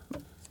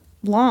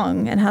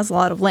long and has a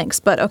lot of links,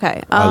 but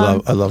okay.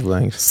 I love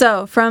links.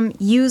 So from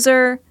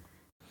user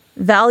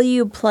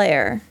Value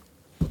Player,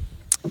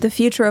 the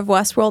future of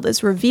Westworld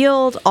is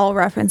revealed. All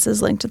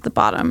references linked at the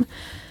bottom.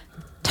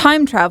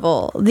 Time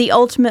travel, the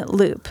ultimate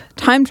loop.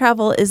 Time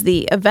travel is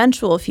the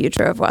eventual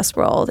future of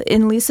Westworld.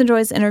 In Lisa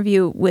Joy's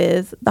interview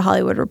with The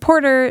Hollywood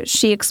Reporter,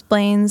 she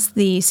explains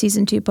the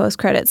season 2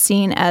 post-credit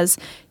scene as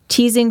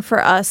teasing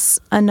for us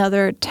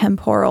another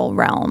temporal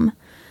realm.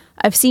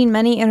 I've seen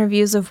many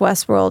interviews of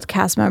Westworld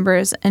cast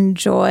members, and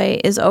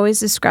Joy is always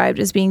described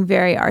as being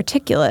very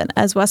articulate.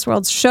 As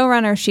Westworld's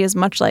showrunner, she is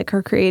much like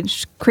her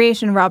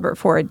creation, Robert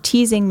Ford,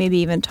 teasing, maybe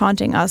even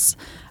taunting us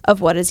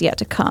of what is yet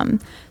to come.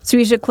 So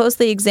we should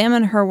closely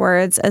examine her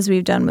words as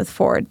we've done with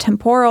Ford.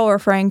 Temporal,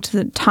 referring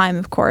to the time,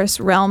 of course.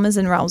 Realm is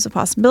in realms of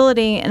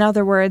possibility. In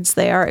other words,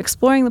 they are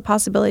exploring the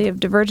possibility of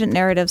divergent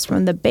narratives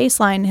from the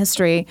baseline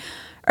history,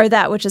 or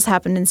that which has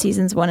happened in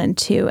seasons 1 and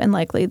 2, and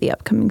likely the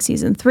upcoming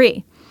season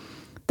 3.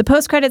 The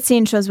post-credit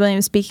scene shows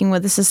William speaking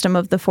with the system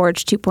of the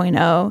Forge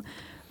 2.0,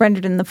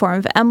 rendered in the form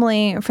of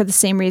Emily. For the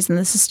same reason,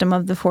 the system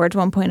of the Forge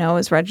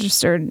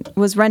 1.0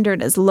 was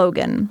rendered as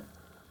Logan.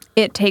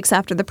 It takes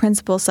after the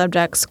principal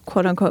subject's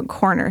quote-unquote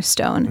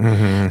cornerstone.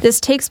 Mm-hmm. This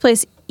takes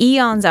place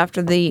eons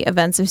after the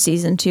events of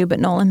Season 2, but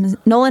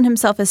Nolan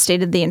himself has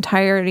stated the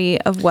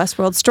entirety of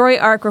Westworld's story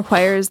arc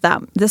requires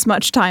this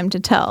much time to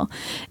tell.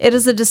 It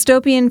is a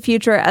dystopian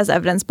future as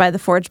evidenced by the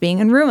Forge being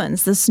in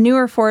ruins. This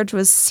newer Forge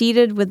was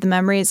seeded with the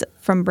memories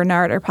from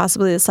Bernard, or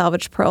possibly the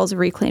salvaged pearls of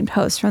reclaimed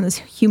hosts from this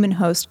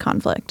human-host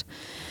conflict.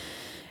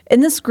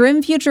 In this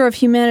grim future of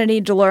humanity,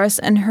 Dolores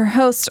and her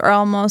hosts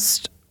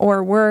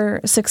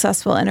were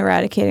successful in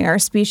eradicating our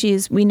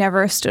species. We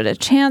never stood a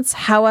chance,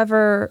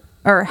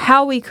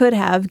 how we could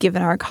have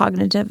given our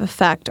cognitive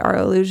effect, our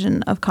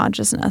illusion of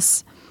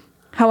consciousness.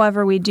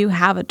 However, we do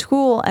have a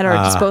tool at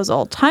our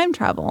disposal, time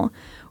travel,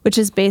 which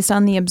is based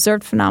on the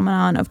observed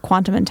phenomenon of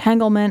quantum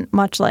entanglement,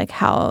 much like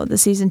how the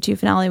season 2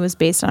 finale was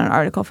based on an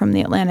article from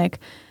The Atlantic.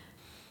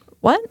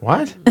 What?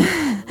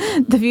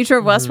 The future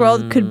of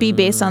Westworld could be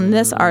based on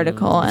this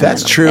article.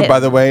 That's true,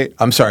 by the way.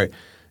 I'm sorry.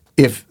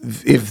 If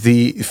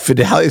the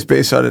finale is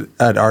based on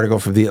an article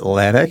from The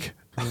Atlantic,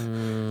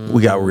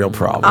 we got real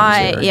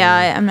problems here.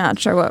 I'm not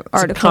sure what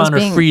article is Connor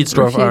being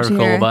Friedorf article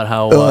here. about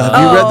how...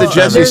 have you read the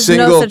Jesse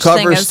Single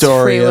cover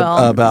story free will.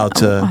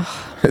 about...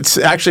 it's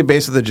actually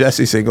based on the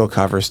Jesse Single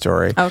cover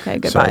story. Okay,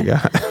 goodbye.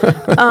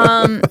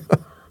 Sorry,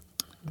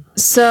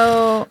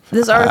 So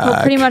this article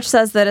pretty much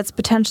says that it's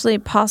potentially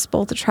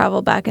possible to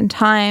travel back in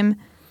time,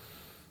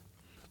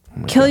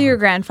 kill your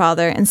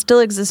grandfather, and still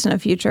exist in a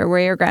future where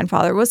your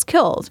grandfather was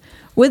killed.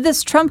 With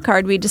this trump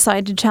card, we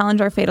decide to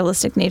challenge our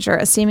fatalistic nature,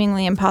 a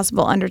seemingly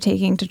impossible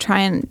undertaking to try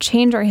and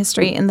change our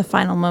history in the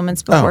final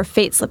moments before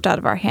fate slipped out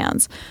of our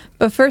hands.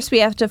 But first, we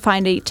have to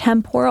find a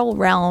temporal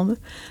realm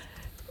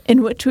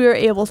in which we are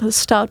able to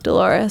stop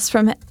Dolores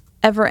from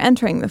ever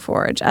entering the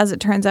Forge. As it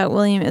turns out,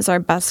 William is our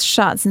best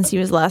shot since he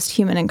was last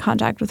human in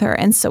contact with her,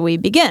 and so we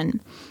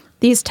begin.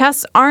 These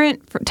tests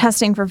aren't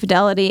testing for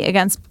fidelity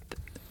against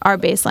our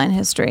baseline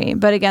history,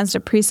 but against a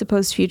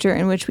presupposed future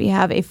in which we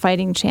have a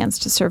fighting chance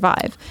to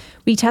survive.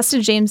 We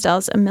tested James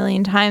Dallas 1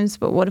 million times,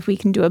 but what if we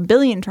can do 1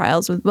 billion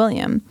trials with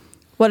William?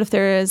 What if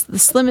there is the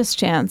slimmest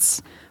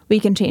chance we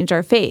can change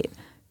our fate?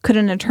 Could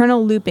an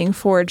eternal looping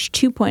Forge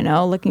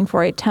 2.0, looking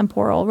for a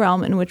temporal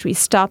realm in which we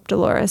stop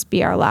Dolores,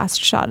 be our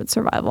last shot at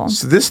survival?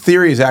 So this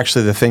theory is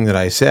actually the thing that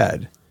I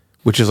said,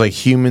 which is like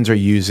humans are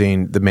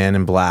using the Man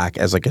in Black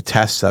as like a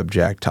test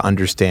subject to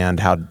understand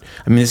how.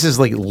 I mean, this is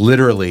like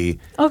literally.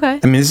 Okay.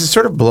 I mean, this is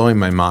sort of blowing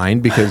my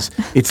mind because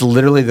it's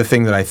literally the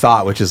thing that I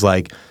thought, which is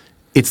like,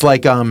 it's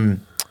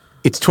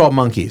 12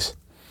 Monkeys.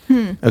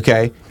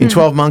 Okay, in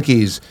 12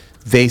 Monkeys,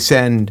 they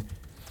send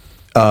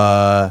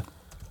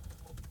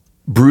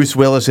Bruce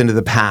Willis into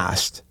the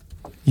past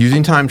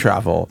using time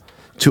travel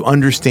to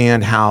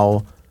understand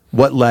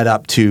what led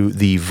up to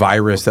the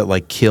virus that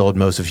like killed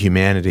most of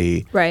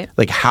humanity. Right.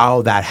 Like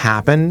how that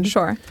happened.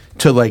 Sure.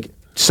 To like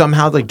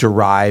somehow like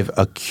derive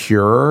a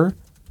cure.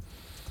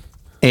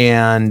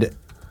 And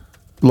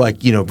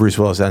like, you know, Bruce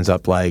Willis ends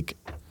up like,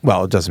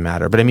 well, it doesn't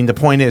matter. But I mean, the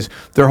point is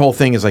their whole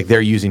thing is like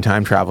they're using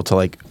time travel to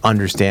like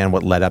understand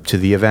what led up to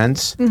the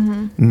events,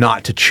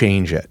 not to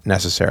change it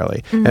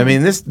necessarily. I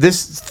mean,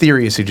 this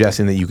theory is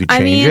suggesting that you could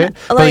change it,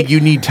 but like you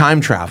need time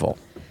travel.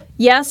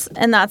 Yes,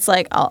 and that's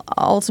like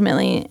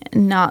ultimately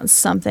not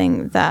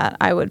something that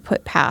I would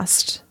put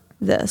past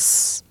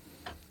this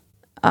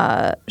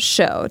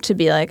show to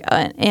be like,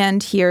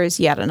 and here's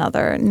yet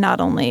another. Not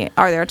only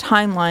are there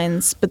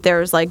timelines, but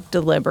there's like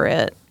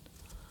deliberate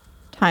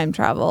time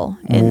travel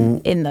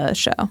in the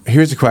show.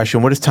 Here's the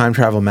question: what does time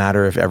travel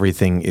matter if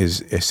everything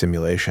is a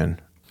simulation?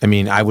 I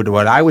mean,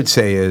 what I would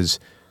say is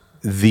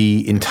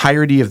the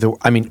entirety of the.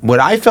 I mean,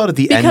 what I felt at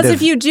the end. Because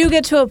if you do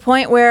get to a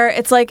point where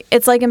it's like in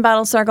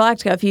Battlestar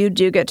Galactica, if you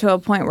do get to a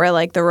point where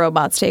like the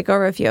robots take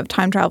over, if you have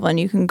time travel and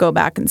you can go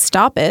back and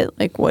stop it,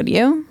 like would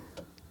you?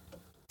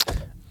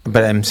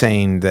 But I'm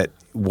saying that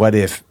what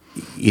if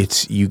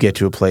you get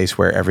to a place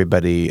where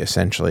everybody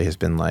essentially has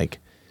been like.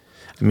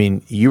 I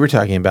mean, you were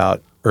talking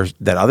about. Or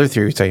that other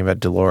theory was talking about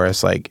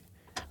Dolores, like,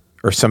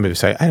 or somebody was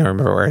saying, I don't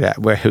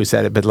remember who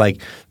said it, but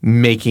like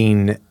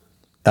making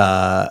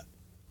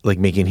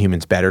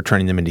humans better,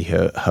 turning them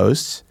into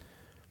hosts.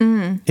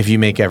 If you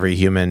make every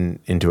human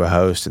into a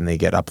host and they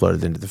get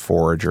uploaded into the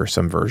Forge or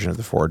some version of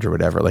the Forge or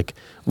whatever, like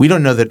we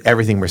don't know that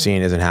everything we're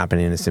seeing isn't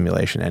happening in a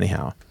simulation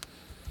anyhow.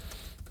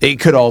 It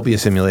could all be a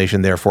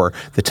simulation. Therefore,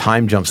 the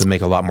time jumps would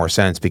make a lot more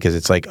sense because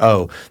it's like,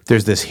 oh,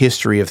 there's this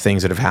history of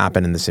things that have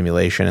happened in the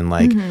simulation and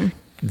like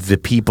the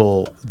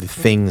people, the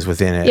things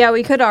within it. Yeah,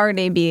 we could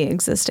already be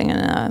existing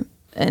in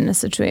a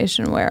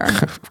situation where,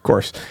 Of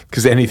course,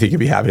 because anything could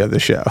be happening on the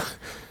show.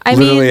 I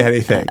Literally mean,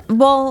 anything.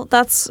 Well,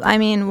 that's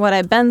what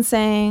I've been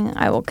saying.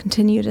 I will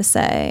continue to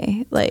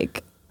say,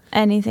 like,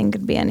 anything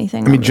could be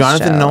anything. I mean,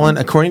 Jonathan Nolan,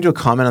 according to a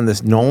comment on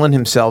this, Nolan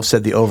himself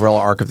said the overall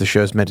arc of the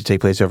show is meant to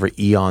take place over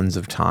eons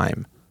of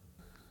time.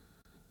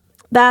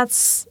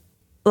 That's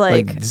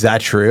like Is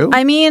that true?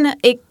 I mean,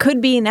 it could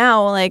be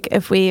now. Like,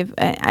 if we've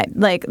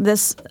like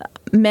this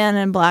Man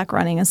in Black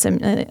running a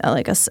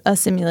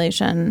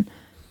simulation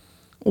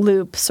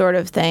loop sort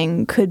of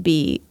thing could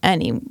be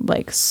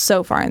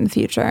so far in the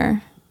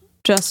future,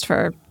 just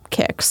for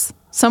kicks,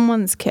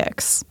 someone's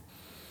kicks.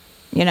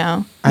 You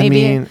know,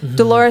 maybe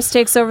Dolores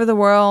takes over the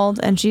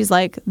world, and she's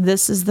like,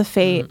 "This is the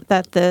fate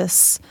that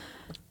this."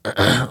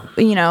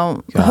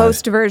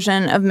 Host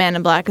version of Man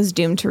in Black is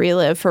doomed to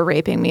relive for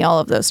raping me all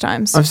of those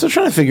times. I'm still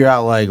trying to figure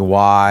out like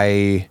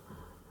why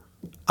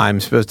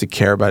I'm supposed to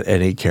care about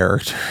any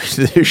character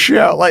in this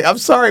show. Like, I'm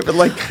sorry, but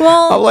like,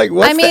 well, I'm like,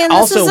 what's I mean,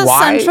 also this is a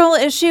why? central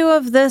issue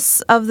of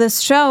this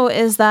show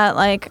is that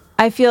like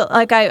I feel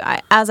like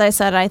I as I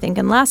said I think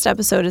in last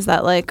episode is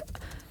that like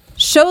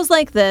shows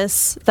like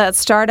this that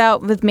start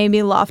out with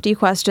maybe lofty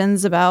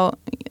questions about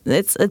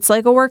it's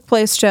like a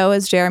workplace show,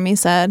 as Jeremy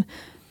said.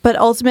 But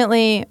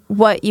ultimately,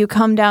 what you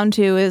come down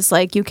to is,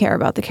 like, you care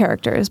about the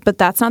characters. But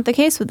that's not the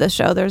case with this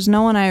show. There's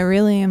no one I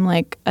really am,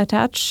 like,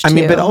 attached to. I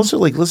mean, but also,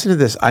 like, listen to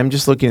this. I'm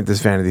just looking at this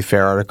Vanity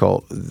Fair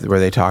article where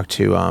they talk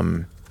to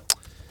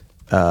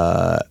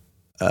the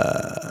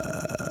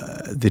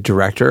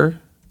director,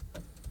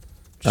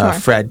 Sure.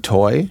 Fred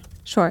Toy,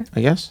 Sure. I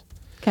guess.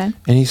 Okay.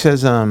 And he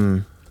says,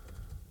 hold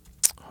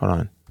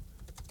on.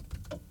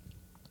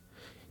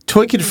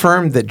 Toy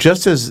confirmed that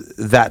just as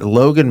that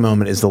Logan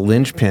moment is the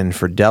linchpin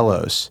for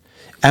Delos,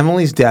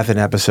 Emily's death in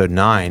episode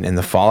 9 and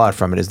the fallout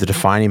from it is the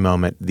defining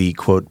moment, the,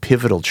 quote,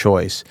 pivotal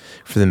choice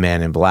for the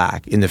Man in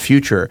Black. In the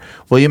future,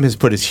 William has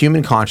put his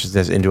human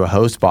consciousness into a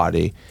host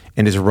body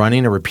and is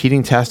running a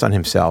repeating test on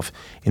himself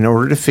in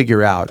order to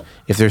figure out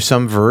if there's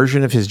some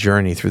version of his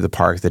journey through the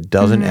park that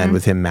doesn't end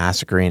with him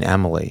massacring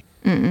Emily.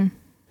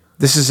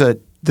 This is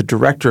the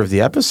director of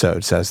the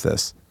episode says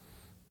this.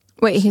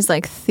 Wait, he's,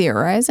 like,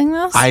 theorizing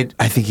this? I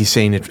think he's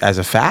saying it as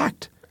a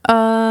fact.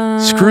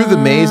 Screw the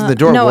maze and the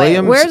door. No,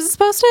 Williams, wait, where is this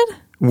posted?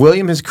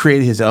 William has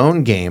created his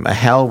own game, a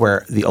hell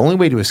where the only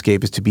way to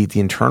escape is to beat the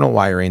internal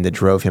wiring that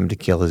drove him to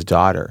kill his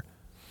daughter.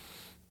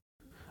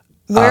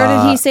 Where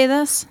did he say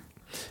this?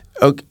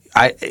 Okay,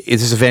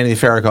 is this a Vanity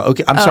Fair article?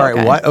 Okay, I'm sorry.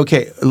 okay. What?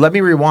 Okay, let me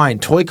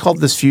rewind. Toy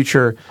called this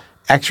future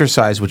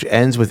exercise, which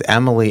ends with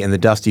Emily and the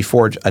Dusty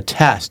Forge, a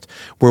test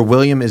where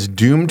William is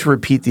doomed to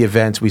repeat the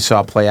events we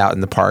saw play out in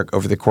the park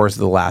over the course of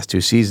the last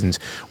 2 seasons.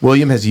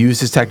 William has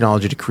used his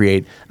technology to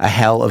create a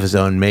hell of his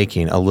own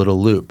making, a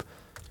little loop.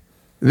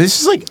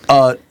 This is like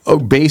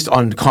based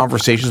on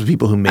conversations with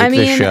people who make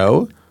this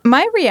show.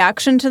 My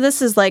reaction to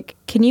this is like,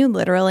 can you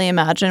literally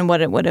imagine what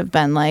it would have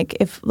been like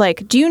if,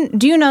 like, do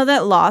you know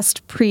that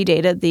Lost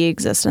predated the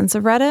existence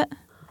of Reddit?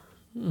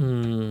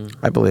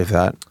 I believe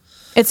that.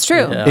 It's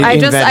true. Yeah.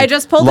 I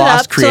just pulled Lost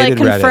it up to like created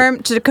confirm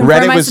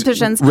Reddit. My was,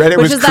 suspicions. Reddit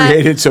which was is that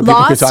created so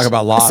people could talk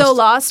about Lost. So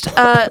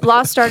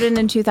Lost started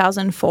in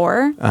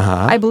 2004.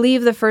 I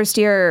believe the first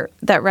year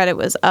that Reddit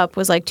was up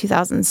was like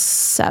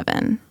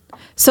 2007.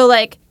 So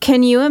like,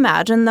 can you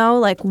imagine though,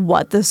 like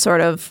what this sort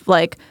of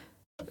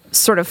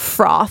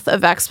froth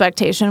of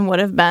expectation would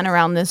have been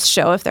around this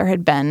show if there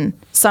had been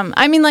some?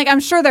 I mean, like I'm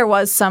sure there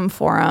was some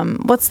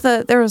forum.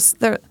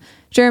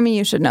 Jeremy,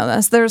 you should know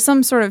this. There was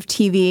some sort of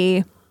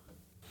TV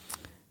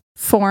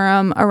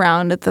forum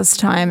around at this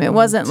time. It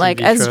wasn't like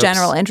TV as tropes.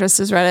 general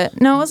interest as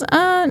Reddit. No,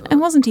 it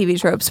wasn't TV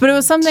tropes, but it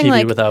was something TV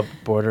like Without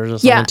Borders or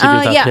something.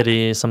 TV Without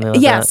Pity, something like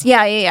that. Yes,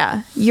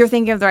 yeah. You're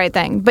thinking of the right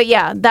thing. But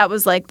yeah, that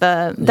was like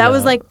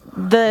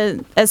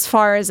the as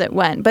far as it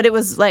went. But it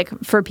was like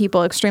for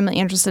people extremely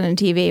interested in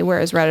TV,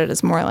 whereas Reddit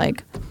is more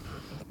like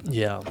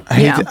Yeah.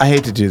 I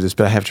hate to do this,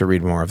 but I have to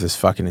read more of this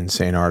fucking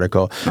insane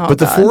article. Oh, but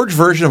the God. Forge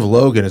version of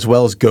Logan, as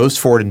well as Ghost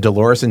Ford and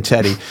Dolores and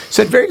Teddy,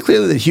 said very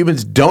clearly that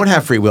humans don't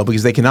have free will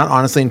because they cannot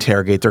honestly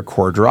interrogate their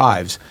core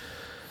drives.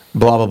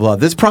 Blah, blah, blah.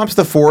 This prompts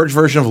the Forge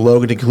version of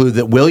Logan to conclude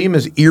that William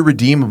is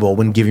irredeemable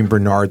when giving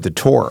Bernard the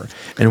tour.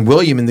 And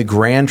William, in the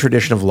grand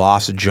tradition of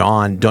Lost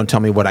John, don't tell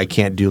me what I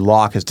can't do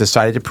lock, has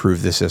decided to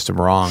prove the system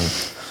wrong.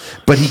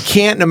 But he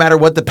can't, no matter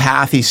what the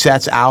path he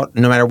sets out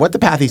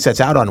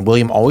on,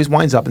 William always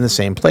winds up in the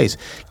same place,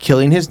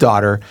 killing his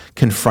daughter,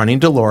 confronting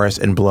Dolores,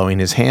 and blowing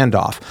his hand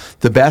off.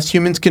 The best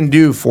humans can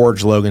do,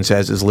 Forge Logan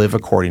says, is live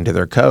according to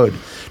their code.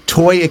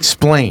 Toy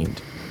explained.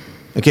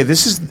 Okay,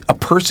 this is a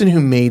person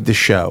who made the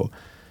show.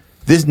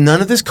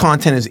 None of this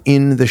content is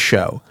in the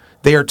show.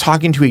 They are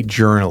talking to a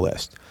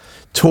journalist.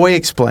 Toy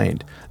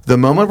explained. The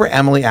moment where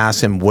Emily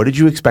asked him, what did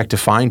you expect to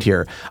find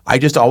here? I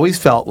just always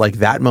felt like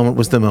that moment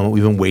was the moment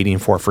we've been waiting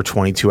for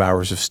 22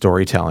 hours of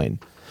storytelling.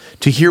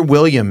 To hear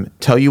William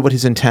tell you what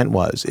his intent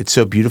was, it's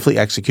so beautifully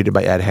executed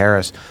by Ed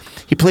Harris.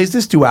 He plays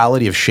this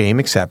duality of shame,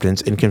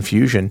 acceptance, and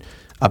confusion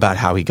about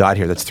how he got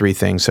here. That's three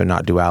things, so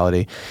not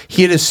duality.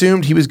 He had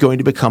assumed he was going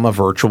to become a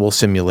virtual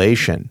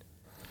simulation.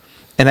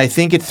 And I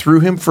think it threw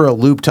him for a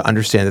loop to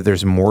understand that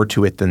there's more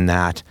to it than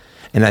that.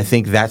 And I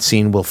think that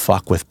scene will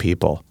fuck with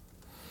people.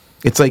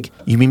 It's like,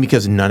 you mean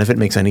because none of it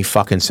makes any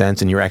fucking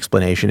sense and your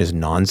explanation is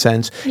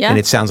nonsense? Yeah. And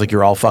it sounds like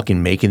you're all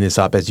fucking making this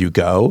up as you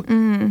go?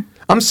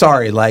 I'm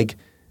sorry, like,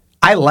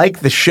 I like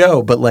the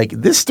show, but like,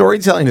 this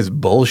storytelling is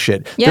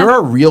bullshit. Yeah. There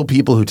are real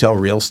people who tell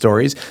real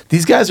stories.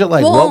 These guys are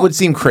like, Well, what would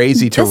seem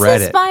crazy to Reddit?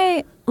 This is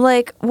my,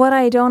 like, what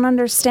I don't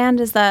understand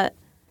is that,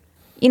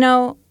 you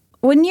know,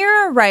 when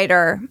you're a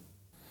writer,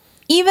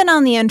 even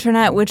on the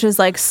internet, which is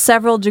like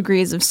several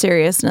degrees of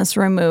seriousness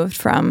removed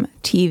from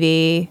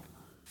TV,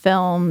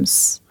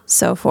 films,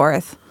 so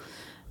forth,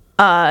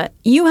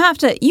 you have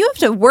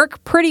to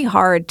work pretty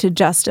hard to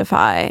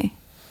justify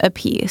a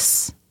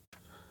piece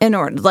in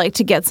order, like,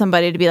 to get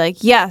somebody to be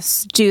like,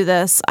 yes, do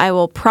this. I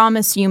will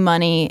promise you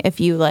money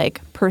if you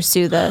like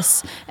pursue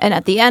this, and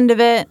at the end of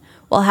it,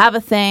 we'll have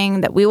a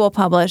thing that we will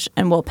publish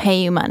and we'll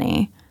pay you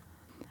money.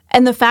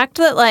 And the fact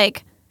that,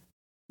 like,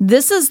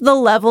 this is the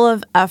level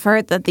of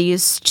effort that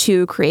these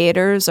two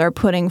creators are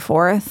putting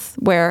forth,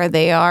 where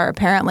they are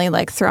apparently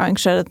like throwing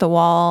shit at the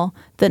wall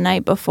the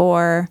night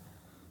before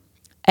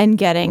and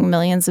getting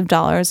millions of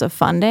dollars of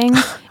funding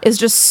is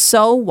just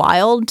so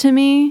wild to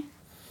me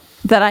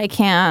that I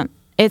can't.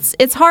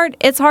 It's hard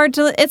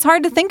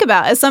to think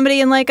about as somebody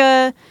in like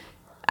a,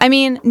 I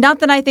mean, not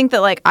that I think that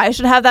like I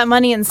should have that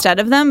money instead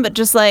of them, but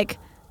just like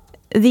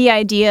the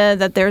idea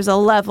that there's a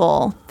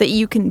level that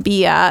you can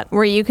be at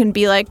where you can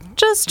be like,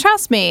 just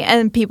trust me,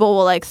 and people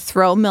will like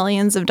throw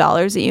millions of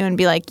dollars at you and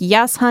be like,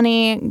 yes,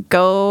 honey,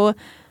 go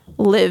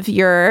live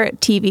your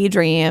TV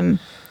dream.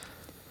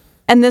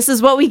 And this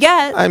is what we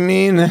get. I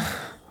mean,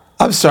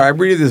 I'm sorry, I'm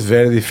reading this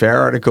Vanity Fair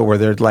article where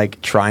they're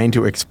like trying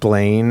to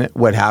explain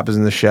what happens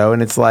in the show,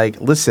 and it's like,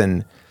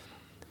 listen,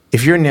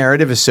 if your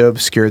narrative is so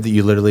obscure that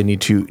you literally need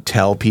to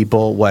tell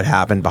people what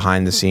happened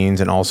behind the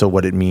scenes and also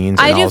what it means,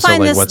 and I do also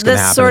find like what's going to this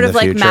happen sort in of the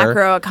like future.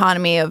 macro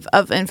economy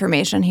of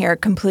information here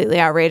completely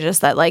outrageous.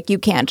 That like you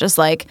can't just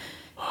like,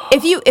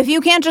 if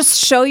you can't just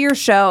show your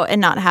show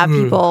and not have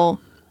people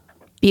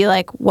be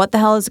like, what the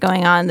hell is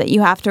going on, that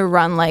you have to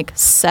run like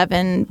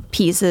 7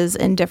 pieces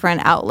in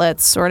different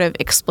outlets sort of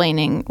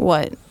explaining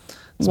what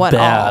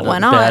bad, all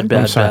went bad, on. bad,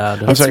 I'm sorry.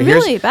 bad. I'm sorry.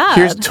 really bad.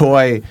 Here's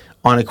Toy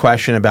on a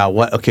question about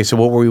what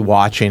were we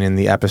watching in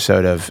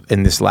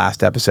this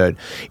last episode?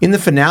 In the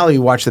finale, we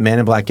watch the Man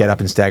in Black get up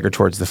and stagger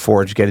towards the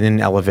forge, get in an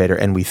elevator,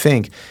 and we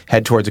think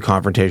head towards a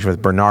confrontation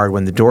with Bernard.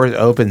 When the doors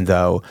open,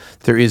 though,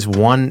 there is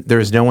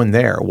no one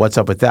there. What's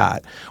up with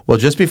that? Well,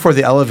 just before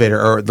the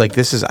elevator, or like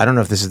this is, I don't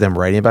know if this is them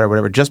writing about it or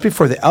whatever, just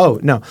before the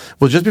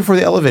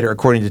elevator,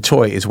 according to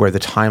Toy, is where the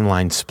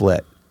timeline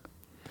split.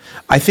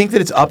 I think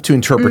that it's up to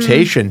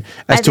interpretation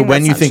as to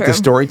when you think the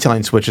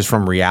storytelling switches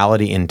from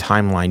reality in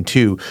timeline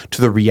 2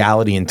 to the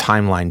reality in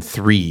timeline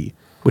 3,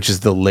 which is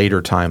the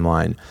later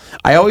timeline.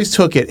 I always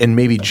took it, and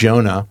maybe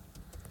Jonah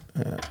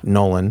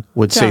Nolan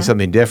would say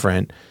something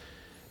different,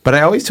 but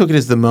I always took it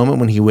as the moment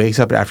when he wakes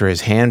up after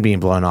his hand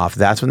being blown off.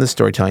 That's when the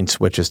storytelling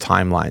switches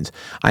timelines.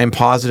 I am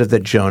positive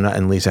that Jonah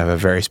and Lisa have a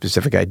very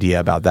specific idea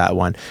about that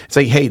one. It's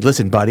like, hey,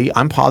 listen, buddy,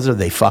 I'm positive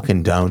they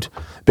fucking don't,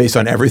 based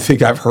on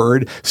everything I've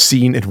heard,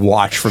 seen, and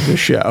watched from the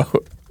show.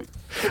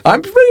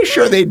 I'm pretty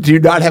sure they do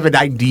not have an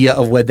idea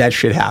of when that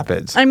shit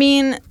happens. I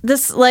mean,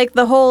 this, like,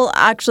 the whole,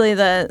 actually,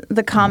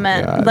 the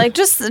comment, like,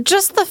 just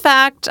the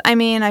fact, I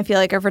mean, I feel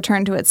like I've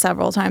returned to it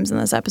several times in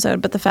this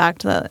episode, but the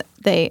fact that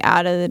they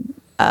added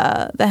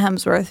the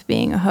Hemsworth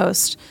being a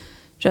host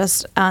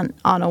just on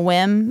a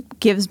whim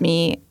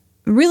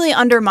really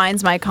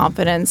undermines my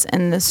confidence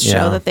in this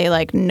show that they,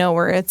 like, know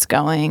where it's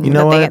going. You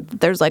know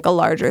that there's, like, a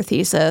larger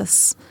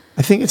thesis.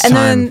 I think it's and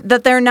time. then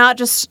that they're not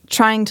just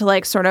trying to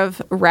like sort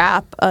of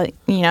wrap a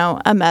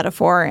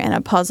metaphor in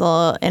a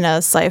puzzle, in a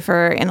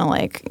cipher, in a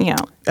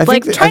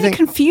trying to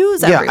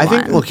confuse everyone. I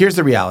think, look, here's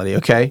the reality,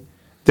 okay?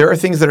 There are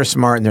things that are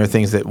smart and there are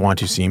things that want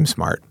to seem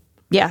smart.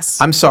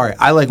 Yes. I'm sorry.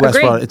 I like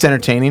Agree. Westworld. It's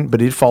entertaining,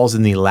 but it falls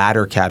in the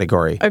latter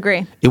category.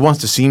 Agree. It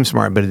wants to seem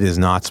smart, but it is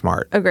not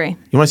smart. Agree.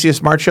 You want to see a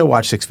smart show?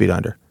 Watch 6 Feet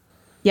Under.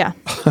 Yeah.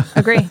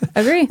 Agree.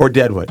 Or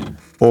Deadwood.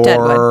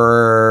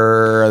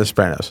 Or The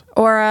Sopranos.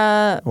 Or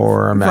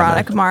Mad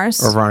Veronica Men.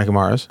 Mars. Or Veronica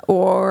Mars.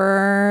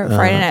 Or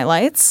Friday Night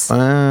Lights.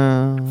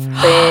 Don't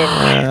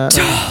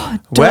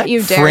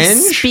you dare Fringe?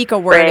 speak a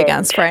word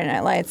against Friday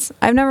Night Lights.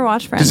 I've never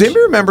watched Fringe. Does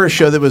anybody remember a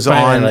show that was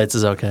Friday on? Night Lights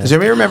is okay. Does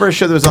anybody remember a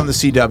show that was on the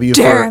CW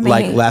Dare for me.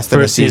 like less than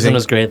First a season?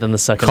 was great, then the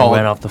second Called-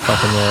 went off the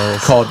fucking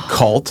rails. Called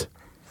Cult,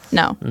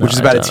 No. which is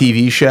I about a don't.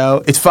 TV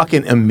show. It's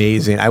fucking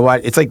amazing. I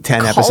watched. It's like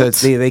 10 Cult?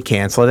 episodes. They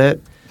canceled it.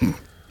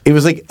 It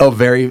was like a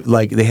very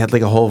they had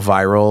like a whole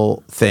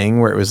viral thing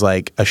where it was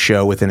like a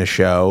show within a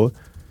show.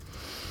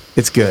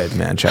 It's good,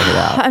 man. Check it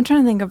out. I'm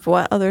trying to think of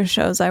what other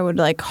shows I would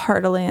like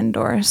heartily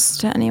endorse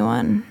to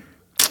anyone.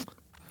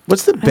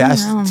 What's the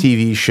best know.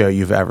 TV show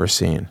you've ever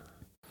seen?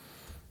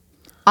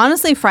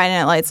 Honestly, Friday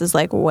Night Lights is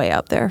like way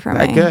up there for me.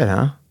 That good,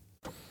 huh?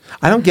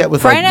 I don't get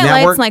with Friday like Night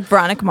network. Lights like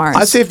Veronica Mars.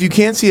 I say if you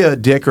can't see a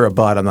dick or a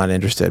butt, I'm not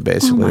interested.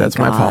 Basically, my that's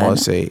my God.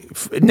 policy.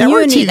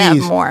 Network need to have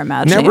TV's more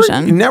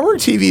imagination. Network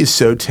TV is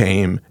so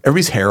tame.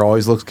 Everybody's hair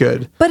always looks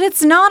good. But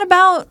it's not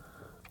about.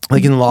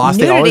 Like in Lost,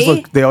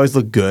 Nudity. they always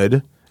look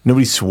good.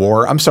 Nobody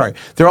swore. I'm sorry.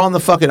 They're all on the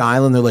fucking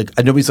island. They're like,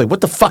 nobody's like,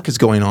 what the fuck is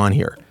going on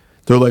here?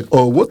 They're like,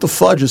 oh, what the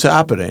fudge is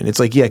happening? It's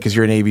like, yeah, because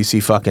you're an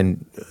ABC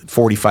fucking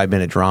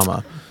 45-minute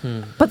drama.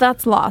 But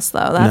that's Lost, though.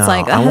 That's No,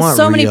 like I that has want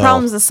so many real.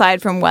 problems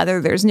aside from whether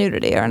there's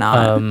nudity or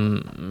not.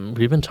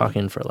 We've been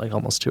talking for like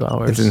almost 2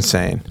 hours. It's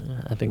insane.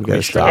 I think gotta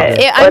we should. stop.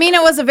 Okay. I mean,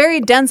 it was a very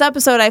dense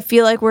episode. I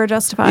feel like we're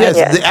justified. Yes,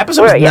 Yeah. the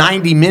episode was We're- yeah.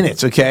 90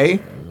 minutes, okay?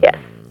 Yes.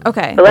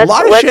 Okay. So let's,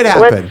 lot of let's, shit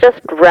happened. Let's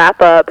just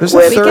wrap up There's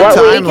with a third what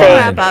we timeline. can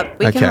think. wrap up.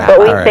 We can Okay. wrap What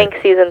up. we All right.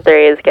 think season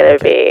 3 is going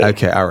to be.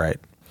 Okay, all right.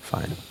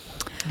 Fine.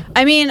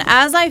 I mean,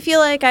 as I feel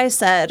like I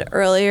said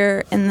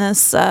earlier in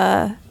this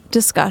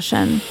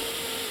discussion,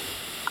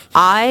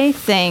 I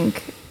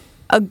think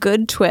a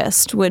good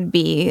twist would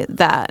be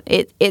that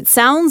it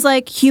sounds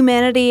like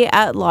humanity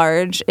at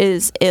large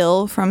is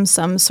ill from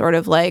some sort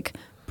of like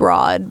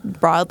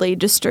broadly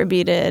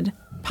distributed,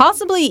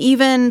 possibly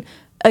even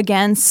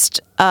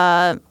against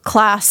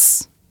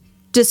class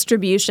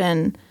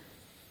distribution.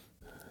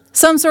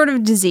 Some sort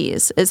of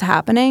disease is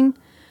happening,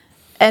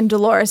 and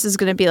Dolores is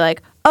going to be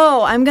like,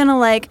 oh, I'm going to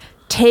like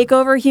take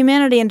over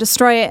humanity and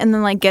destroy it, and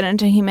then like get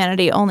into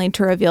humanity only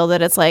to reveal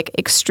that it's like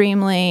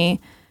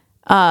extremely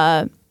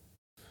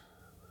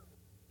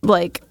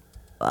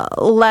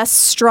less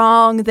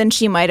strong than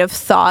she might have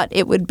thought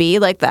it would be.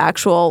 Like the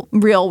actual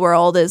real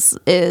world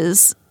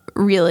is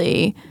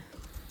really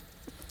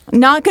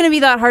not going to be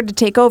that hard to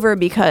take over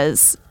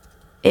because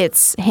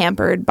it's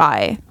hampered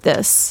by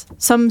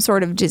some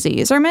sort of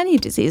disease or many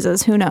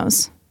diseases. Who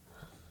knows?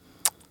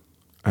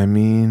 I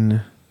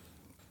mean,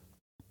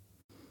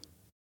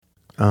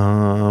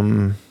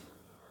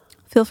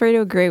 Feel free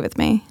to agree with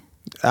me.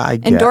 I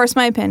guess, Endorse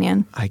my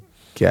opinion. I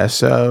guess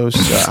so.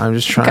 So I'm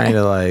just trying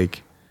to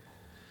like,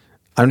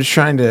 I'm just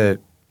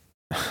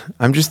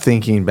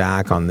thinking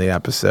back on the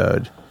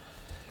episode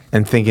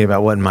and thinking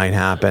about what might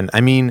happen.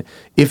 I mean,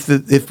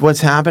 if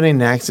what's happening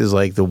next is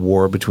like the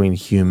war between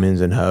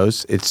humans and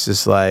hosts, it's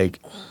just like,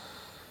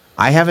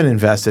 I haven't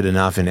invested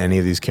enough in any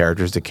of these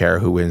characters to care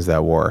who wins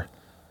that war.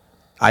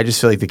 I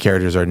just feel like the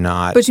characters are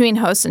not. Between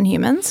hosts and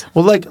humans?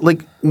 Well, like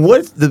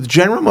what the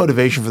general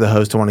motivation for the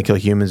host to want to kill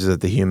humans is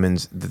that the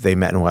humans that they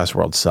met in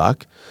Westworld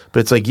suck. But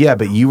it's like, yeah,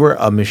 but you were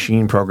a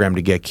machine programmed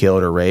to get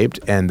killed or raped,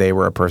 and they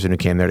were a person who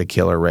came there to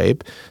kill or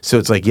rape. So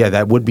it's like, yeah,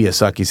 that would be a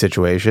sucky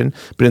situation.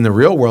 But in the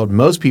real world,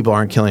 most people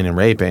aren't killing and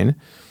raping.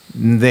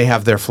 They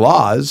have their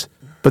flaws,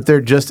 but they're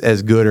just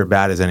as good or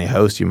bad as any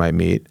host you might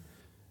meet.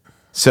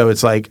 So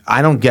it's like,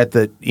 I don't get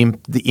the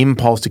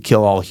impulse to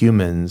kill all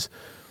humans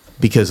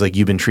because like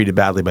you've been treated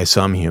badly by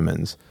some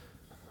humans.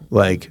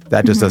 Like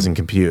that just doesn't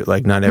compute.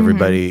 Like not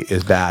everybody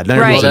is bad. Not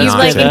Right, everybody's you've, a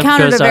like, Nazi.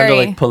 encountered goes a down to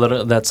very- like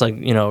political. That's like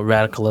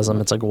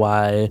radicalism. It's like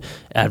why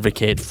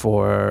advocate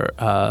for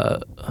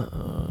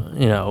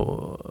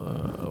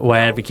why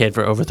advocate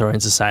for overthrowing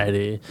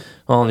society.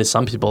 Well, only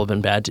some people have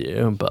been bad to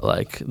you, but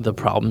like the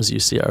problems you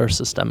see are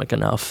systemic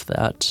enough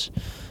that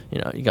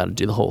you got to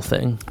do the whole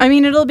thing. I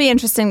mean, it'll be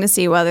interesting to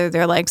see whether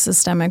they're like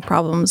systemic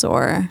problems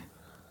or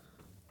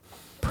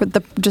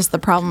just the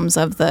problems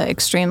of the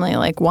extremely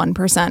like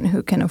 1%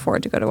 who can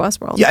afford to go to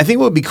Westworld. Yeah, I think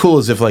what would be cool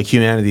is if like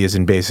humanity is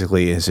in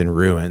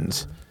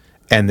ruins,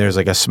 and there's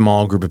like a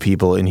small group of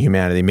people in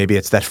humanity. Maybe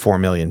it's that 4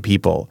 million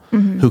people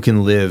who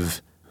can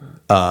live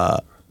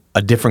a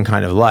different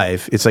kind of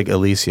life. It's like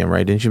Elysium,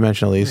 right? Didn't you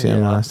mention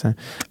Elysium last time?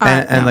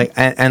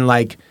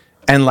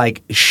 And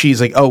she's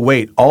like, oh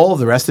wait, all of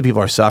the rest of the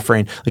people are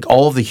suffering. Like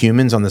all of the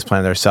humans on this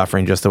planet are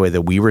suffering just the way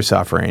that we were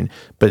suffering,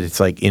 but it's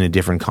like in a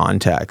different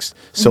context.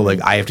 So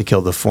like I have to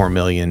kill the 4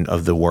 million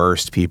of the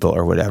worst people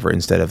or whatever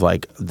instead of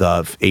like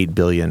the 8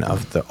 billion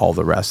of all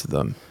the rest of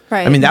them.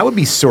 Right. I mean, that would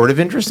be sort of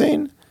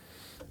interesting,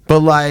 but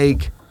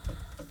like,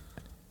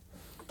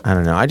 I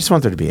don't know. I just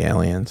want there to be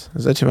aliens.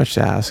 Is that too much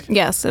to ask?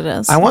 Yes, it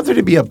is. I want there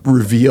to be a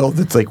reveal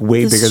that's like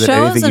way bigger This than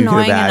show is anything you can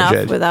annoying imagine.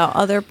 enough without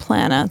other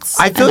planets.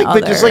 I feel and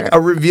like, but just like other-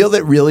 a reveal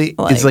that really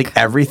is like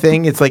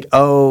everything. It's like,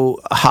 oh,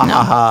 ha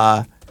ha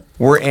ha,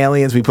 we're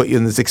aliens. We put you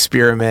in this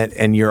experiment,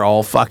 and you're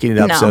all fucking it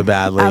up No, so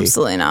badly.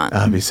 absolutely not.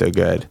 That'd be so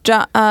good.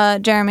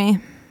 Jeremy,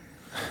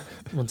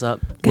 What's up?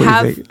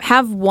 What do you think?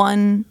 have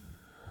one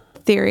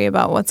theory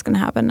about what's going to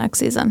happen next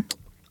season.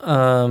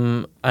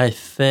 I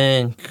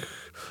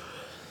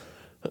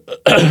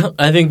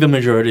think the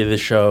majority of the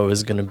show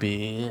is going to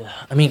be.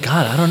 I mean,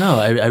 God, I don't know.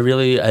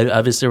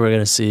 Obviously we're going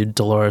to see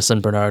Dolores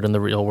and Bernard in the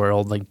real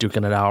world, like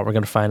duking it out. We're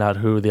going to find out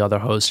who the other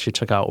hosts she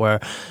took out were.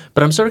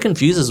 But I'm sort of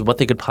confused as to what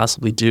they could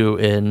possibly do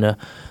in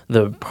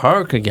the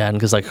park again,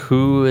 because like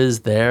who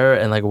is there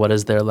and like what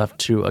is there left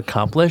to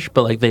accomplish?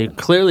 But like they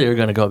clearly are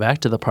going to go back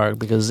to the park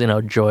because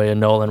Joy and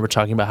Nolan were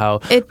talking about how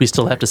we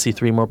still have to see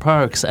 3 more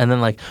parks, and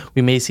then like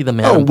we may see the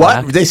Man Oh, in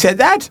Black. what? They said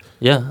that?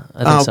 Yeah,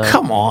 I think Oh, so.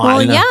 come on.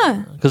 Well,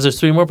 yeah. Because there's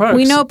 3 be more parks.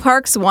 We know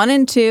parks 1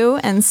 and 2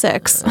 and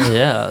 6.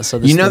 Yeah, so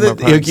there's You know three more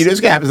that parks. you know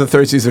what's gonna happen in the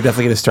third season. They're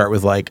definitely gonna start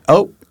with like,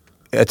 oh,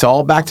 it's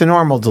all back to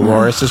normal.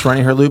 Dolores is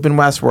running her loop in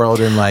Westworld,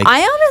 and like, I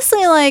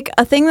honestly like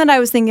a thing that I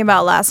was thinking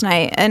about last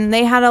night, and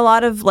they had a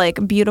lot of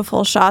like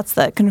beautiful shots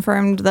that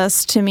confirmed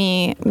this to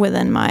me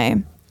within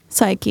my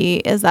psyche.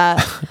 Is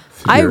that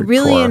I Your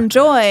really core.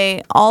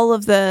 enjoy all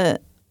of the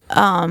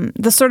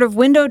sort of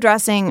window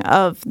dressing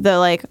of the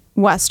like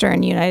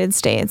Western United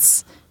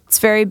States. It's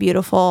very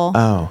beautiful.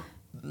 oh,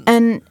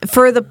 And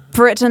for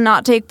it to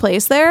not take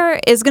place there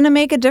is going to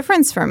make a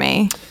difference for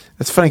me.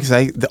 that's funny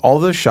because all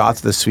those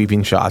shots, the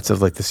sweeping shots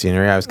of like the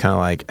scenery, I was kind of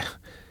like,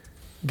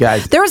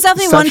 guys, There was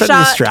definitely stop one trying to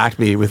shot- distract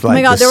me with Oh like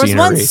my god, the there was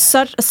one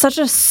scenery. such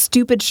a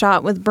stupid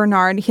shot with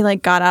Bernard. He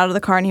like got out of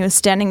the car and he was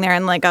standing there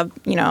and like a,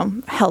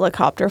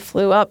 helicopter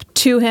flew up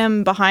to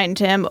him, behind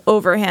him,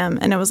 over him,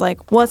 and it was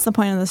like, what's the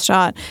point of this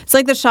shot? It's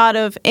like the shot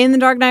of in The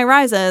Dark Knight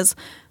Rises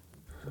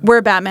where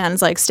Batman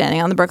is like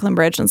standing on the Brooklyn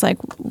Bridge and it's like,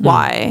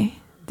 why?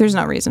 There's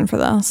no reason for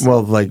this.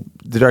 Well, like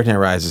The Dark Knight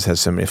Rises has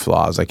so many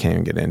flaws I can't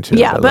even get into.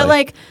 Yeah, but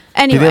like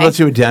anyway. being able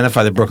to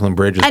identify the Brooklyn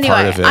Bridge as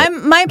part of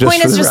it. My just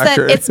point for is the just that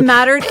record. it's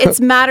mattered. It's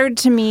mattered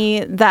to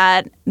me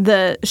that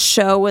the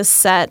show was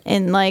set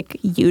in like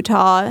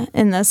Utah,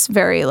 in this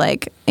very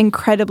like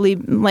incredibly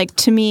like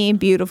to me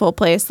beautiful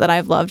place that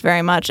I've loved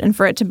very much, and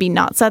for it to be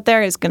not set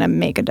there is going to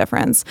make a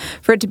difference.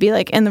 For it to be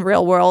like in the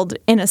real world,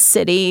 in a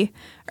city,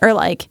 or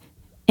like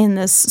in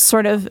this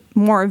sort of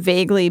more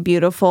vaguely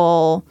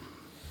beautiful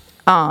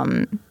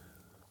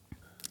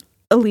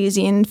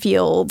Elysian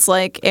Fields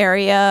like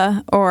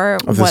area or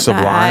Of the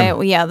Sublime.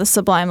 the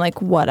Sublime,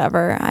 like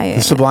whatever.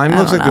 The Sublime I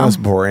looks don't like the know.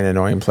 most boring,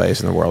 annoying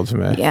place in the world to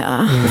me.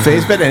 Yeah, If they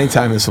spend any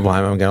time in the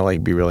Sublime, I'm gonna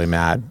like be really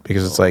mad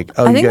because it's like,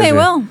 oh, I you think guys they are,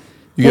 will. You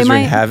They guys are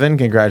in might. heaven.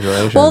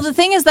 Congratulations. Well, the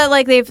thing is that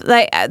like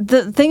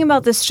the thing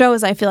about this show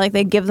is I feel like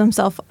they give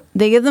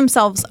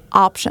themselves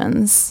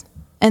options,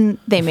 and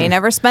they may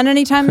never spend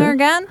any time there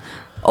again,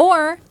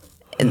 or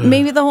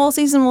maybe the whole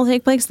season will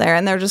take place there,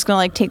 and they're just gonna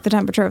like take the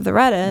temperature of the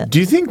Reddit. Do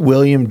you think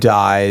William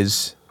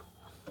dies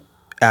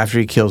after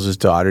he kills his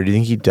daughter? Do you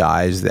think he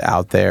dies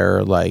out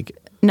there? Like,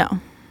 No,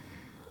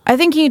 I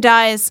think he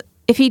dies.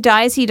 If he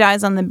dies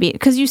on the beach,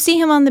 because you see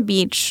him on the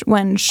beach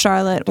when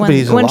Charlotte, But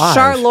he's when alive.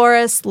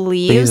 Charlotte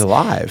leaves. he's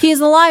alive. He's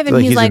alive, and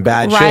Like, he's he's in like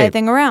bad shape.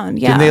 writhing around.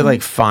 Yeah. Didn't they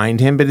like find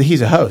him? But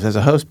he's a host. Has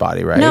a host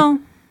body, right?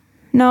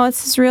 No,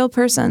 it's his real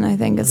person. I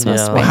think it's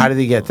supposed to be. Well, how did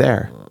he get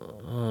there?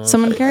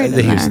 Someone carried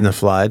He him was in there. the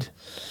flood.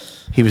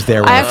 He was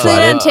there when I it actually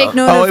flooded. didn't take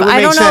note Oh, it of. would I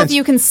make don't know sense. if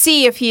you can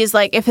see if he's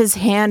like if his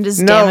hand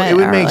is No, dim it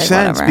would or, make like,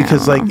 sense whatever. I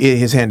because don't like know.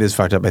 his hand is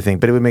fucked up, I think.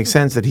 But it would make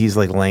sense that he's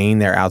like laying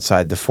there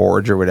outside the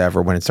forge or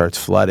whatever when it starts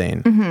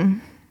flooding. Mm-hmm.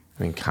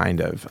 I mean, kind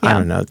of. I Yeah.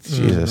 don't know.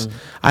 Jesus.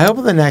 I hope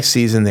in the next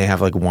season they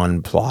have like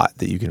one plot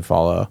that you can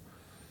follow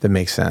that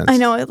makes sense. I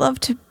know. I'd love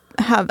to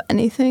have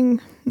anything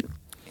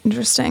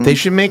interesting. They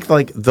should make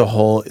like the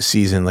whole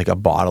season like a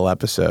bottle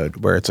episode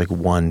where it's like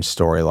one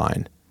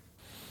storyline.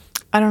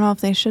 I don't know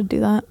if they should do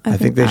that. I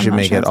think they I'm should not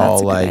make sure it if that's all,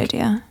 a good like-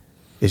 idea.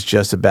 It's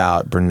just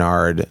about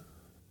Bernard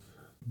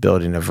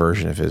building a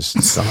version of his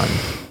son.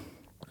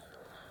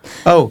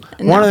 Oh,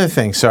 one other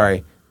thing.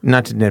 Sorry,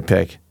 not to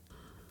nitpick.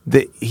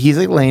 He's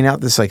like laying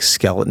out this like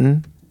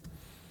skeleton,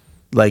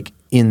 like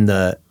in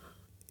the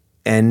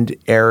end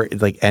area,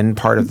 like end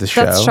part of the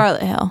show. That's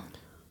Charlotte Hill.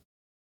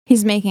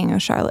 He's making a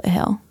Charlotte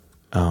Hill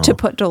to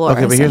put Dolores.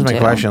 Okay, but here's my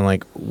into. question: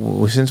 like,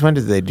 since when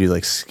did they do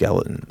like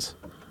skeletons?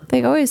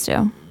 They always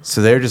do.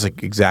 So they're just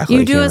like exactly.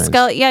 You like do humans. a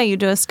skeleton. Yeah, you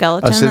do a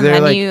skeleton, so and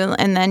they're,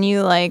 then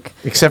you like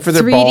except for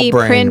their 3D ball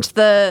brain. print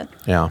the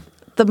Yeah.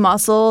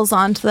 muscles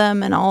onto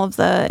them and all of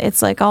the.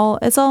 It's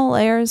all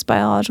layers,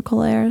 biological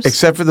layers.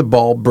 Except for the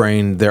ball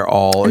brain, they're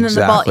all and then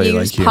exactly you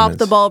like just humans. pop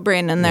the ball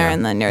brain in there,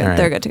 and then All right.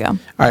 they're good to go. All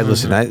right,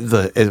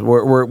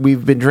 listen.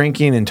 We've been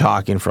drinking and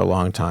talking for a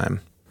long time.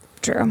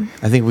 True.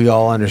 I think we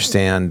all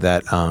understand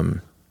that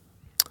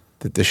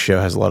that this show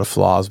has a lot of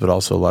flaws, but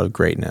also a lot of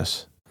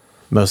greatness.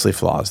 Mostly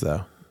flaws,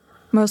 though.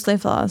 Mostly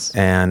flaws.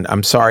 And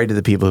I'm sorry to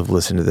the people who've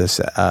listened to this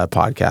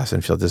podcast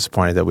and feel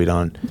disappointed that we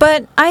don't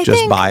But I just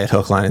think buy it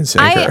hook, line, and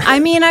sinker. I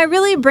mean, I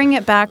really bring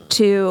it back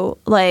to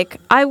like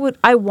I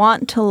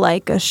want to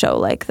like a show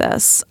like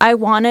this. I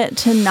want it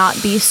to not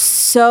be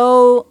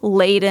so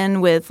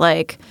laden with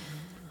like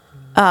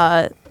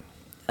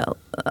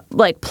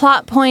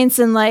plot points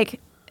and like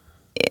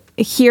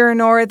here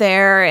nor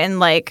there and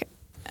like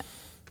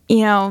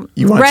You want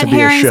it red to be a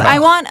herrings. show. I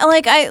want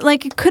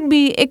it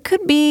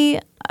could be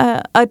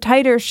a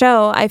tighter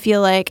show, I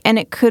feel like, and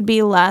it could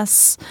be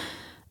less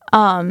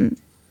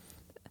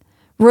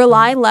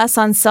rely less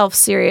on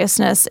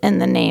self-seriousness in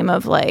the name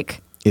of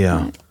like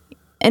yeah.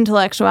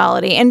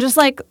 intellectuality and just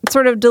like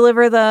sort of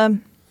deliver the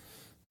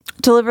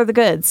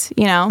goods,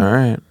 All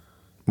right.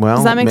 Well,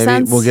 Does that make maybe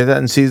sense? we'll get that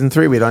in season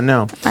 3. We don't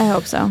know. I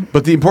hope so.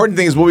 But the important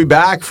thing is we'll be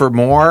back for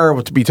more.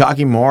 We'll be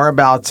talking more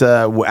about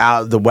the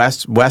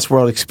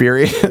Westworld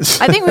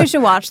experience. I think we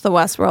should watch the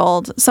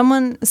Westworld.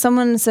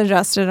 Someone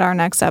suggested our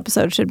next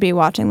episode should be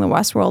watching the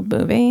Westworld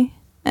movie.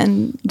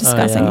 and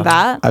discussing yeah.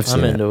 that, I've seen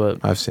I'm it. into it.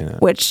 I've seen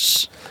it.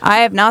 which I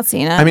have not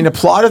seen it. I mean, the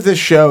plot of this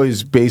show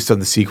is based on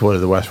the sequel to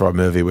the Westworld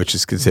movie, which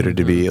is considered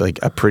to be like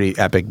a pretty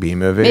epic B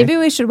movie. maybe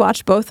we should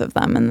watch both of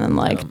them and then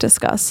like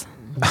discuss.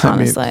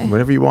 Honestly, I mean,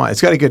 whatever you want.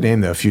 It's got a good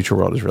name though. Future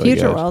World is really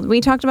Future good. World. We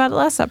talked about it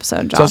last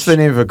episode, It's Josh. also the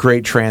name of a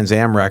great Trans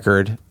Am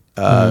record,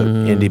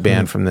 indie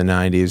band from the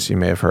 90s you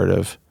may have heard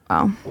of.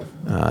 Wow.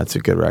 It's a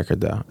good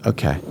record though.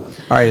 Okay.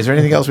 All right. Is there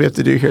anything else we have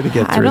to do here to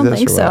get through I don't this?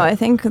 think or so. what? I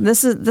think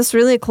this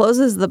really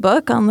closes the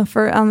book on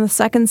the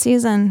second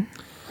season.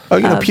 Oh,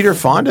 you know, Peter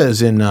Fonda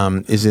is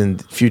in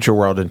Future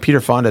World, and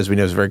Peter Fonda, as we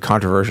know, is a very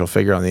controversial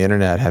figure on the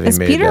internet. Having Is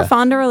made, Peter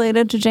Fonda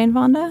related to Jane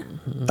Fonda?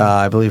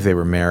 I believe they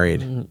were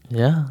married,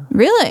 Yeah.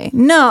 Really?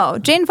 No.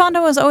 Jane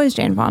Fonda was always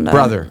Jane Fonda.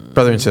 brother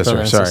and sister. Brother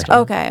and Sorry. sister.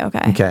 Okay.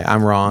 Okay,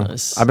 I'm wrong.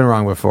 Nice. I've been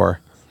wrong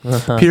before.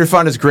 Peter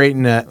Fonda's great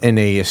in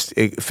a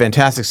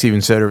fantastic Steven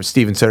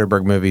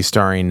Soderbergh movie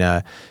starring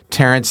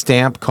Terrence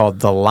Stamp called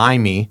The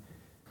Limey,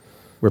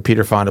 where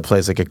Peter Fonda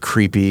plays like a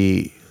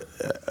creepy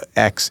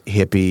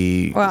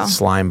ex-hippie Wow.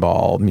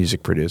 slimeball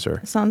music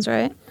producer. Sounds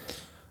right.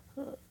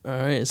 All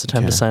right. Is it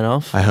time to sign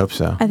off? I hope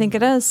so. I think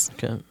it is.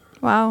 Okay.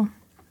 Wow.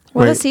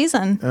 What a Wait.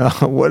 season.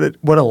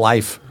 What a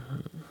life.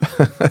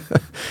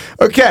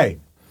 Okay.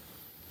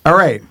 All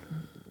right.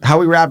 How are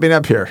we wrapping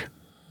up here?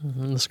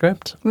 The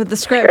script. With the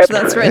script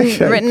that's Okay.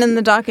 written in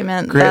the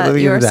document Great that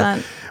living you were into that.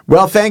 sent.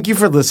 Well, thank you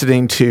for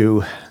listening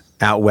to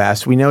Out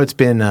West. We know it's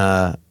been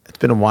a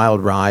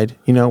wild ride.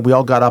 You know, we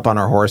all got up on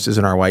our horses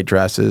and our white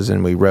dresses,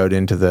 and we rode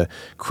into the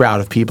crowd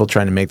of people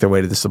trying to make their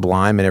way to the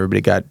Sublime, and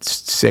everybody got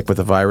sick with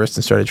the virus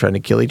and started trying to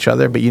kill each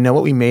other. But you know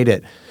what? We made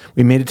it.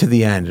 We made it to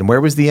the end. And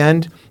where was the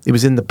end? It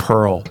was in the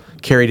Pearl,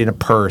 carried in a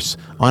purse,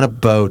 on a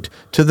boat,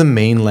 to the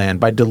mainland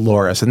by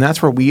Dolores. And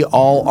that's where we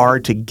all are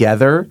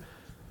together.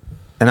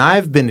 And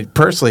I've been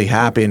personally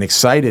happy and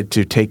excited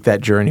to take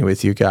that journey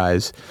with you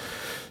guys.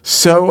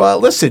 So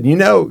listen,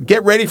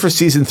 get ready for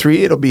season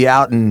 3. It'll be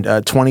out in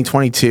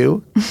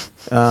 2022.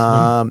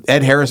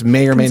 Ed Harris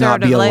may or may not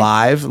be Conservatively.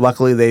 alive.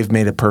 Luckily, they've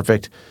made a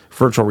perfect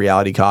virtual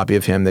reality copy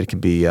of him that can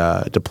be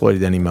deployed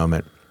at any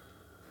moment.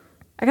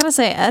 I gotta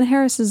say, Ed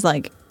Harris is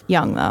like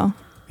young though.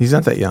 He's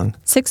not that young.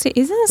 60s.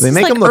 He's in his They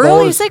make like him look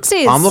early old.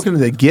 60s. I'm looking at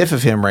the GIF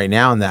of him right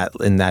now in that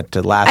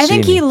last I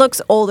think scene. he looks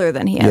older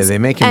than he is. Yeah, they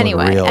make him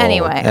anyway, look real old.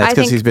 Anyway, That's I because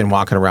think he's been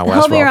walking around Westworld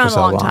he'll be around for so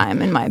a long long.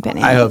 time, in my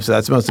opinion. I hope so.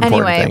 That's the most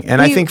important Anyway, thing.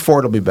 And I we- think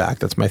Ford will be back.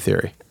 That's my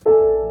theory.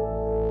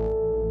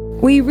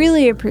 We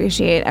really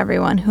appreciate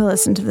everyone who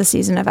listened to the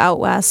season of Out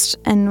West,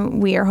 and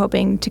we are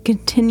hoping to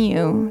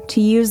continue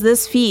to use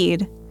this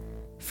feed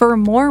for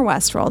more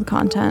Westworld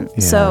content.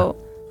 Yeah. So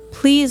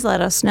please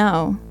let us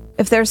know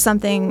if there's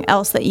something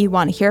else that you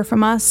want to hear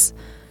from us.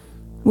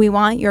 We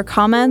want your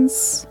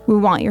comments, we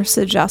want your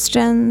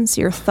suggestions,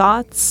 your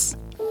thoughts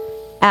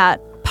at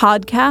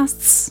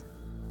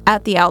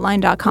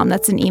podcasts@theoutline.com.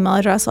 That's an email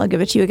address. I'll give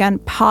it to you again.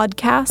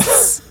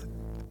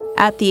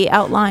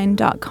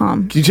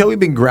 podcasts@theoutline.com. Can you tell we've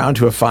been ground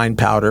to a fine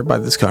powder by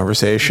this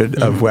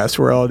conversation of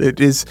Westworld? It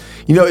is,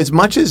 as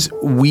much as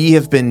we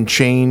have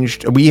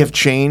changed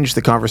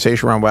the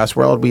conversation around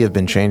Westworld, we have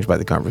been changed by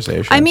the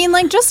conversation. I mean,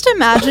 like, just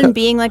imagine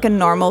being like a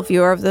normal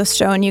viewer of this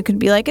show and you could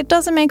be like, it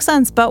doesn't make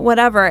sense, but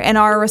whatever. And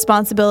our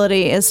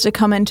responsibility is to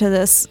come into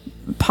this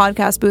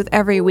podcast booth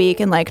every week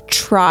and like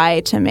try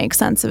to make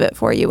sense of it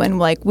for you. And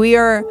like,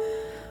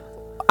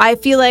 I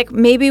feel like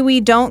maybe we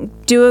don't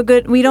do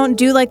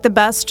like the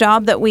best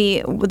job that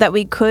we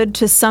could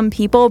to some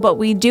people, but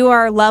we do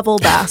our level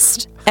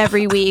best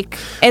every week.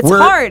 It's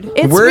hard.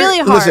 It's really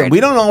hard. Listen, we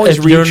don't always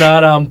If reach. you're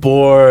not on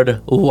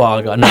board,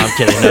 log on. No, I'm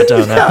kidding. No,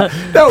 don't. No,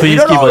 we Please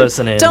don't keep always-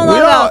 listening. Don't We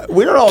log don't- out.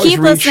 we don't always keep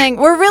reach- listening.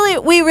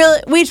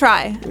 We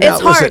try. No,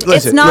 It's hard.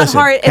 listen, it's not listen.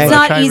 hard. Hey, It's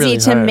not try easy really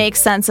to hard. make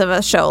sense of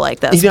a show like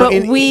this. You know,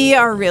 but we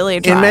are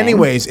really trying. In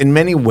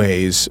many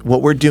ways,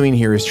 what we're doing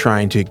here is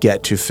trying to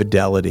get to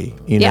fidelity.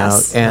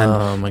 Yes. know, and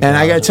Oh, my and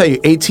I God. got to tell you,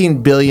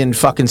 18 billion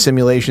fucking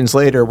simulations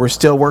later, we're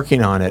still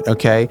working on it.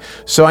 Okay,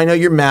 so I know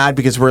you're mad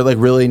because we're like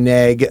really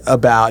naggy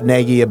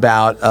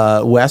about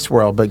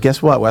Westworld, but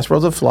guess what?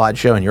 Westworld's a flawed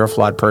show, and you're a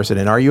flawed person.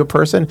 And are you a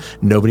person?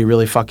 Nobody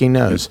really fucking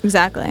knows.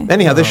 Exactly.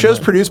 Anyhow, the show's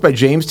produced by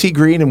James T.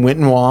 Green and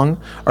Winton Wong.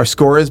 Our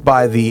score is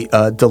by the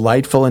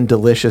delightful and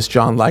delicious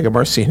John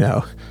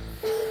Lagamarcino.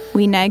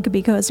 We nag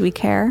because we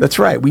care. That's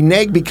right. We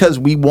nag because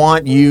we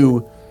want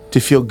you to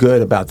feel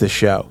good about this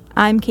show.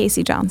 I'm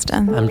Casey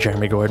Johnston. I'm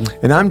Jeremy Gordon.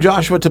 And I'm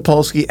Joshua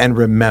Topolsky. And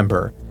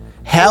remember,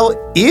 hell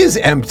is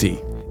empty,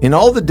 and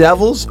all the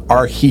devils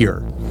are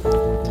here.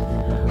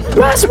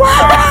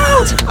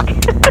 Westworld!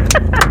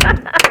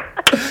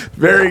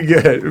 Very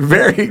good.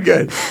 Very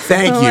good.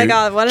 Thank you, Oh my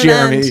God, what an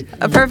Jeremy. end.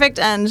 A perfect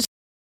end.